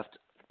draft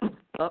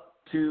up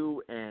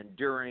to and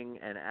during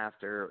and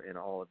after and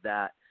all of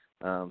that.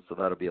 So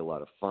that'll be a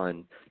lot of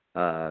fun.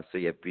 So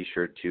yeah, be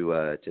sure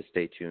to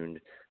stay tuned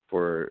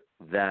for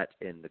that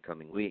in the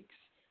coming weeks.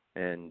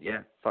 And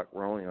yeah,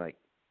 we're only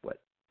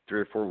 3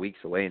 or 4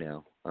 weeks away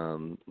now.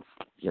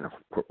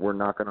 We're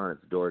knocking on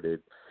its door,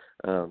 dude.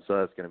 So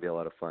that's going to be a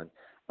lot of fun.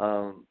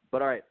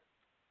 But all right,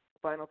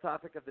 final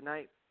topic of the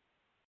night.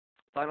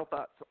 Final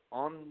thoughts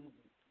on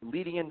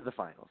leading into the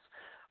finals.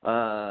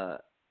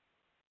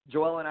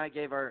 Joel and I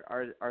gave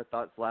our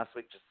thoughts last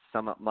week. Just to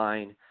sum up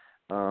mine,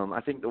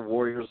 I think the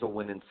Warriors will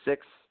win in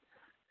 6.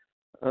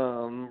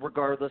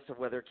 Regardless of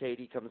whether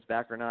KD comes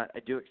back or not. I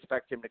do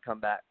expect him to come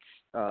back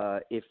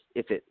if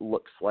it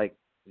looks like,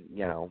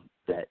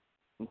 that,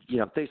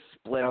 if they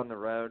split on the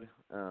road,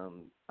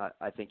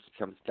 I think he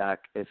comes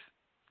back. If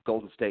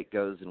Golden State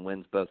goes and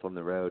wins both on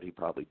the road, he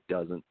probably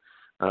doesn't.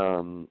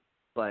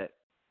 But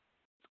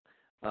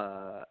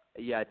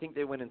I think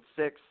they win in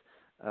 6.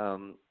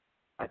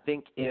 I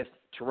think if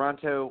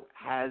Toronto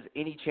has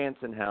any chance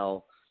in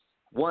hell,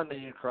 1, they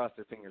need to cross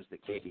their fingers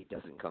that KD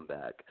doesn't come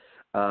back.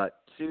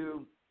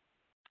 2,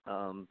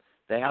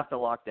 they have to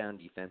lock down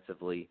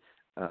defensively.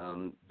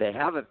 They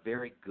have a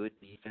very good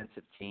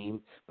defensive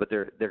team, but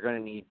they're going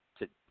to need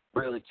to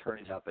really turn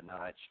it up a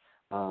notch.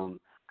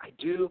 I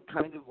do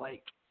kind of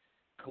like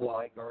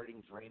Kawhi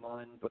guarding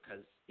Draymond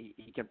because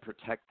he can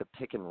protect the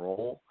pick and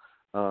roll,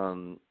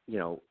 and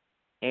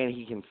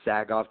he can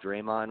sag off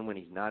Draymond when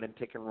he's not in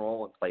pick and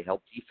roll and play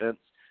help defense.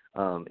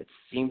 It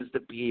seems to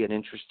be an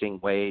interesting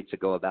way to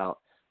go about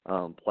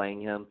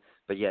playing him.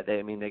 But,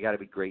 they got to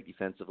be great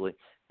defensively.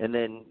 And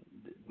then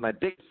my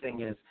big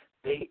thing is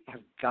they have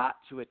got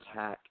to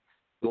attack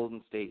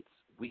Golden State's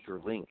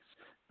weaker links.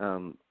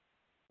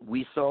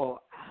 We saw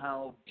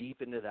how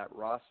deep into that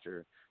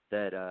roster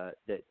that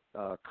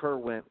Kerr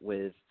went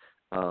with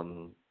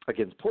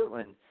against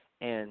Portland.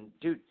 And,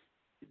 dude,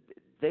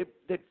 they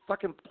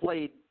fucking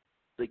played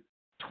like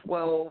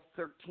 12,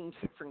 13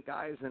 different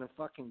guys in a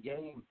fucking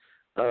game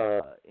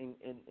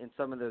in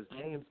some of those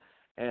games.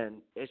 And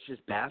it's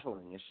just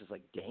baffling. It's just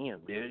like, damn,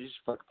 dude, you just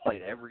fucking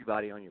played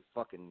everybody on your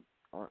fucking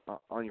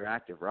on your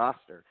active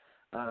roster.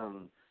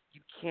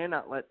 You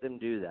cannot let them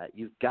do that.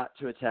 You've got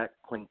to attack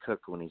Quinn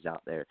Cook when he's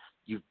out there.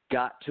 You've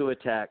got to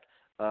attack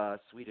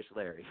Swedish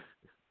Larry.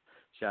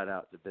 Shout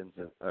out to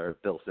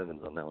Bill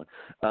Simmons on that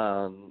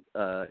one.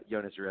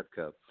 Jonas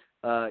Jerebko.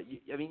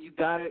 You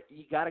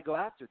gotta go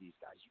after these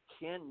guys. You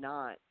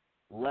cannot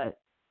let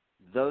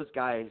those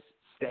guys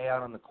stay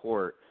out on the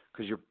court,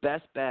 because your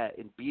best bet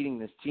in beating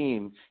this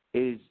team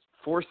is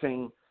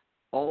forcing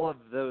all of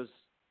those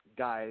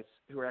guys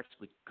who are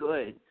actually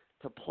good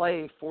to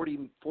play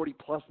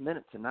 40-plus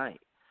minutes a night.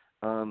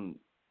 And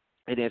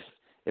if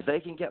they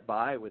can get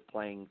by with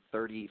playing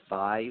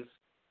 35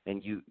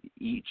 and you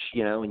each,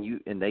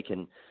 and they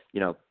can,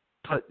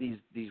 put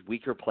these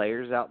weaker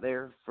players out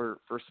there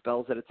for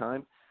spells at a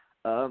time,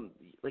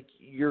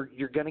 you're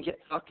going to get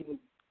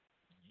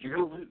you're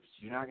going to lose.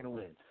 You're not going to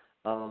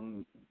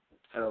win.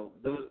 So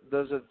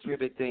those are the 3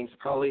 big things.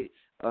 Probably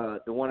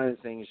the one other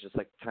thing is just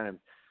like kind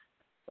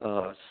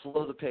of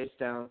slow the pace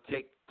down.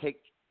 Take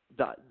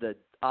the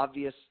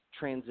obvious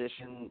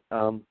transition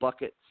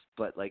buckets,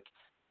 but like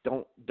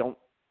don't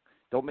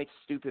make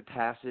stupid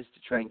passes to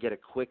try and get a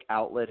quick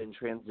outlet in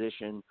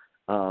transition.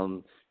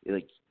 You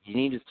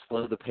need to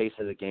slow the pace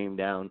of the game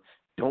down.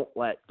 Don't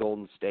let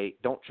Golden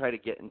State. Don't try to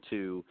get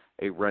into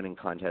a running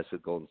contest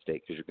with Golden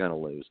State, because you're going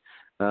to lose.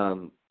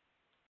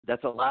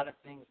 That's a lot of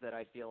things that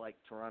I feel like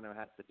Toronto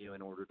has to do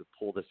in order to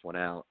pull this one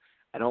out.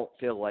 I don't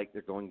feel like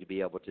they're going to be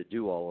able to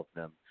do all of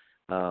them.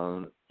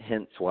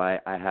 Hence why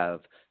I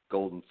have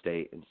Golden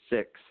State in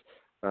 6.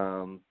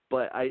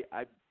 But I'm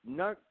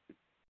not,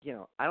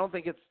 I don't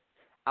think it's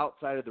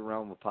outside of the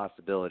realm of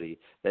possibility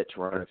that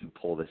Toronto can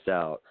pull this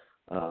out.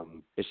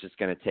 It's just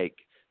going to take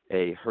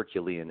a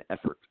Herculean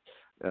effort,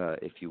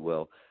 if you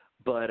will.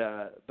 But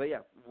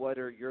what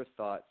are your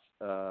thoughts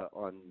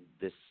on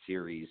this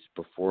series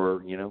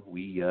before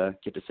we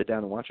get to sit down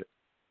and watch it?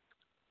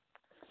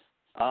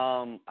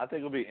 I think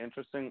it'll be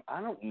interesting.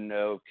 I don't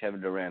know if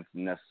Kevin Durant's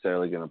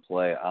necessarily going to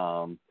play,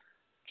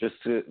 just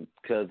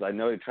because I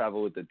know he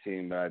traveled with the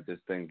team, but I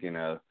just think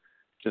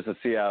just to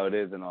see how it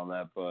is and all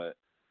that. But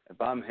if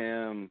I'm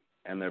him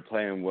and they're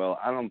playing well,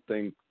 I don't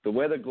think the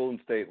way that Golden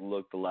State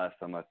looked the last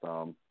time I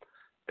saw them,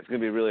 it's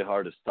going to be really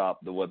hard to stop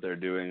what they're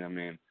doing. I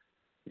mean,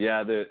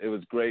 it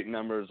was great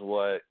numbers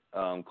what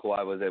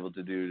Kawhi was able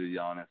to do to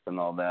Giannis and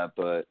all that,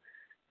 but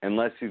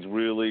unless he's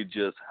really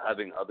just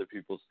having other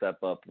people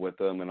step up with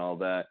him and all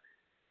that,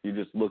 you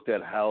just looked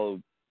at how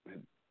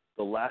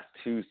the last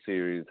 2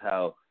 series,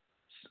 how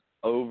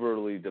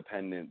overly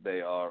dependent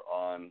they are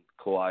on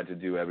Kawhi to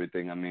do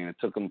everything. I mean, it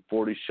took him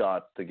 40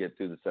 shots to get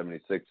through the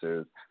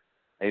 76ers.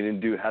 He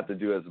didn't have to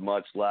do as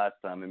much last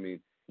time. I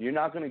mean, you're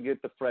not going to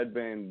get the Fred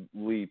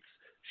VanVleets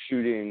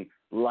shooting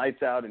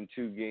lights out in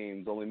 2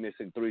 games, only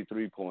missing 3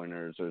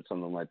 3-pointers or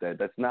something like that.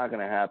 That's not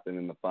going to happen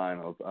in the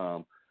finals.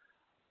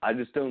 I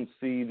just don't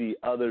see the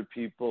other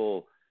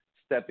people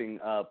stepping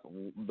up,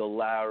 the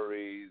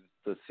Lowrys,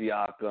 the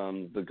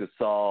Siakams, the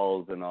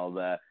Gasols, and all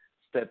that,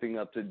 stepping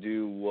up to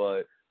do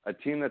what a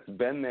team that's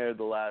been there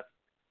the last,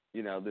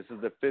 this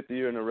is the 5th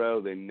year in a row.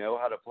 They know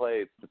how to play.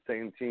 It's the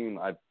same team.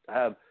 I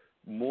have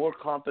more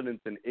confidence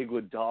in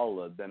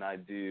Iguodala than I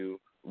do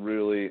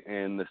really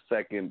in the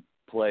second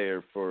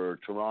player for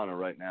Toronto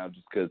right now,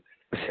 just because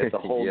it's a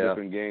whole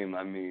different game.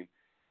 I mean,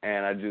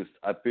 and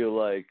I feel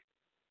like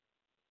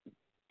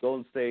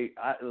Golden State,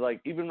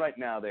 even right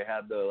now, they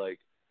had the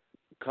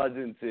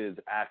Cousins is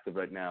active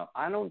right now.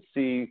 I don't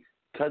see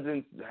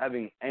Cousins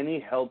having any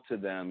help to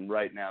them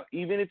right now.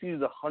 Even if he's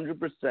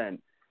 100%,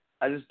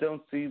 I just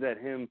don't see that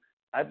him.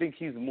 I think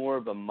he's more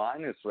of a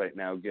minus right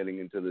now getting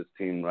into this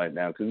team right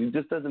now because he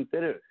just doesn't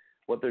fit it,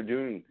 what they're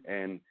doing.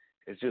 And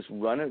it's just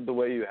run it the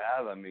way you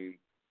have. I mean,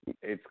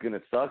 it's going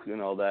to suck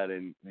and all that.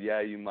 And,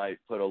 yeah, you might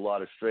put a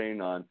lot of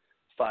strain on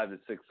 5 to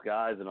 6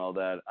 guys and all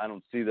that. I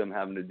don't see them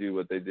having to do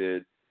what they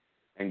did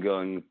and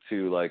going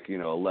to,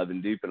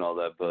 11 deep and all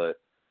that. But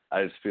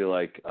I just feel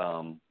like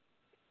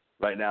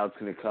right now it's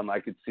going to come. I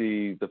could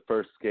see the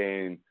first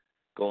game,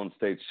 Golden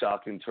State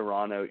shocking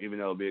Toronto, even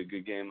though it'll be a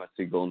good game. I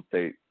see Golden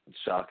State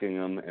shocking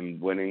them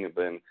and winning it.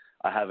 Then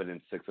I have it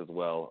in 6 as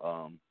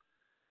well.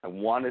 I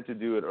wanted to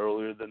do it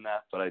earlier than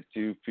that, but I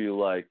do feel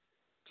like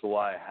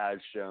Kawhi has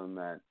shown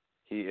that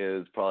he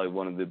is probably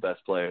one of the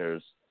best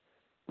players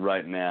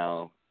right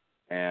now,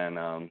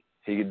 and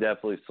he could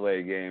definitely sway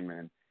a game.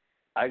 And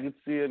I could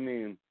see, I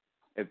mean,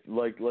 it's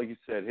like you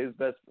said, his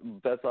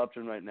best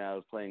option right now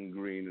is playing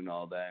Green and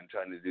all that and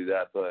trying to do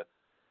that. But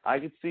I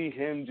could see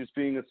him just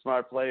being a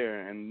smart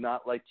player and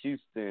not like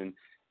Houston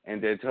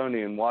and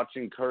D'Antoni and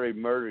watching Curry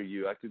murder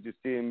you. I could just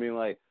see him being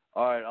like,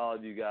 all right, all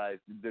of you guys,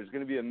 there's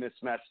going to be a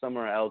mismatch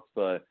somewhere else,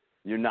 but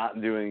you're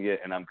not doing it,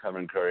 and I'm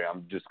covering Curry.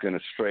 I'm just going to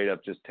straight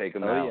up just take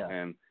him out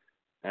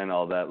and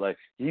all that. Like,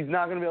 he's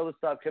not going to be able to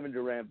stop Kevin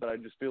Durant, but I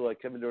just feel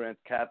like Kevin Durant's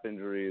cap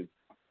injury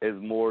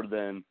is more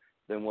than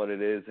what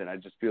it is, and I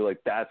just feel like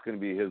that's going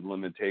to be his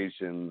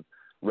limitations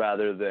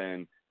rather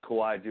than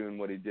Kawhi doing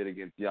what he did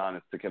against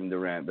Giannis to Kevin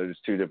Durant. They're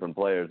just two different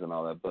players and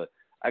all that. But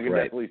I can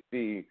definitely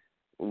see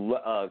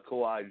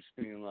Kawhi just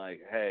being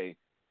like, hey,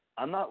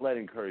 I'm not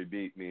letting Curry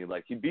beat me.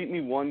 Like, he beat me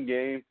one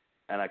game,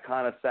 and I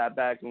kind of sat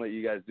back and let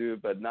you guys do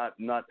it, but not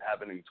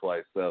happening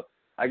twice. So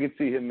I could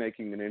see him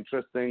making it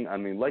interesting. I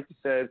mean, like you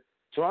said,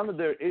 Toronto,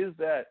 there is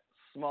that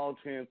small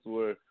chance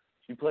where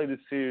you play the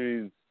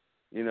series,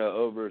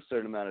 over a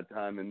certain amount of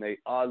time, and they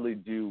oddly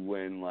do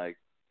win,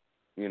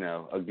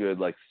 a good,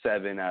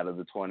 7 out of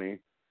the 20.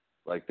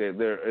 Like,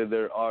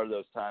 there are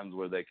those times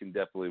where they can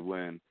definitely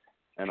win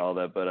and all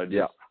that, but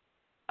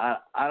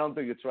I don't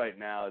think it's right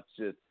now. It's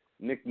just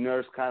Nick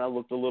Nurse kind of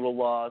looked a little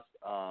lost.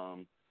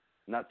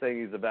 Not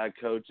saying he's a bad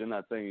coach and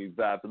not saying he's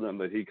bad for them,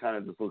 but he kind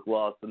of just looked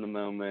lost in the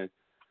moment.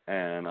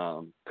 And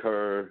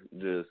Kerr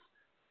just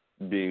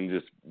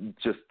being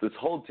just this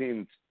whole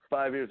team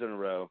 5 years in a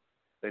row.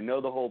 They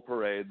know the whole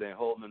parade. They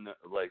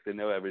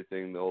know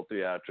everything, the whole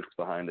theatrics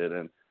behind it.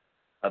 And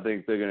I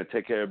think they're going to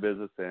take care of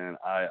business. And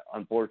I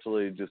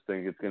unfortunately just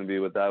think it's going to be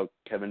without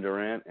Kevin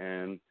Durant.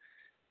 And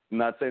I'm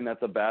not saying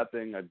that's a bad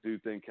thing. I do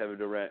think Kevin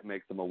Durant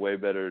makes them a way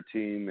better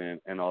team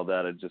and all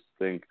that. I just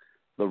think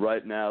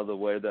right now, the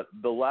way that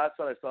the last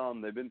that I saw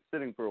them, they've been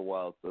sitting for a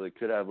while, so they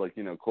could have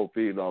cold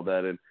feet and all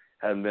that and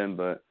hadn't been.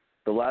 But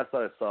the last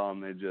that I saw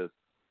them,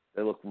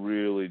 they look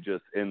really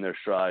just in their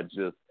stride.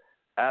 Just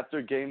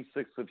after Game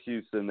 6 of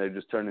Houston, they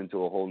just turned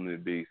into a whole new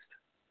beast.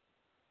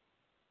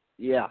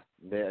 Yeah,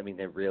 they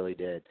really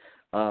did.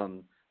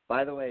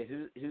 By the way,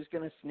 who's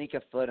going to sneak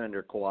a foot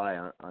under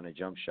Kawhi on a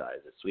jump shot?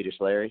 Is it Swedish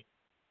Larry?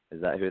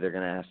 Is that who they're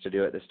going to ask to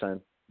do it this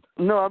time?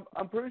 No,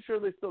 I'm pretty sure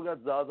they still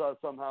got Zaza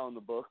somehow in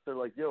the books. They're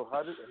like, yo,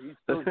 he's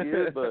still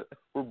here, but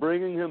we're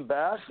bringing him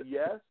back?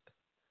 Yes.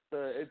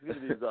 It's going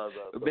to be Zaza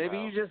somehow. Maybe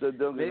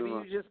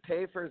you just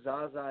pay for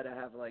Zaza to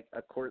have,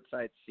 a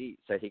courtside seat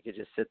so he could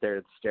just sit there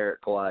and stare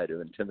at Kawhi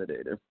to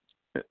intimidate him.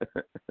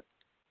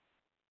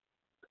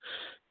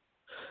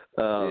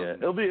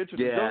 It'll be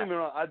interesting. Yeah. Don't get me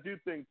wrong. I do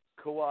think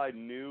Kawhi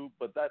knew,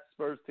 but that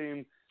Spurs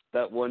team,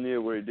 that one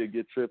year where he did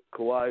get tripped,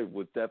 Kawhi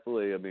would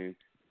definitely,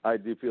 I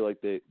do feel like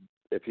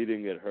if he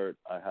didn't get hurt,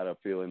 I had a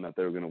feeling that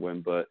they were going to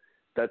win. But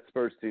that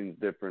Spurs team is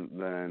different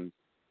than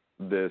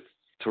this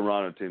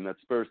Toronto team. That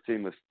Spurs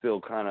team is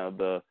still kind of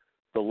the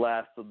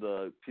last of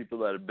the people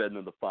that have been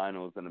to the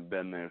finals and have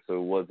been there. So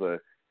it was a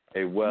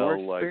more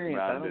experienced.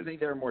 rounded. I don't think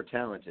they're more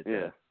talented. Yeah.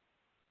 Though.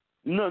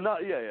 No,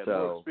 not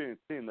more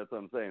experienced team. That's what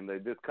I'm saying. They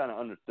just kind of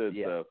understood.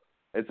 Yeah. So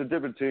it's a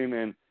different team,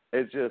 and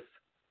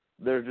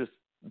they're just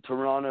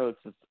Toronto.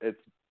 It's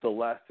the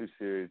last 2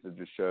 series that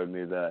just showed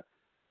me that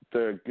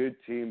they're a good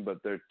team,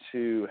 but they're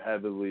too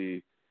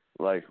heavily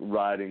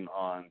riding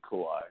on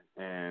Kawhi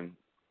and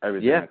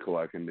everything that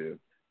Kawhi can do.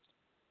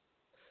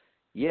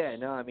 Yeah,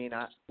 no,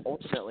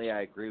 ultimately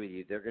I agree with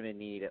you. They're going to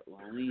need at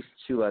least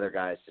 2 other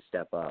guys to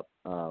step up,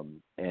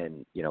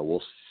 and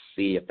we'll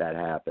see if that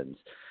happens.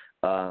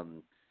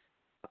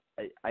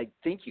 I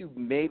think you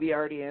maybe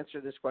already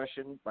answered this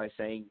question by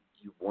saying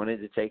you wanted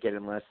to take it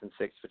in less than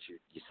 6, but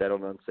you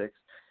settled on 6.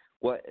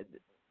 What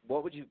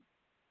do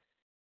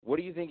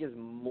you think is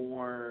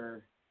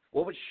more?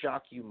 What would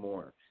shock you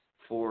more,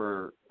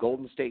 for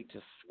Golden State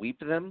to sweep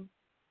them,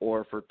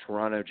 or for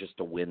Toronto just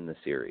to win the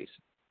series?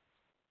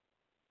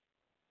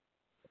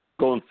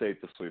 Golden State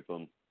to sweep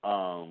them.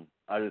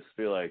 I just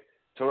feel like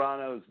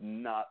Toronto's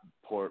not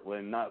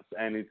Portland, not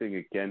anything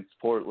against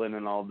Portland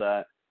and all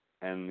that,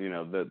 and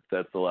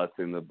that's the last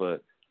thing.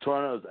 But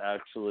Toronto's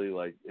actually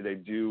they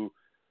do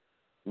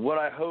what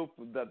I hope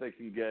that they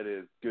can get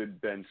is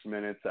good bench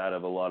minutes out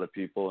of a lot of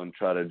people and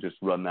try to just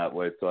run that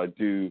way. So I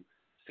do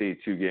see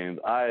 2 games.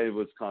 I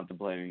was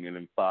contemplating it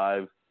in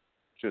 5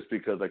 just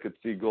because I could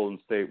see Golden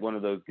State, one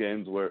of those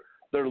games where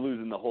they're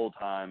losing the whole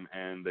time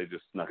and they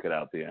just snuck it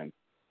out the end.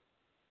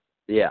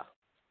 Yeah.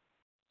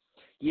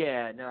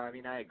 Yeah, no, I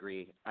mean, I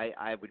agree.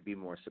 I would be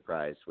more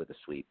surprised with a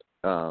sweep.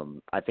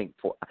 I think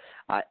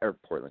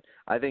Portland.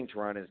 I think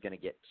Toronto's going to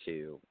get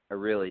 2. I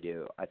really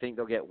do. I think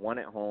they'll get 1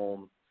 at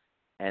home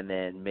and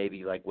then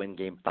maybe like win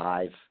game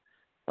 5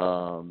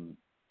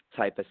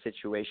 type of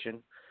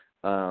situation.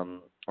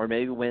 Or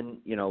maybe win,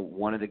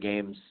 one of the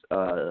games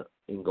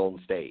in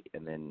Golden State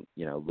and then,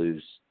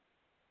 lose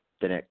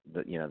the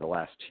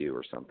last 2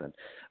 or something.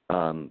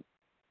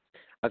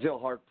 I feel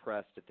hard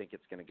pressed to think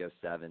it's going to go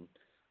 7.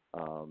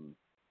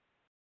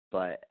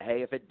 But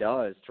hey, if it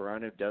does,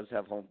 Toronto does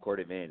have home court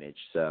advantage.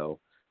 So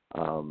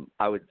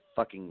I would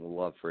fucking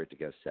love for it to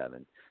go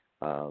 7.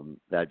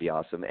 That'd be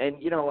awesome. And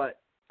you know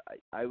what?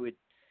 I would,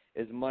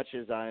 as much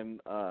as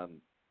I'm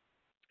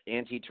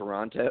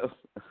anti-Toronto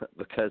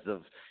because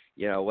of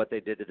what they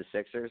did to the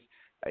Sixers,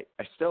 I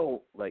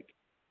still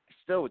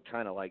would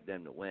kind of like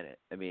them to win it.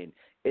 I mean,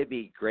 it'd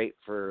be great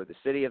for the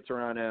city of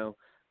Toronto,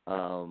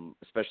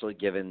 especially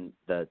given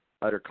the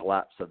utter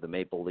collapse of the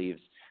Maple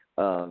Leafs.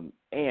 And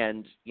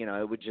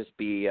it would just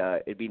be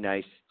it'd be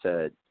nice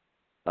for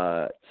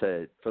the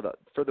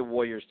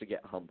Warriors to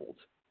get humbled.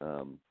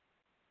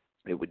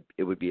 It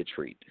would be a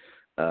treat.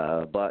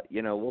 But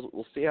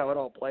we'll see how it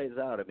all plays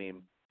out. I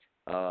mean,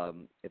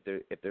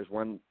 if there's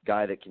one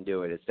guy that can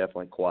do it, it's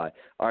definitely Kawhi.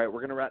 All right,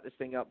 we're gonna wrap this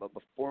thing up, but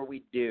before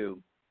we do,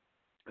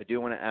 I do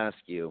want to ask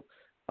you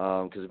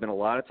because there's been a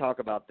lot of talk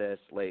about this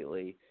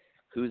lately.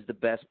 Who's the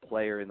best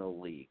player in the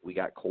league? We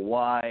got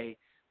Kawhi.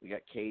 We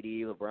got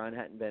KD. LeBron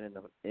hadn't been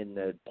in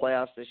the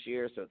playoffs this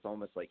year, so it's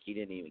almost like he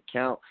didn't even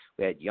count.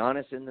 We had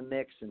Giannis in the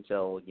mix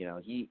until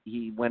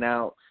he went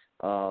out.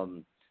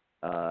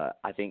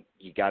 I think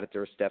you got to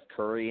throw Steph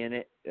Curry in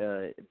it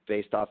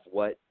based off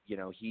what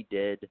he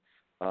did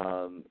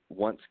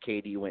once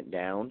KD went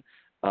down.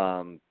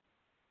 Who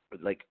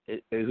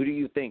do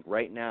you think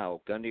right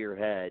now, gun to your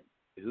head?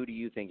 Who do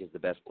you think is the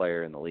best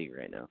player in the league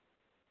right now?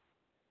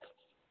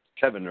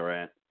 Kevin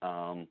Durant.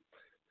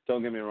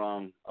 Don't get me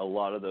wrong, a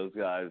lot of those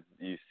guys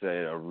you say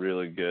are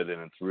really good,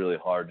 and it's really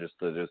hard just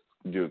to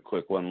do a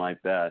quick one like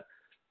that.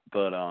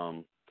 But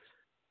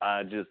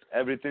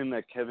everything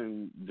that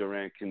Kevin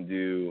Durant can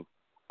do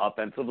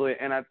offensively,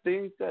 and I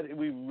think that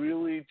we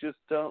really just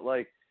don't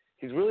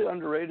he's really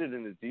underrated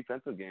in his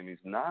defensive game. He's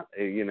not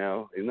he's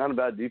not a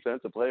bad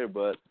defensive player,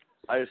 but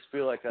I just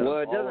feel like it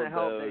doesn't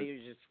help that he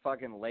was just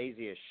fucking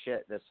lazy as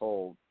shit this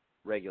whole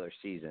regular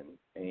season,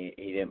 and he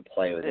didn't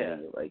play with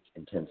any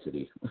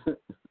intensity.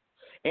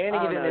 And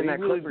even in that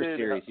Clippers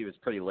series, he was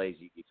pretty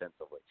lazy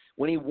defensively.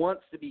 When he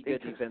wants to be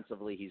good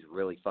defensively, he's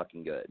really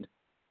fucking good.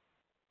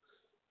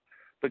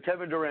 But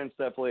Kevin Durant's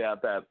definitely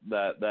at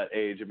that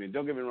age. I mean,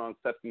 don't get me wrong,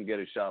 Steph can get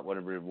a shot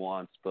whenever he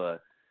wants,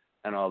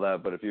 and all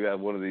that. But if you have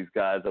one of these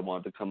guys that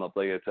want to come up,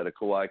 like I said, a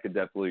Kawhi could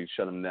definitely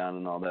shut him down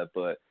and all that.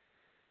 But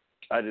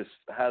I just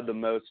have the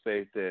most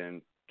faith in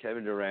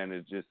Kevin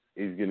Durant.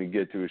 He's going to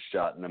get to his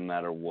shot no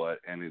matter what,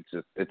 and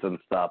it's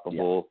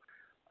unstoppable.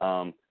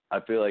 Yeah. I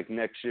feel like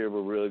next year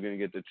we're really going to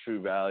get the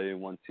true value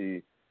once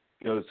he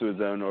goes to his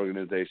own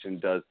organization,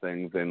 does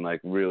things, and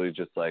really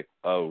just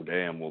oh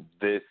damn, well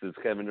this is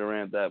Kevin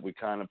Durant that we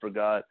kind of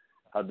forgot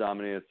how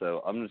dominant he is.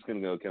 So I'm just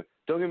going to go Kevin.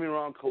 Don't get me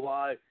wrong,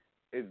 Kawhi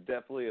is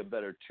definitely a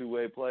better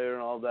two-way player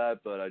and all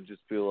that, but I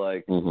just feel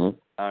like I don't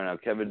know,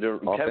 Kevin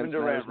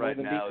Durant right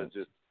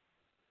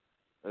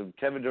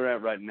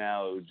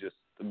now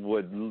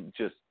would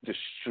just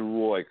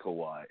destroy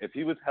Kawhi if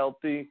he was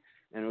healthy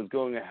and it was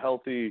going a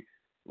healthy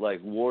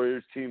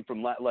Warriors team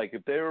from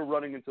if they were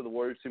running into the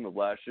Warriors team of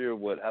last year,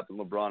 what happened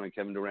to LeBron and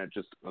Kevin Durant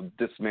just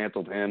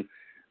dismantled him.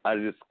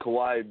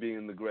 Kawhi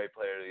being the great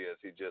player he is,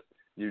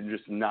 you're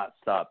just not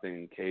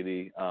stopping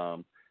KD,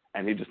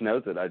 and he just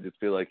knows it. I just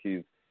feel like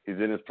he's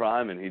in his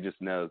prime, and he just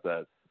knows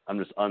that I'm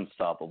just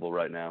unstoppable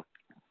right now.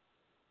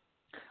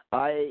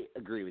 I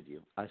agree with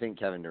you. I think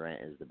Kevin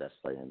Durant is the best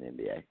player in the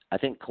NBA. I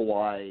think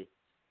Kawhi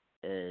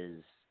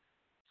is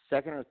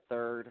second or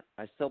third.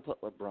 I still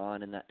put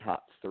LeBron in that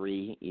top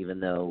 3, even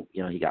though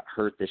he got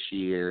hurt this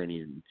year,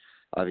 and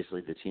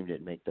obviously the team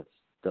didn't make the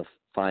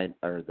finals.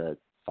 The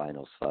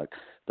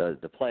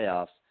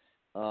playoffs.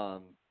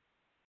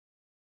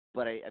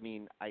 But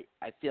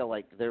I feel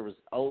like there was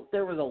a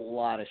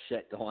lot of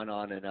shit going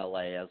on in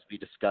LA, as we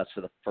discussed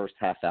for the first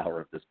half hour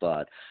of this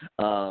pod,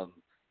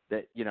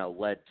 that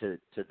led to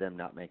them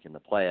not making the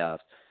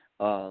playoffs.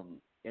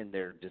 In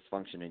their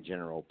dysfunction in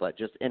general, but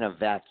just in a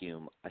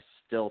vacuum, I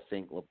still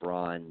think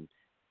LeBron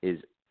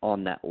is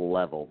on that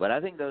level. But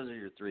I think those are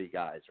your 3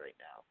 guys right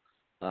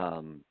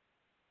now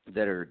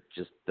that are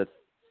just the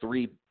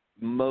 3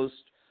 most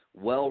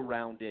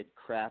well-rounded,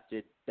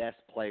 crafted, best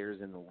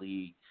players in the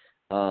league.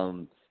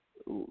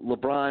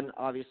 LeBron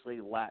obviously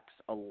lacks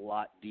a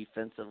lot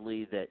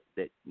defensively that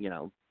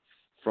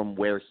from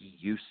where he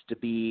used to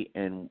be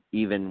and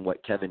even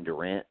what Kevin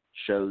Durant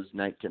shows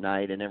night to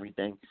night and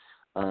everything.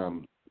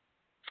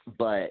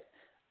 But,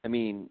 I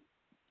mean,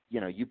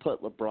 you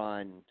put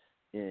LeBron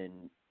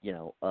in,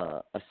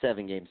 a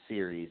 7-game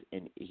series,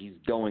 and he's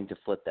going to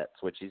flip that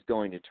switch. He's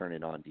going to turn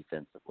it on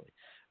defensively.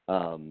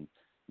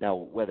 Now,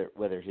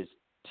 whether his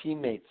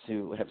teammates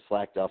who have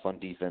slacked off on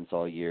defense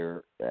all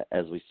year,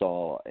 as we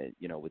saw,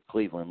 with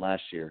Cleveland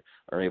last year,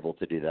 are able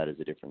to do that is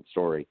a different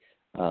story.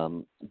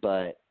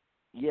 But,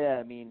 yeah,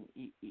 I mean,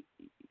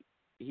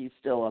 he's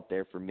still up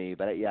there for me.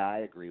 But, yeah, I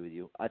agree with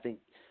you. I think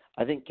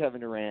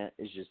Kevin Durant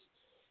is just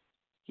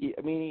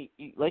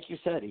like you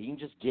said,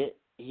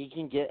 he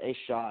can get a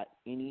shot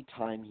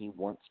anytime he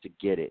wants to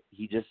get it.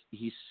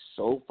 He's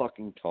so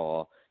fucking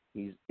tall.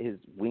 His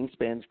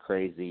wingspan's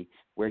crazy.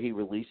 Where he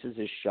releases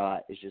his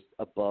shot is just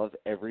above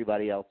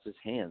everybody else's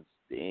hands,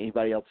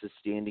 anybody else's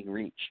standing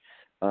reach.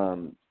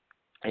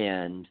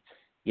 And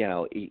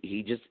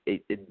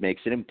it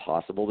makes it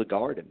impossible to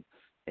guard him.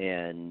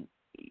 And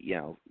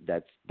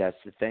that's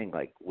the thing.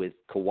 Like with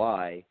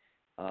Kawhi,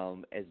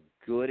 as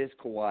good as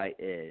Kawhi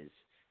is,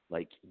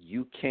 like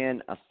you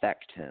can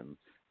affect him.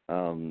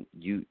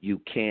 You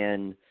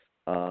can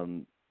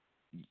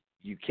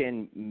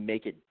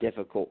make it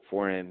difficult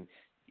for him.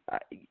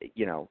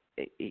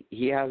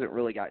 He hasn't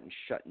really gotten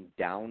shut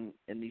down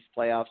in these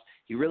playoffs.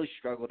 He really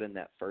struggled in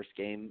that first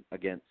game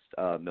against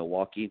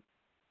Milwaukee,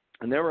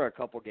 and there were a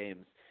couple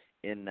games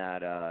in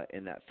that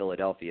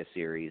Philadelphia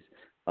series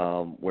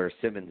where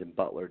Simmons and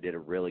Butler did a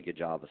really good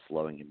job of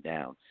slowing him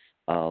down.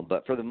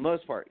 But for the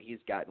most part, he's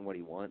gotten what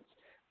he wants.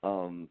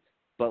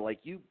 But like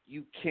you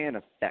can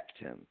affect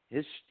him.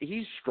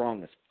 He's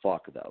strong as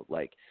fuck though.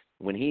 Like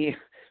when he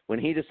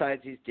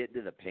decides he's getting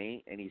to the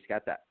paint and he's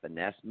got that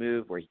finesse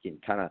move where he can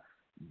kind of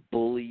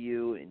bully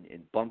you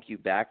and bump you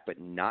back,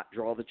 but not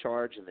draw the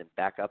charge and then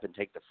back up and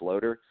take the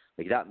floater.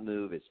 Like that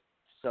move is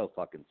so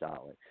fucking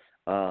solid.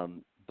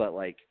 But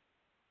like,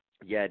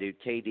 yeah,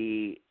 dude,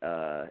 KD,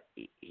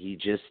 he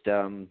just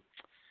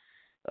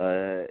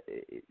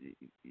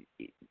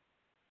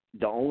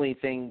the only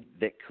thing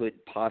that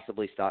could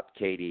possibly stop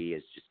KD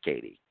is just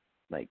KD.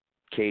 Like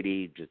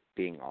KD just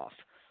being off.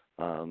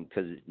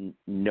 Because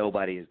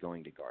nobody is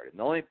going to guard him.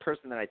 The only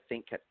person that I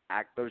think could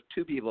there's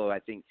two people who I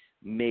think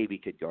maybe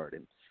could guard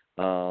him.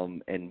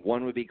 And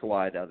one would be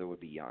Kawhi, the other would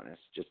be Giannis,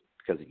 just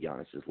because of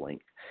Giannis's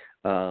length.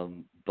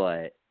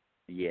 But,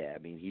 yeah, I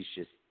mean,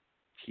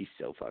 he's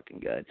so fucking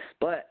good.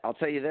 But I'll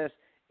tell you this,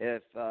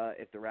 if the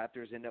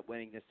Raptors end up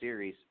winning this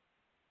series,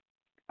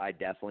 I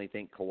definitely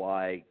think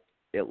Kawhi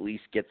at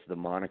least gets the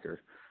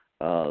moniker.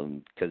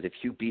 Because if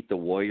you beat the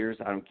Warriors,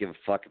 I don't give a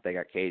fuck if they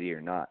got KD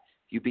or not.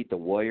 If you beat the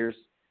Warriors,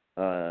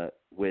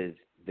 with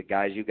the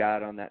guys you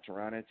got on that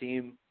Toronto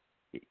team,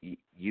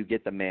 you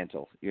get the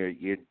mantle.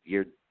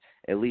 You're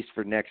at least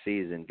for next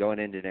season, going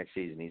into next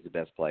season, he's the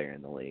best player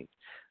in the league.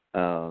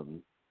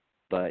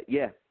 But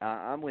yeah,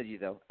 I'm with you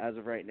though. As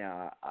of right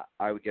now,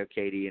 I would go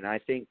KD, and I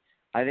think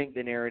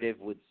the narrative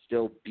would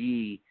still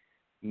be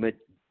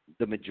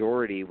the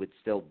majority would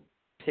still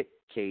pick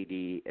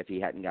KD if he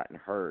hadn't gotten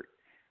hurt,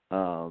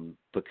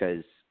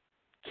 because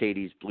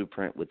KD's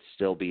blueprint would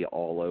still be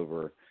all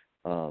over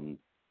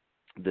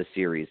the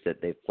series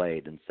that they've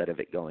played, instead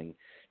of it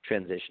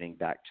transitioning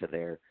back to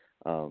their,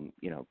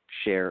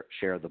 share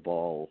the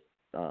ball,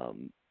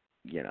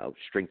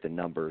 strength in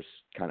numbers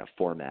kind of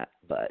format.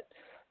 But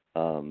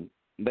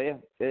yeah,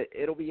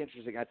 it'll be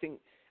interesting. I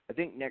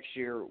think next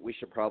year we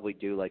should probably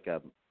do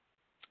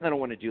I don't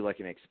want to do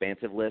like an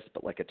expansive list,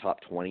 but like a top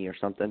 20 or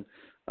something,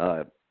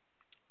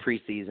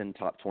 preseason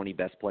top 20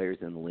 best players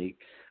in the league.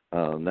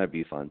 That'd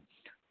be fun.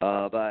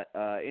 But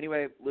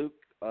anyway, Luke,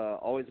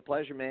 always a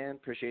pleasure, man.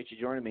 Appreciate you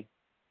joining me.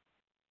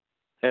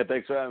 Hey,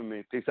 thanks for having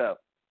me. Peace out.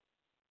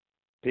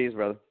 Peace,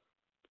 brother.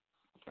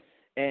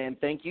 And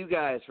thank you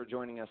guys for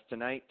joining us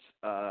tonight.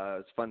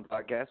 It's a fun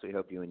podcast. We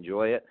hope you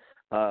enjoy it.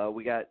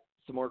 We got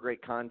some more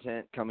great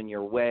content coming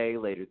your way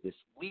later this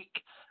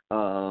week.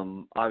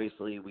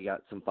 Obviously, we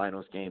got some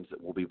finals games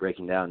that we'll be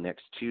breaking down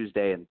next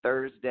Tuesday and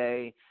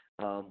Thursday.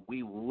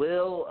 We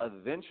will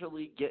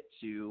eventually get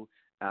to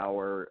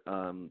our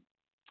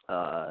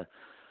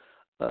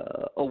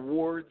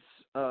awards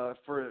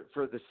for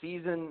the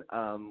season.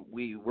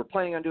 We were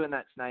planning on doing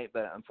that tonight,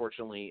 but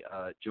unfortunately,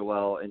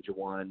 Joel and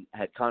Jawan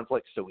had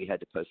conflicts, so we had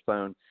to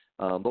postpone.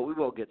 But we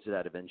will get to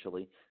that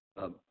eventually.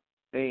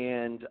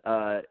 And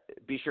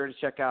be sure to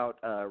check out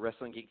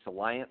Wrestling Geeks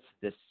Alliance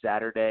this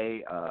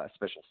Saturday, a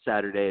special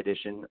Saturday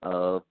edition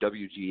of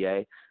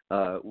WGA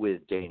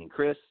with Dane and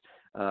Chris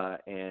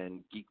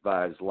and Geek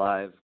Vibes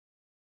Live.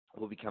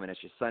 We'll be coming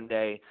at you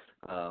Sunday.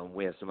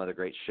 We have some other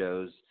great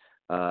shows,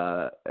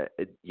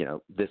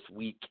 this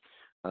week.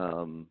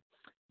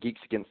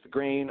 Geeks Against the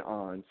Grain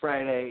on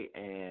Friday,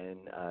 and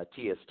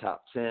Tia's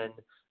Top 10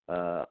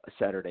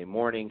 Saturday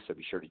morning, so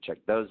be sure to check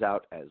those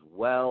out as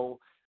well.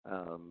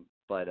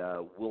 But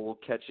we'll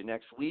catch you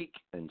next week.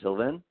 Until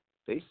then,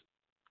 peace.